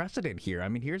precedent here. I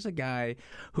mean, here's a guy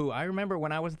who, I remember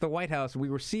when I was at the White House, we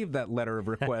received that letter of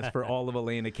request for all of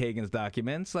Elena Kagan's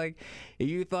documents. Like,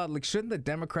 you thought, shouldn't the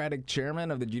Democratic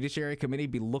chairman of the Judiciary Committee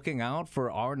be looking out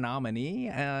for our nominee?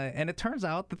 And it turns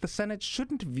out that the Senate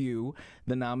shouldn't view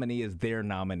the nominee as their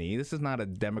nominee. This is not a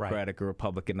Democratic or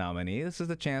Republican nominee. This is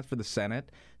a chance for the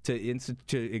Senate to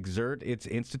exert its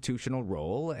institutional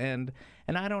role, and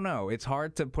I don't know. It's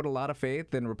hard to put a lot of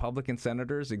faith in Republican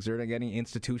senators exerting any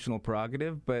institutional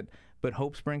prerogative, but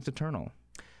hope springs eternal.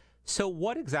 So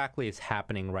what exactly is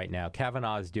happening right now?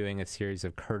 Kavanaugh is doing a series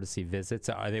of courtesy visits.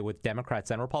 Are they with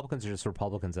Democrats and Republicans or just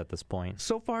Republicans at this point?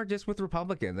 So far, just with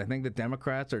Republicans. I think the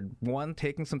Democrats are, one,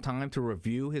 taking some time to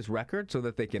review his record so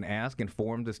that they can ask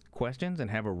informed questions and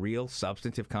have a real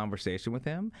substantive conversation with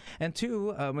him. And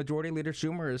two, Majority Leader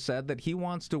Schumer has said that he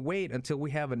wants to wait until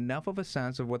we have enough of a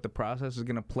sense of what the process is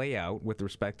going to play out with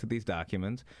respect to these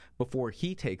documents before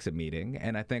he takes a meeting.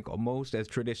 And I think most, as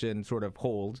tradition sort of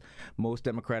holds, most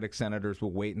Democratic senators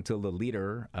will wait until the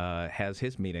leader has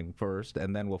his meeting first,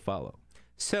 and then we'll follow.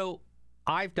 So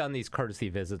I've done these courtesy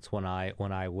visits when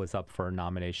I was up for a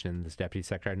nomination as deputy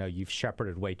secretary. I know you've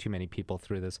shepherded way too many people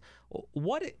through this.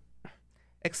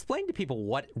 Explain to people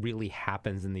what really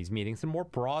happens in these meetings, and more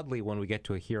broadly, when we get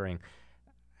to a hearing,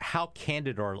 how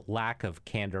candid or lack of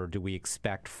candor do we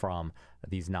expect from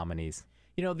these nominees?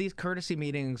 You know, these courtesy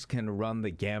meetings can run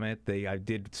the gamut. I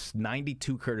did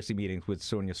 92 courtesy meetings with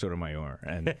Sonia Sotomayor,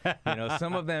 and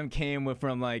some of them came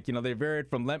from they varied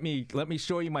from let me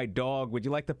show you my dog, would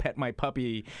you like to pet my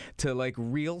puppy, to like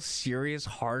real serious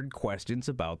hard questions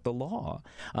about the law.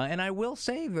 And I will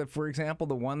say that, for example,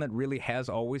 the one that really has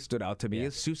always stood out to me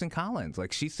is Susan Collins.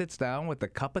 Like, she sits down with a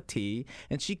cup of tea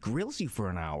and she grills you for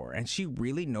an hour, and she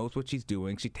really knows what she's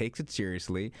doing. She takes it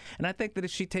seriously, and I think that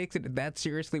if she takes it that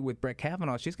seriously with Brett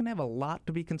Kavanaugh, she's going to have a lot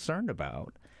to be concerned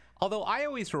about. Although I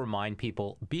always remind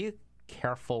people, be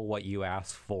careful what you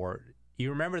ask for.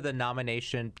 You remember the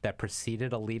nomination that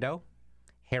preceded Alito?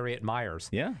 Harriet Miers.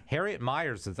 Yeah. Harriet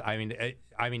Miers is, I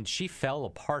mean, she fell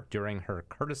apart during her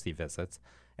courtesy visits,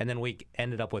 and then we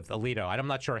ended up with Alito. I'm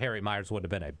not sure Harriet Miers would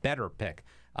have been a better pick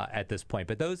at this point,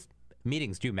 but those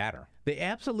meetings do matter. They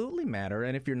absolutely matter,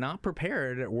 and if you're not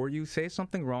prepared, or you say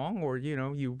something wrong, or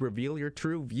you reveal your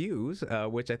true views,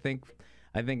 which I think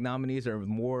nominees are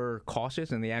more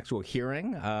cautious in the actual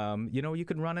hearing, you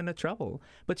can run into trouble.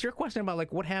 But to your question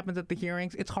about what happens at the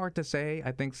hearings, it's hard to say.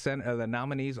 I think the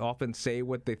nominees often say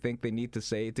what they think they need to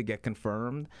say to get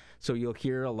confirmed. So you'll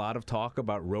hear a lot of talk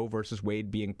about Roe versus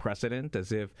Wade being precedent,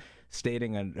 as if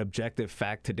stating an objective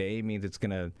fact today means it's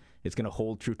gonna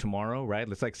hold true tomorrow, right?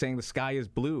 It's like saying the sky is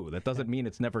blue. That doesn't mean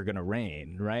it's never going to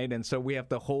rain, right? And so we have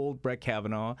to hold Brett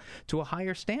Kavanaugh to a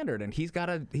higher standard, and he's got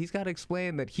to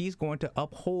explain that he's going to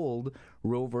uphold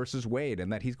Roe versus Wade,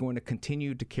 and that he's going to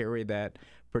continue to carry that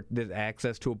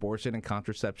access to abortion and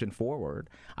contraception forward.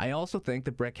 I also think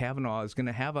that Brett Kavanaugh is going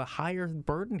to have a higher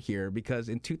burden here, because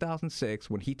in 2006,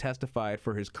 when he testified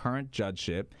for his current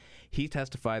judgeship, he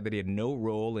testified that he had no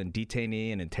role in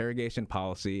detainee and interrogation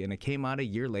policy, and it came out a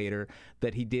year later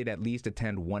that he did at least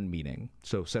attend one meeting.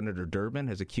 So Senator Durbin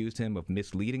has accused him of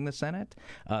misleading the Senate.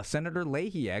 Senator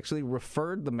Leahy actually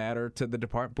referred the matter to the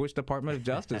Bush Department of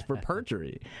Justice for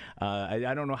perjury.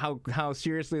 I don't know how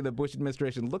seriously the Bush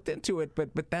administration looked into it,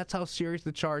 but that's how serious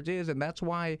the charge is, and that's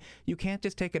why you can't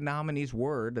just take a nominee's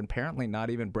word, and apparently not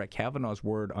even Brett Kavanaugh's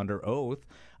word under oath,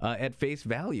 at face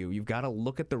value. You've got to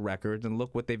look at the records and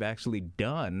look what they've actually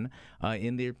done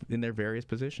in their various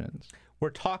positions.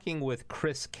 We're talking with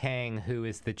Chris Kang, who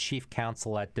is the chief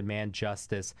counsel at Demand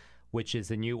Justice, which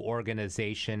is a new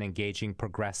organization engaging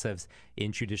progressives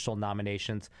in judicial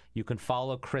nominations. You can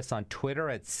follow Chris on Twitter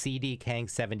at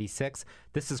CDKang76.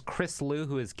 This is Chris Liu,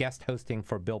 who is guest hosting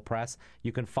for Bill Press.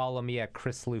 You can follow me at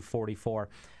ChrisLiu44.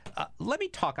 Let me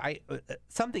talk.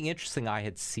 Something interesting I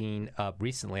had seen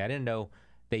recently. I didn't know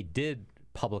they did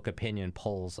public opinion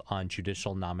polls on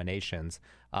judicial nominations,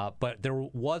 but there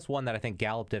was one that I think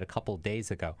Gallup did a couple of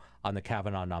days ago on the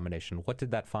Kavanaugh nomination. What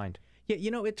did that find?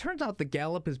 Yeah, it turns out that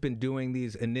Gallup has been doing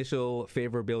these initial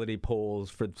favorability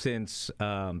polls since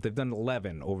they've done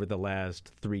 11 over the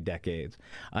last 3 decades.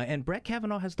 And Brett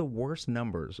Kavanaugh has the worst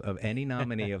numbers of any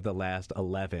nominee of the last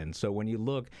 11. So when you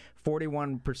look,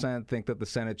 41% think that the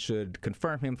Senate should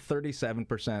confirm him,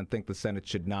 37% think the Senate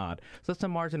should not. So that's a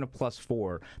margin of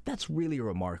 +4. That's really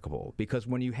remarkable, because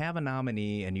when you have a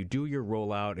nominee and you do your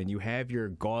rollout and you have your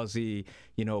gauzy,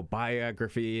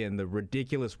 biography and the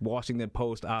ridiculous Washington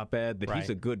Post op-ed that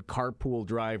he's a good carpool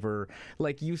driver,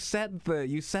 you set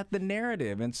the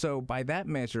narrative. And so by that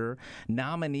measure,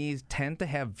 nominees tend to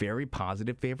have very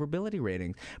positive favorability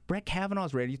ratings. Brett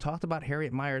Kavanaugh's rating, you talked about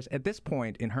Harriet Miers. At this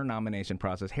point in her nomination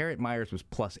process, Harriet Miers was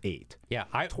 +8. Yeah,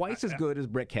 twice as good as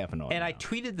Brett Kavanaugh. And I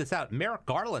tweeted this out. Merrick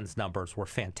Garland's numbers were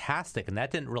fantastic, and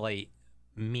that didn't really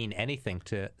mean anything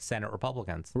to Senate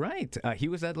Republicans. Right. He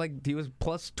was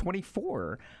plus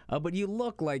 24. But you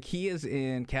look like he is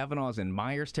in Kavanaugh's in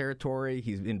Myers territory.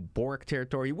 He's in Bork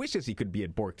territory. He wishes he could be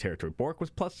at Bork territory. Bork was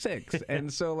plus 6.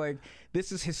 And so,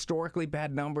 this is historically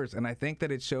bad numbers. And I think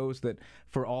that it shows that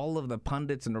for all of the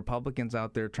pundits and Republicans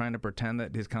out there trying to pretend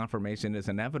that his confirmation is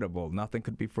inevitable, nothing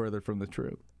could be further from the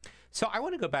truth. So I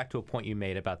want to go back to a point you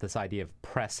made about this idea of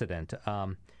precedent.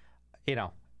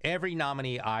 Every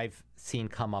nominee I've seen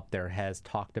come up there has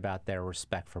talked about their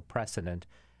respect for precedent.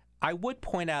 I would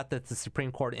point out that the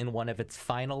Supreme Court, in one of its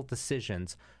final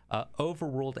decisions,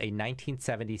 overruled a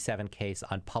 1977 case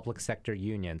on public sector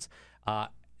unions.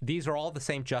 These are all the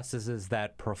same justices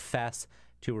that profess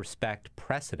to respect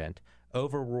precedent,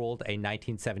 overruled a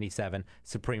 1977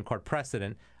 Supreme Court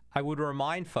precedent. I would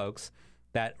remind folks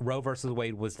that Roe versus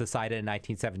Wade was decided in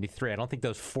 1973. I don't think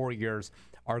those 4 years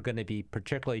are going to be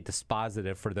particularly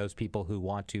dispositive for those people who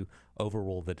want to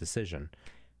overrule the decision.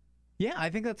 Yeah,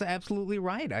 I think that's absolutely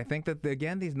right. I think that,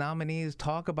 again, these nominees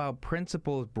talk about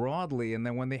principles broadly, and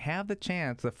then when they have the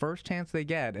chance, the first chance they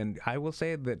get, and I will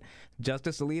say that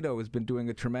Justice Alito has been doing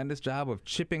a tremendous job of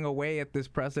chipping away at this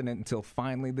precedent until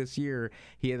finally this year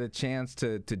he had a chance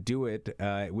to do it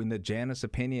in the Janus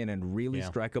opinion and really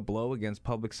strike a blow against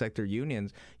public sector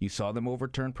unions. You saw them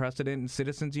overturn precedent in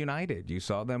Citizens United. You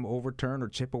saw them overturn or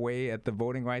chip away at the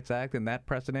Voting Rights Act and that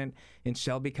precedent in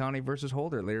Shelby County versus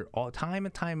Holder. Time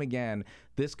and time again,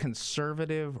 this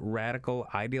conservative, radical,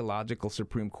 ideological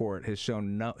Supreme Court has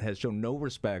shown no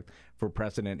respect for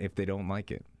precedent if they don't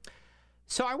like it.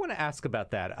 So I want to ask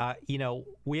about that.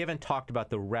 We haven't talked about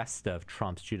the rest of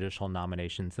Trump's judicial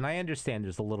nominations, and I understand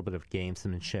there's a little bit of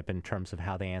gamesmanship in terms of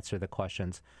how they answer the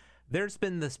questions. There's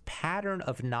been this pattern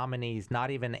of nominees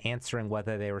not even answering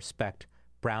whether they respect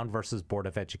Brown versus Board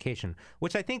of Education,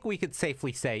 which I think we could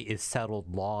safely say is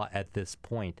settled law at this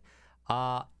point.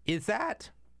 Is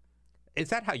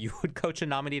that how you would coach a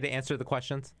nominee to answer the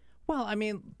questions? Well, I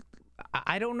mean,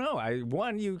 I don't know.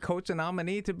 You coach a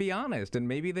nominee to be honest, and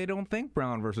maybe they don't think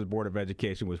Brown versus Board of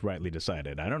Education was rightly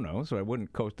decided. I don't know, so I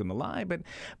wouldn't coach them to lie.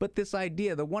 But this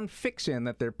idea, the one fiction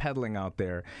that they're peddling out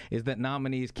there is that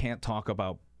nominees can't talk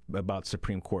about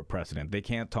Supreme Court precedent. They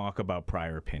can't talk about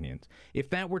prior opinions. If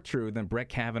that were true, then Brett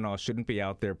Kavanaugh shouldn't be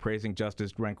out there praising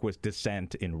Justice Rehnquist's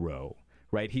dissent in Roe.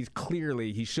 Right? He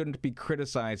shouldn't be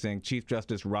criticizing Chief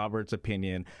Justice Roberts'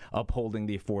 opinion upholding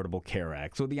the Affordable Care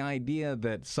Act. So the idea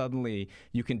that suddenly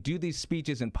you can do these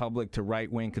speeches in public to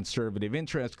right-wing conservative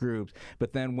interest groups,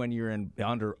 but then when you're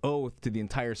under oath to the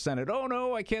entire Senate, oh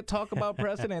no, I can't talk about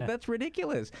precedent, that's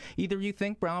ridiculous. Either you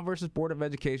think Brown versus Board of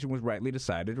Education was rightly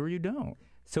decided or you don't.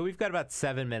 So we've got about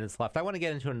 7 minutes left. I want to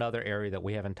get into another area that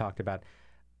we haven't talked about.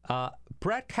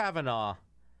 Brett Kavanaugh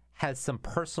has some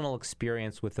personal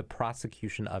experience with the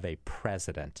prosecution of a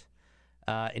president.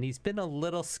 And he's been a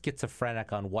little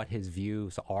schizophrenic on what his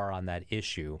views are on that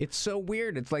issue. It's so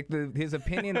weird. It's like his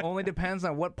opinion only depends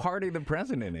on what party the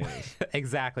president is.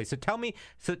 Exactly. So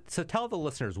tell the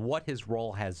listeners what his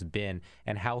role has been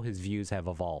and how his views have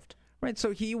evolved. Right,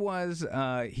 so he was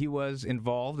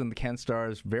involved in Ken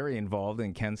Starr's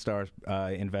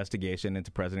investigation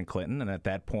into President Clinton, and at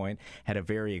that point had a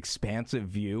very expansive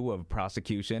view of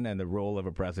prosecution and the role of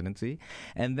a presidency.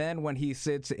 And then when he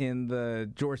sits in the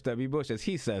George W. Bush, as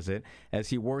he says it, as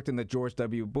he worked in the George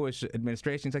W. Bush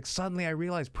administration, he's like, suddenly I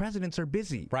realized presidents are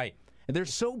busy. Right. They're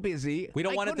so busy. We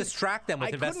don't want to distract them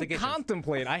with investigations. I couldn't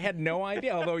contemplate. I had no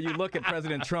idea. Although you look at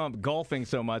President Trump golfing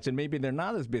so much, and maybe they're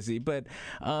not as busy. But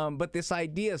this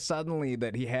idea suddenly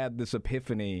that he had this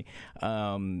epiphany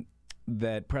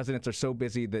that presidents are so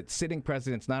busy that sitting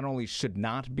presidents not only should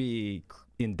not be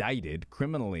indicted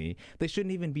criminally, they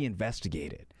shouldn't even be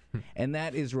investigated. And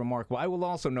that is remarkable. I will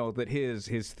also note that his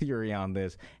theory on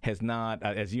this has not,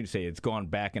 as you say, it's gone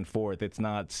back and forth. It's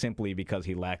not simply because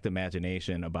he lacked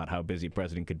imagination about how busy a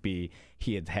president could be.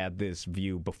 He had this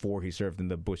view before he served in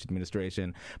the Bush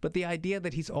administration. But the idea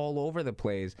that he's all over the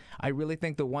place, I really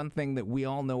think the one thing that we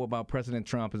all know about President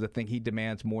Trump is the thing he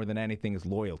demands more than anything is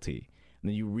loyalty.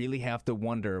 And you really have to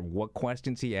wonder what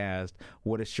questions he asked,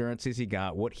 what assurances he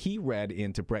got, what he read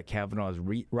into Brett Kavanaugh's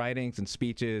writings and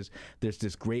speeches. There's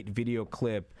this great video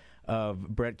clip of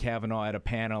Brett Kavanaugh at a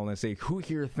panel and say, who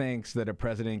here thinks that a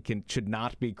president should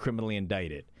not be criminally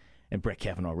indicted? And Brett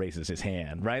Kavanaugh raises his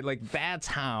hand, right? Like, that's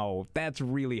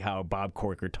really how Bob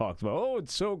Corker talks about, oh,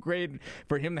 it's so great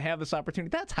for him to have this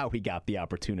opportunity. That's how he got the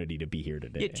opportunity to be here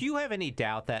today. Yeah, do you have any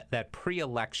doubt that that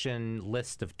pre-election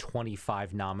list of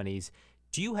 25 nominees,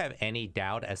 Do you have any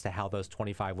doubt as to how those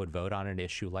 25 would vote on an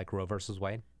issue like Roe versus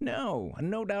Wade? No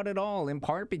doubt at all, in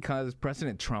part because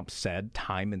President Trump said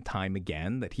time and time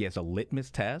again that he has a litmus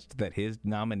test, that his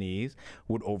nominees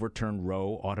would overturn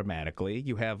Roe automatically.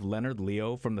 You have Leonard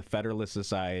Leo from the Federalist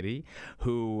Society,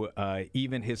 who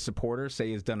even his supporters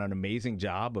say has done an amazing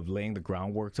job of laying the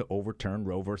groundwork to overturn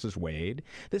Roe versus Wade.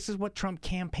 This is what Trump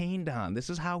campaigned on. This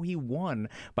is how he won,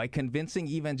 by convincing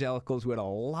evangelicals who had a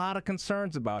lot of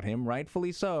concerns about him,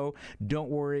 rightfully so. Don't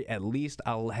worry, at least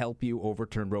I'll help you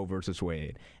overturn Roe versus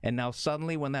Wade. And now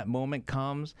suddenly when that moment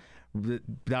comes,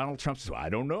 Donald Trump says, I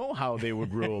don't know how they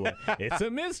would rule. It's a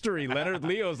mystery. Leonard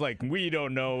Leo's like, we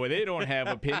don't know. They don't have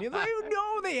opinions. I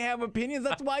know they have opinions.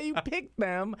 That's why you picked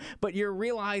them. But you're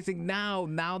realizing now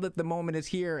that the moment is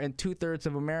here and 2/3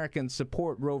 of Americans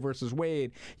support Roe versus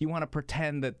Wade, you want to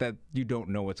pretend that you don't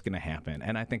know what's going to happen.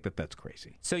 And I think that's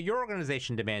crazy. So your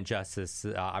organization, Demand Justice,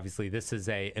 obviously this is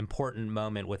a important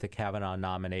moment with the Kavanaugh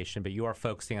nomination, but you are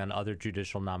focusing on other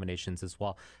judicial nominations as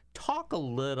well. Talk a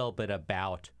little bit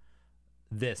about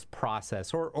this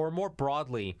process, or more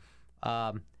broadly,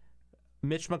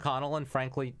 Mitch McConnell and,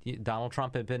 frankly, Donald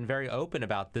Trump have been very open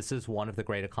about this is one of the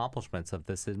great accomplishments of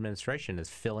this administration, is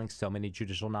filling so many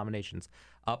judicial nominations.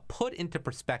 Put into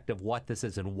perspective what this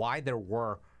is and why there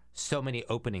were so many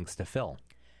openings to fill.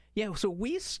 Yeah, so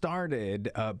we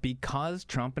started because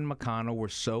Trump and McConnell were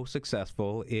so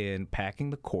successful in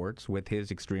packing the courts with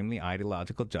his extremely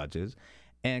ideological judges.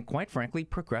 And quite frankly,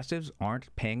 progressives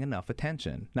aren't paying enough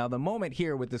attention. Now, the moment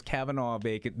here with this Kavanaugh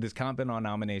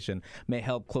nomination may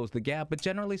help close the gap, but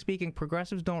generally speaking,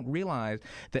 progressives don't realize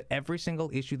that every single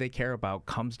issue they care about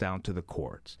comes down to the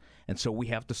courts. And so we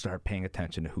have to start paying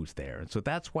attention to who's there. And so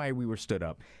that's why we were stood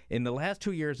up. In the last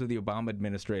 2 years of the Obama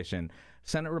administration,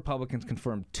 Senate Republicans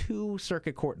confirmed 2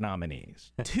 circuit court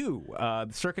nominees. 2. The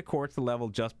circuit court's the level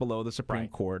just below the Supreme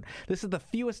Court. This is the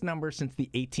fewest number since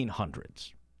the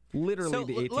 1800s. Literally so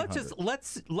the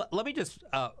 1800s. Let me just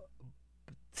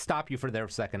stop you for there a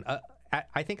second.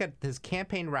 I think at his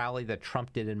campaign rally that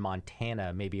Trump did in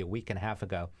Montana maybe a week and a half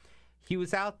ago, he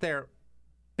was out there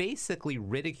basically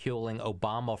ridiculing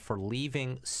Obama for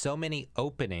leaving so many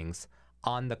openings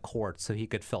on the court so he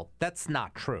could fill. That's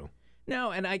not true.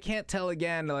 No, and I can't tell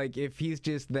again, like, if he's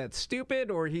just that stupid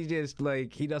or he's just,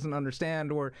 like, he doesn't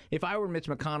understand. Or if I were Mitch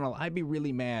McConnell, I'd be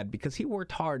really mad because he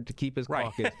worked hard to keep his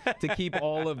caucus, to keep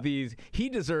all of these. He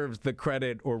deserves the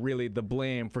credit or really the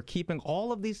blame for keeping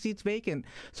all of these seats vacant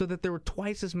so that there were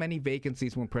twice as many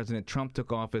vacancies when President Trump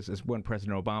took office as when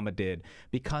President Obama did,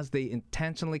 because they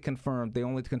intentionally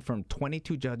only confirmed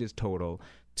 22 judges total,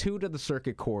 2 to the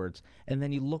circuit courts, and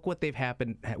then you look what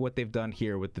they've done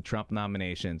here with the Trump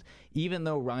nominations. Even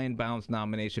though Ryan Bound's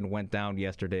nomination went down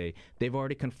yesterday, they've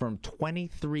already confirmed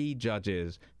 23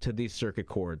 judges to these circuit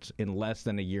courts in less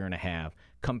than a year and a half,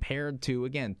 compared to,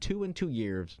 again, 2 in 2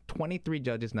 years, 23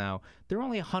 judges now. There are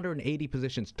only 180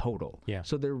 positions total. Yeah.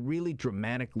 So they're really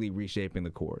dramatically reshaping the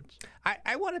courts.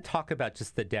 I want to talk about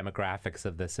just the demographics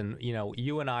of this. And,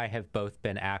 you and I have both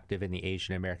been active in the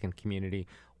Asian American community.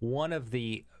 One of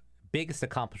the biggest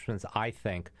accomplishments, I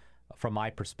think, from my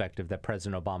perspective, that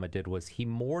President Obama did was he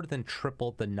more than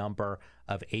tripled the number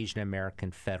of Asian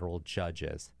American federal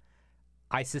judges.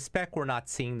 I suspect we're not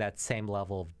seeing that same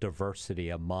level of diversity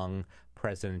among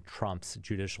President Trump's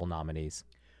judicial nominees.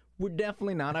 We're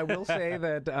definitely not. I will say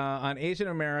that on Asian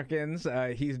Americans,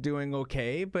 he's doing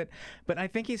okay, but I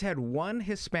think he's had 1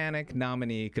 Hispanic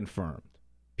nominee confirmed,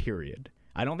 period.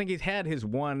 I don't think he's had his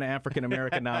 1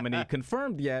 African-American nominee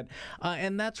confirmed yet,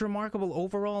 and that's remarkable.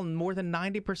 Overall, more than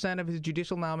 90% of his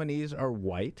judicial nominees are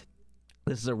white.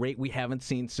 This is a rate we haven't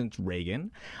seen since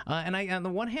Reagan. And on the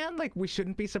one hand, like, we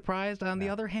shouldn't be surprised. On the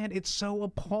other hand, it's so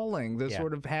appalling to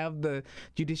sort of have the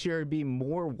judiciary be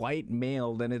more white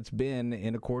male than it's been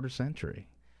in a quarter century.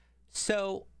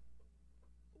 So,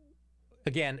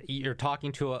 again, you're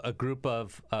talking to a group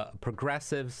of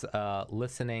progressives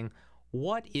listening.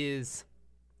 What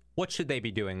should they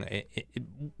be doing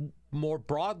more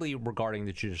broadly regarding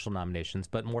the judicial nominations,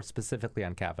 but more specifically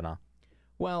on Kavanaugh?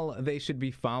 Well, they should be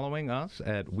following us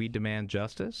at We Demand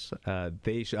Justice.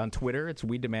 On Twitter, it's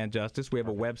We Demand Justice. We have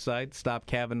a website,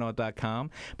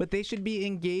 stopkavanaugh.com. But they should be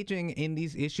engaging in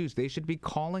these issues. They should be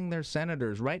calling their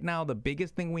senators. Right now, the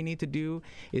biggest thing we need to do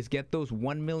is get those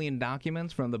 1 million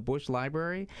documents from the Bush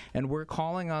Library. And we're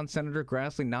calling on Senator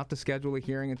Grassley not to schedule a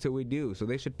hearing until we do. So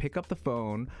they should pick up the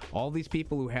phone. All these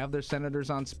people who have their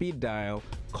senators on speed dial,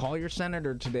 call your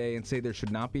senator today and say there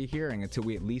should not be a hearing until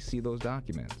we at least see those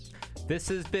documents. This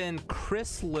has been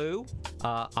Chris Liu.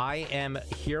 I am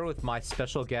here with my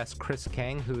special guest, Chris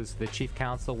Kang, who's the Chief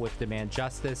Counsel with Demand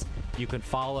Justice. You can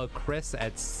follow Chris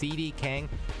at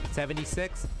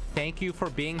CDKang76. Thank you for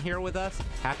being here with us.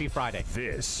 Happy Friday.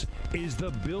 This is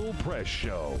the Bill Press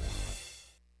Show.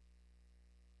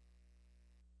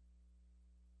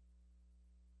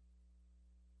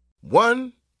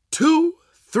 One, 2,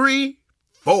 3,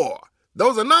 4.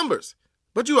 Those are numbers.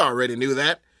 But you already knew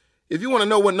that. If you want to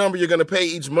know what number you're going to pay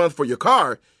each month for your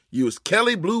car, use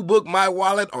Kelley Blue Book My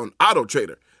Wallet on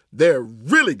AutoTrader. They're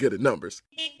really good at numbers.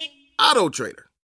 AutoTrader.